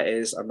brother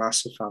is a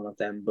massive fan of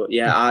them, but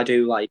yeah, I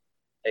do like.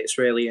 It's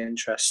really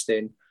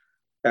interesting.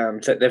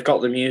 They've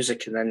got the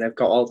music and then they've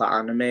got all the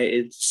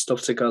animated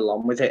stuff to go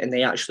along with it, and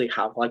they actually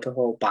have like a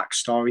whole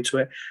backstory to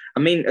it. I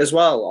mean, as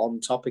well, on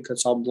topic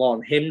of Tom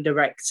Blonde, him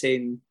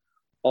directing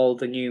all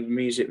the new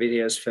music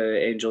videos for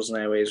Angels and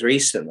Airways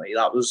recently,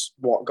 that was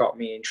what got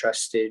me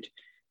interested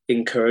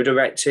in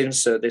co-directing.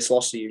 So this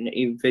Lost of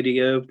Unity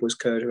video was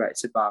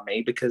co-directed by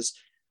me because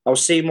I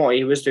was seeing what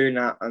he was doing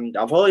at, and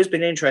I've always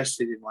been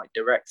interested in like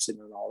directing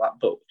and all that,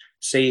 but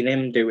seeing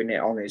him doing it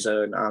on his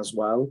own as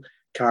well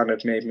kind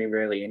of made me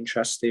really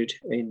interested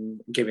in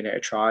giving it a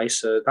try.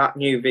 So that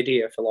new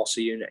video for Loss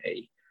of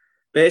Unity,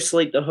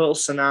 basically the whole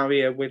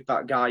scenario with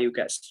that guy who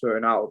gets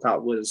thrown out,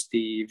 that was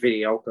the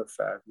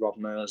videographer, Rob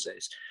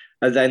Moses.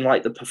 And then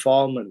like the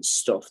performance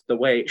stuff, the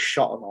way it's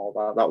shot and all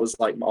that, that was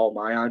like all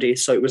my idea.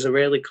 So it was a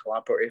really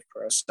collaborative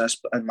process,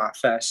 and my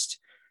first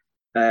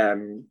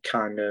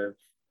kind of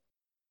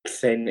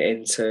thing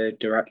into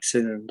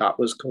directing, and that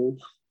was cool.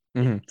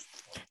 Mm-hmm.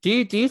 Do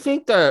you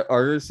think that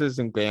artists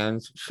and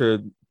bands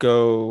should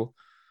go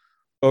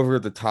over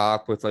the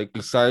top with like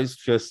besides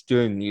just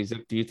doing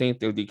music? Do you think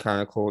it would be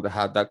kind of cool to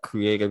have that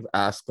creative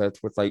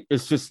aspect with like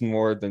it's just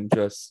more than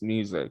just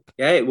music?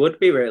 Yeah, it would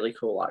be really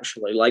cool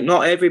actually. Like,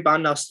 not every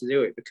band has to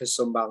do it because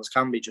some bands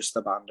can be just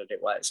a band and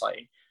it works.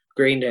 Like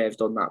Green Day have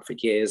done that for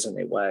years and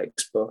it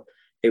works, but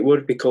it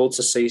would be cool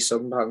to see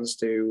some bands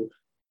do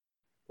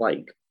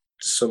like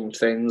some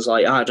things.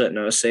 Like, I don't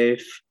know, say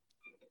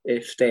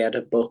if they had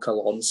a book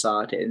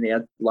alongside it and they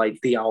had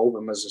like the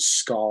album as a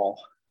score,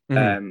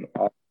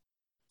 or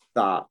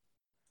that,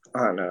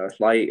 I don't know,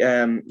 like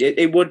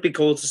it would be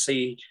cool to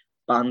see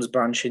bands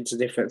branch into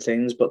different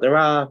things, but there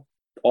are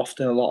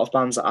often a lot of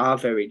bands that are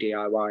very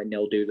DIY and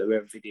they'll do their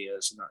own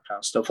videos and that kind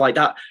of stuff. Like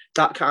that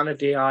kind of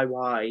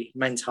DIY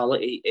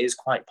mentality is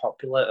quite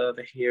popular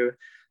over here,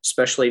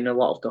 especially in a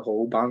lot of the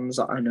whole bands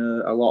that I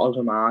know. A lot of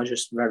them are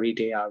just very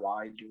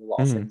DIY and do a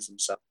lot of things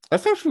themselves.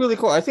 That's actually really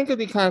cool. I think it'd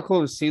be kind of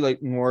cool to see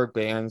like more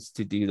bands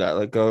to do that,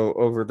 like go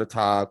over the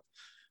top,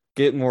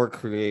 get more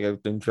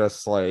creative than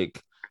just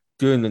like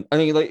doing the. I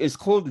mean, like it's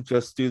cool to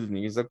just do the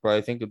music, but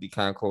I think it'd be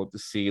kind of cool to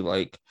see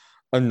like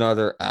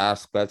another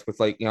aspect with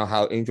like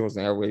how Angels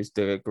and Airways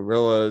did it,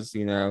 Gorillas.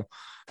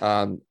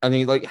 I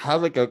mean, like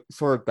have like a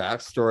sort of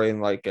backstory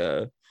and like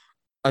a.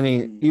 I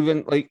mean,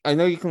 even like I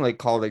know you can like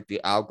call like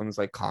the albums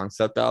like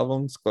concept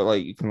albums, but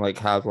like you can like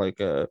have like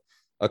a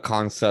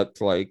concept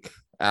like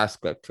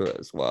aspect to it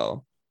as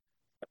well.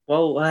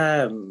 Well,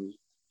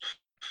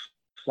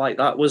 like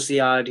that was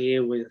the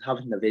idea with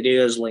having the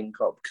videos link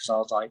up, because I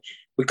was like,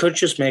 we could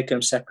just make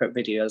them separate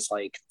videos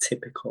like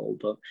typical,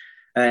 but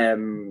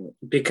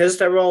because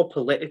they're all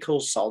political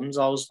songs,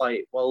 I was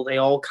like, well, they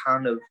all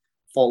kind of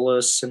follow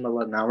a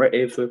similar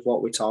narrative with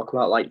what we talk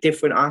about, like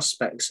different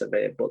aspects of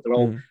it, but they're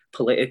all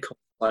political.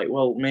 Like,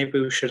 well, maybe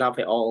we should have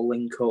it all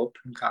link up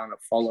and kind of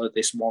follow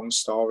this one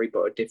story,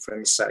 but a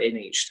different setting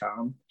each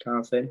time, kind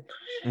of thing.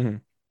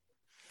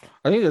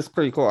 I think that's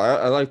pretty cool.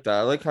 I like that.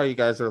 I like how you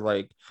guys are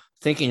like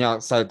thinking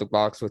outside the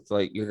box with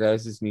like your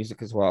guys'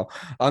 music as well.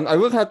 I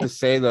would have to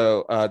say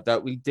though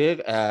that we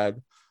did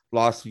add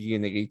Lost of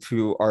Unity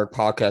to our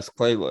podcast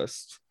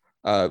playlist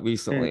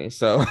recently.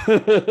 So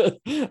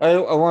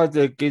I wanted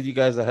to give you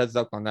guys a heads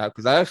up on that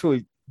because I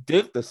actually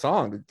dig the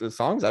song. The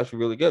song's actually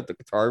really good. The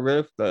guitar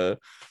riff, the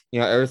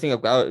everything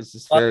about it is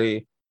just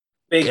very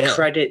big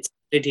credit to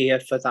Lydia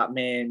for that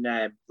main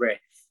riff.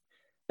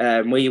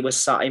 We were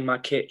sat in my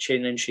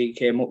kitchen and she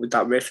came up with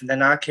that riff, and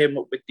then I came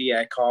up with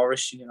the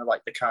chorus,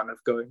 like the kind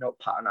of going up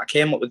pattern. I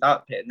came up with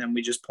that bit, and then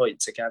we just put it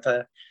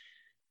together.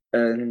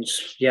 And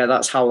yeah,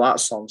 that's how that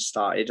song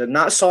started. And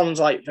that song's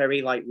like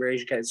very like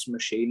Rage Against the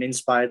Machine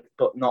inspired,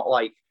 but not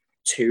like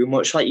too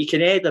much. Like you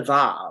can hear the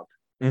vibe,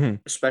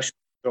 especially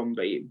drum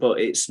beat, but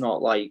it's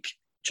not like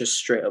just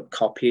straight up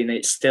copying.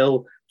 It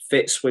still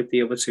fits with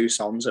the other two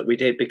songs that we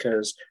did,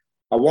 because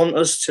I want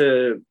us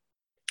to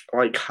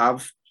like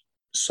have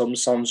some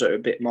songs that are a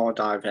bit more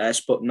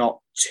diverse, but not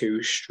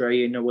too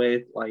stray in a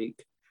way,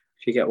 like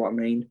if you get what I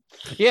mean.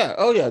 Yeah,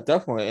 oh yeah,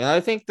 definitely. And I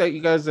think that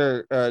you guys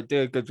are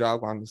did a good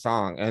job on the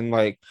song, and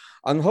like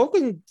I'm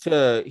hoping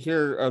to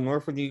hear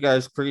more from you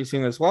guys pretty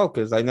soon as well,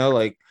 because I know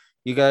like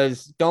you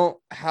guys don't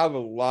have a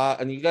lot,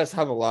 and you guys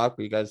have a lot,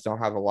 but you guys don't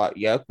have a lot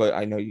yet, but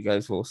I know you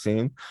guys will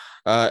soon.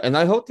 And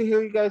I hope to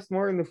hear you guys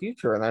more in the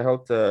future, and I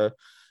hope to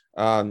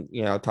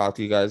talk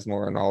to you guys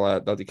more and all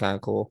that. That'd be kind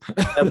of cool.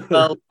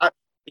 Well,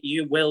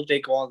 you will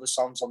dig all the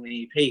songs on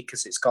the EP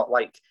because it's got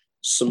like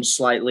some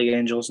slightly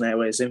Angels and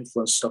Airways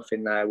influence stuff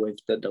in there with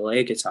the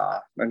delay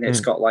guitar, and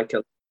it's got like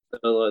a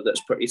solo that's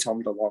pretty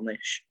Tom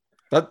DeLonge-ish.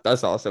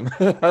 That's awesome.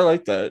 I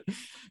like that.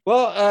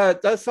 Well,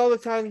 that's all the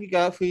time we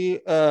got for you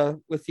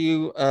with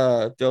you,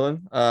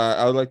 Dylan.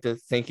 I would like to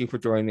thank you for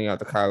joining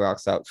the Kyle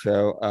Rocks Out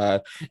show.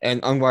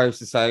 And Unwired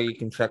Society, you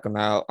can check them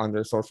out on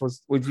their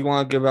socials. Would you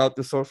want to give out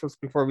the socials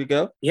before we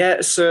go?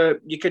 Yeah, so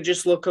you can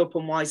just look up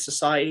Unwired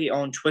Society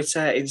on Twitter,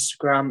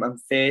 Instagram, and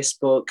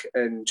Facebook,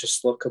 and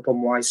just look up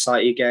Unwired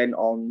Society again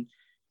on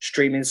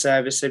streaming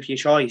service of your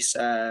choice.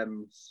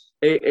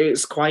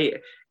 It's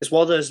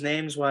one of those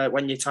names where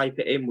when you type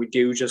it in, we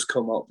do just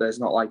come up. There's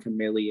not like a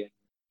million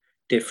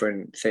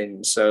different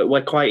things. So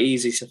we're quite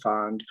easy to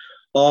find.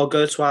 Or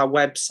go to our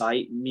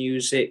website,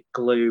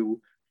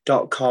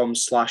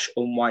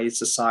 musicglue.com/Unwired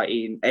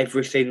Society, and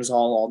everything's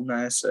all on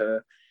there.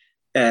 So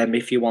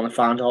if you want to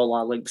find all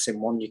our links in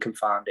one, you can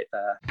find it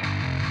there.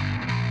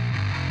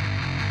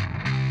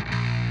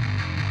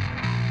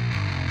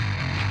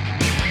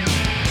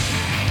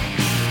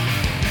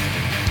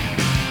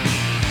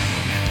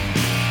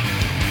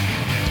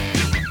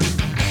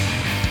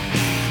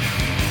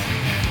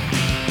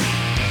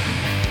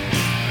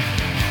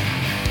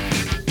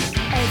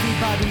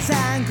 Everybody's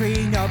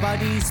angry,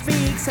 nobody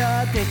speaks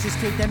up. They just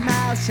keep their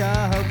mouth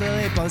shut, hope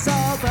the it blows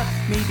over.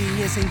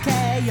 Media's in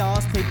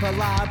chaos,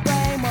 people are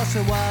brainwashed,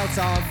 the world's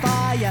on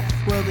fire.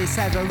 Will this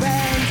ever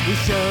end? We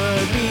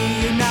should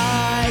be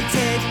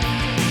united,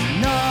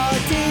 not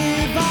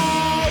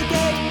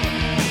divided.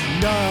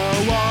 No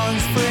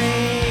one's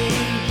free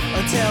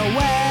until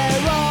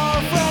we're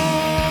all free.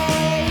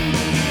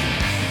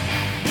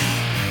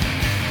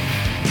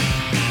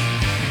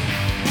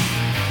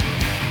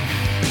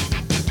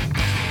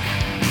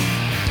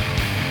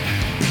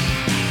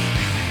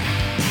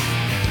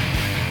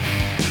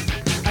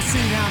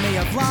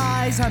 Of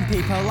lies, and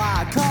people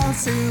are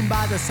consumed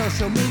by the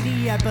social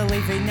media,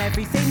 believing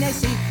everything they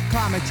see.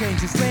 Climate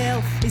change is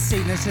real, it's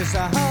seen as just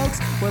a hoax.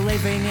 We're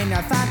living in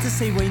a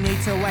fantasy, we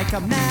need to wake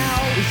up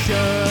now. We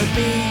should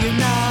be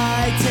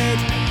united,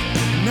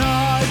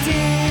 not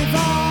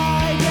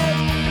divided.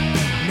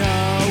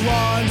 No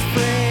one's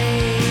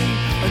free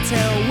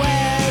until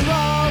we're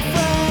all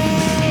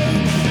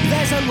free.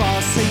 There's a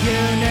loss of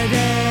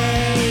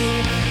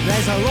unity,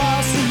 there's a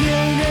loss of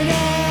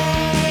unity.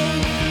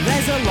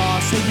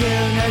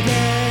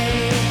 unity.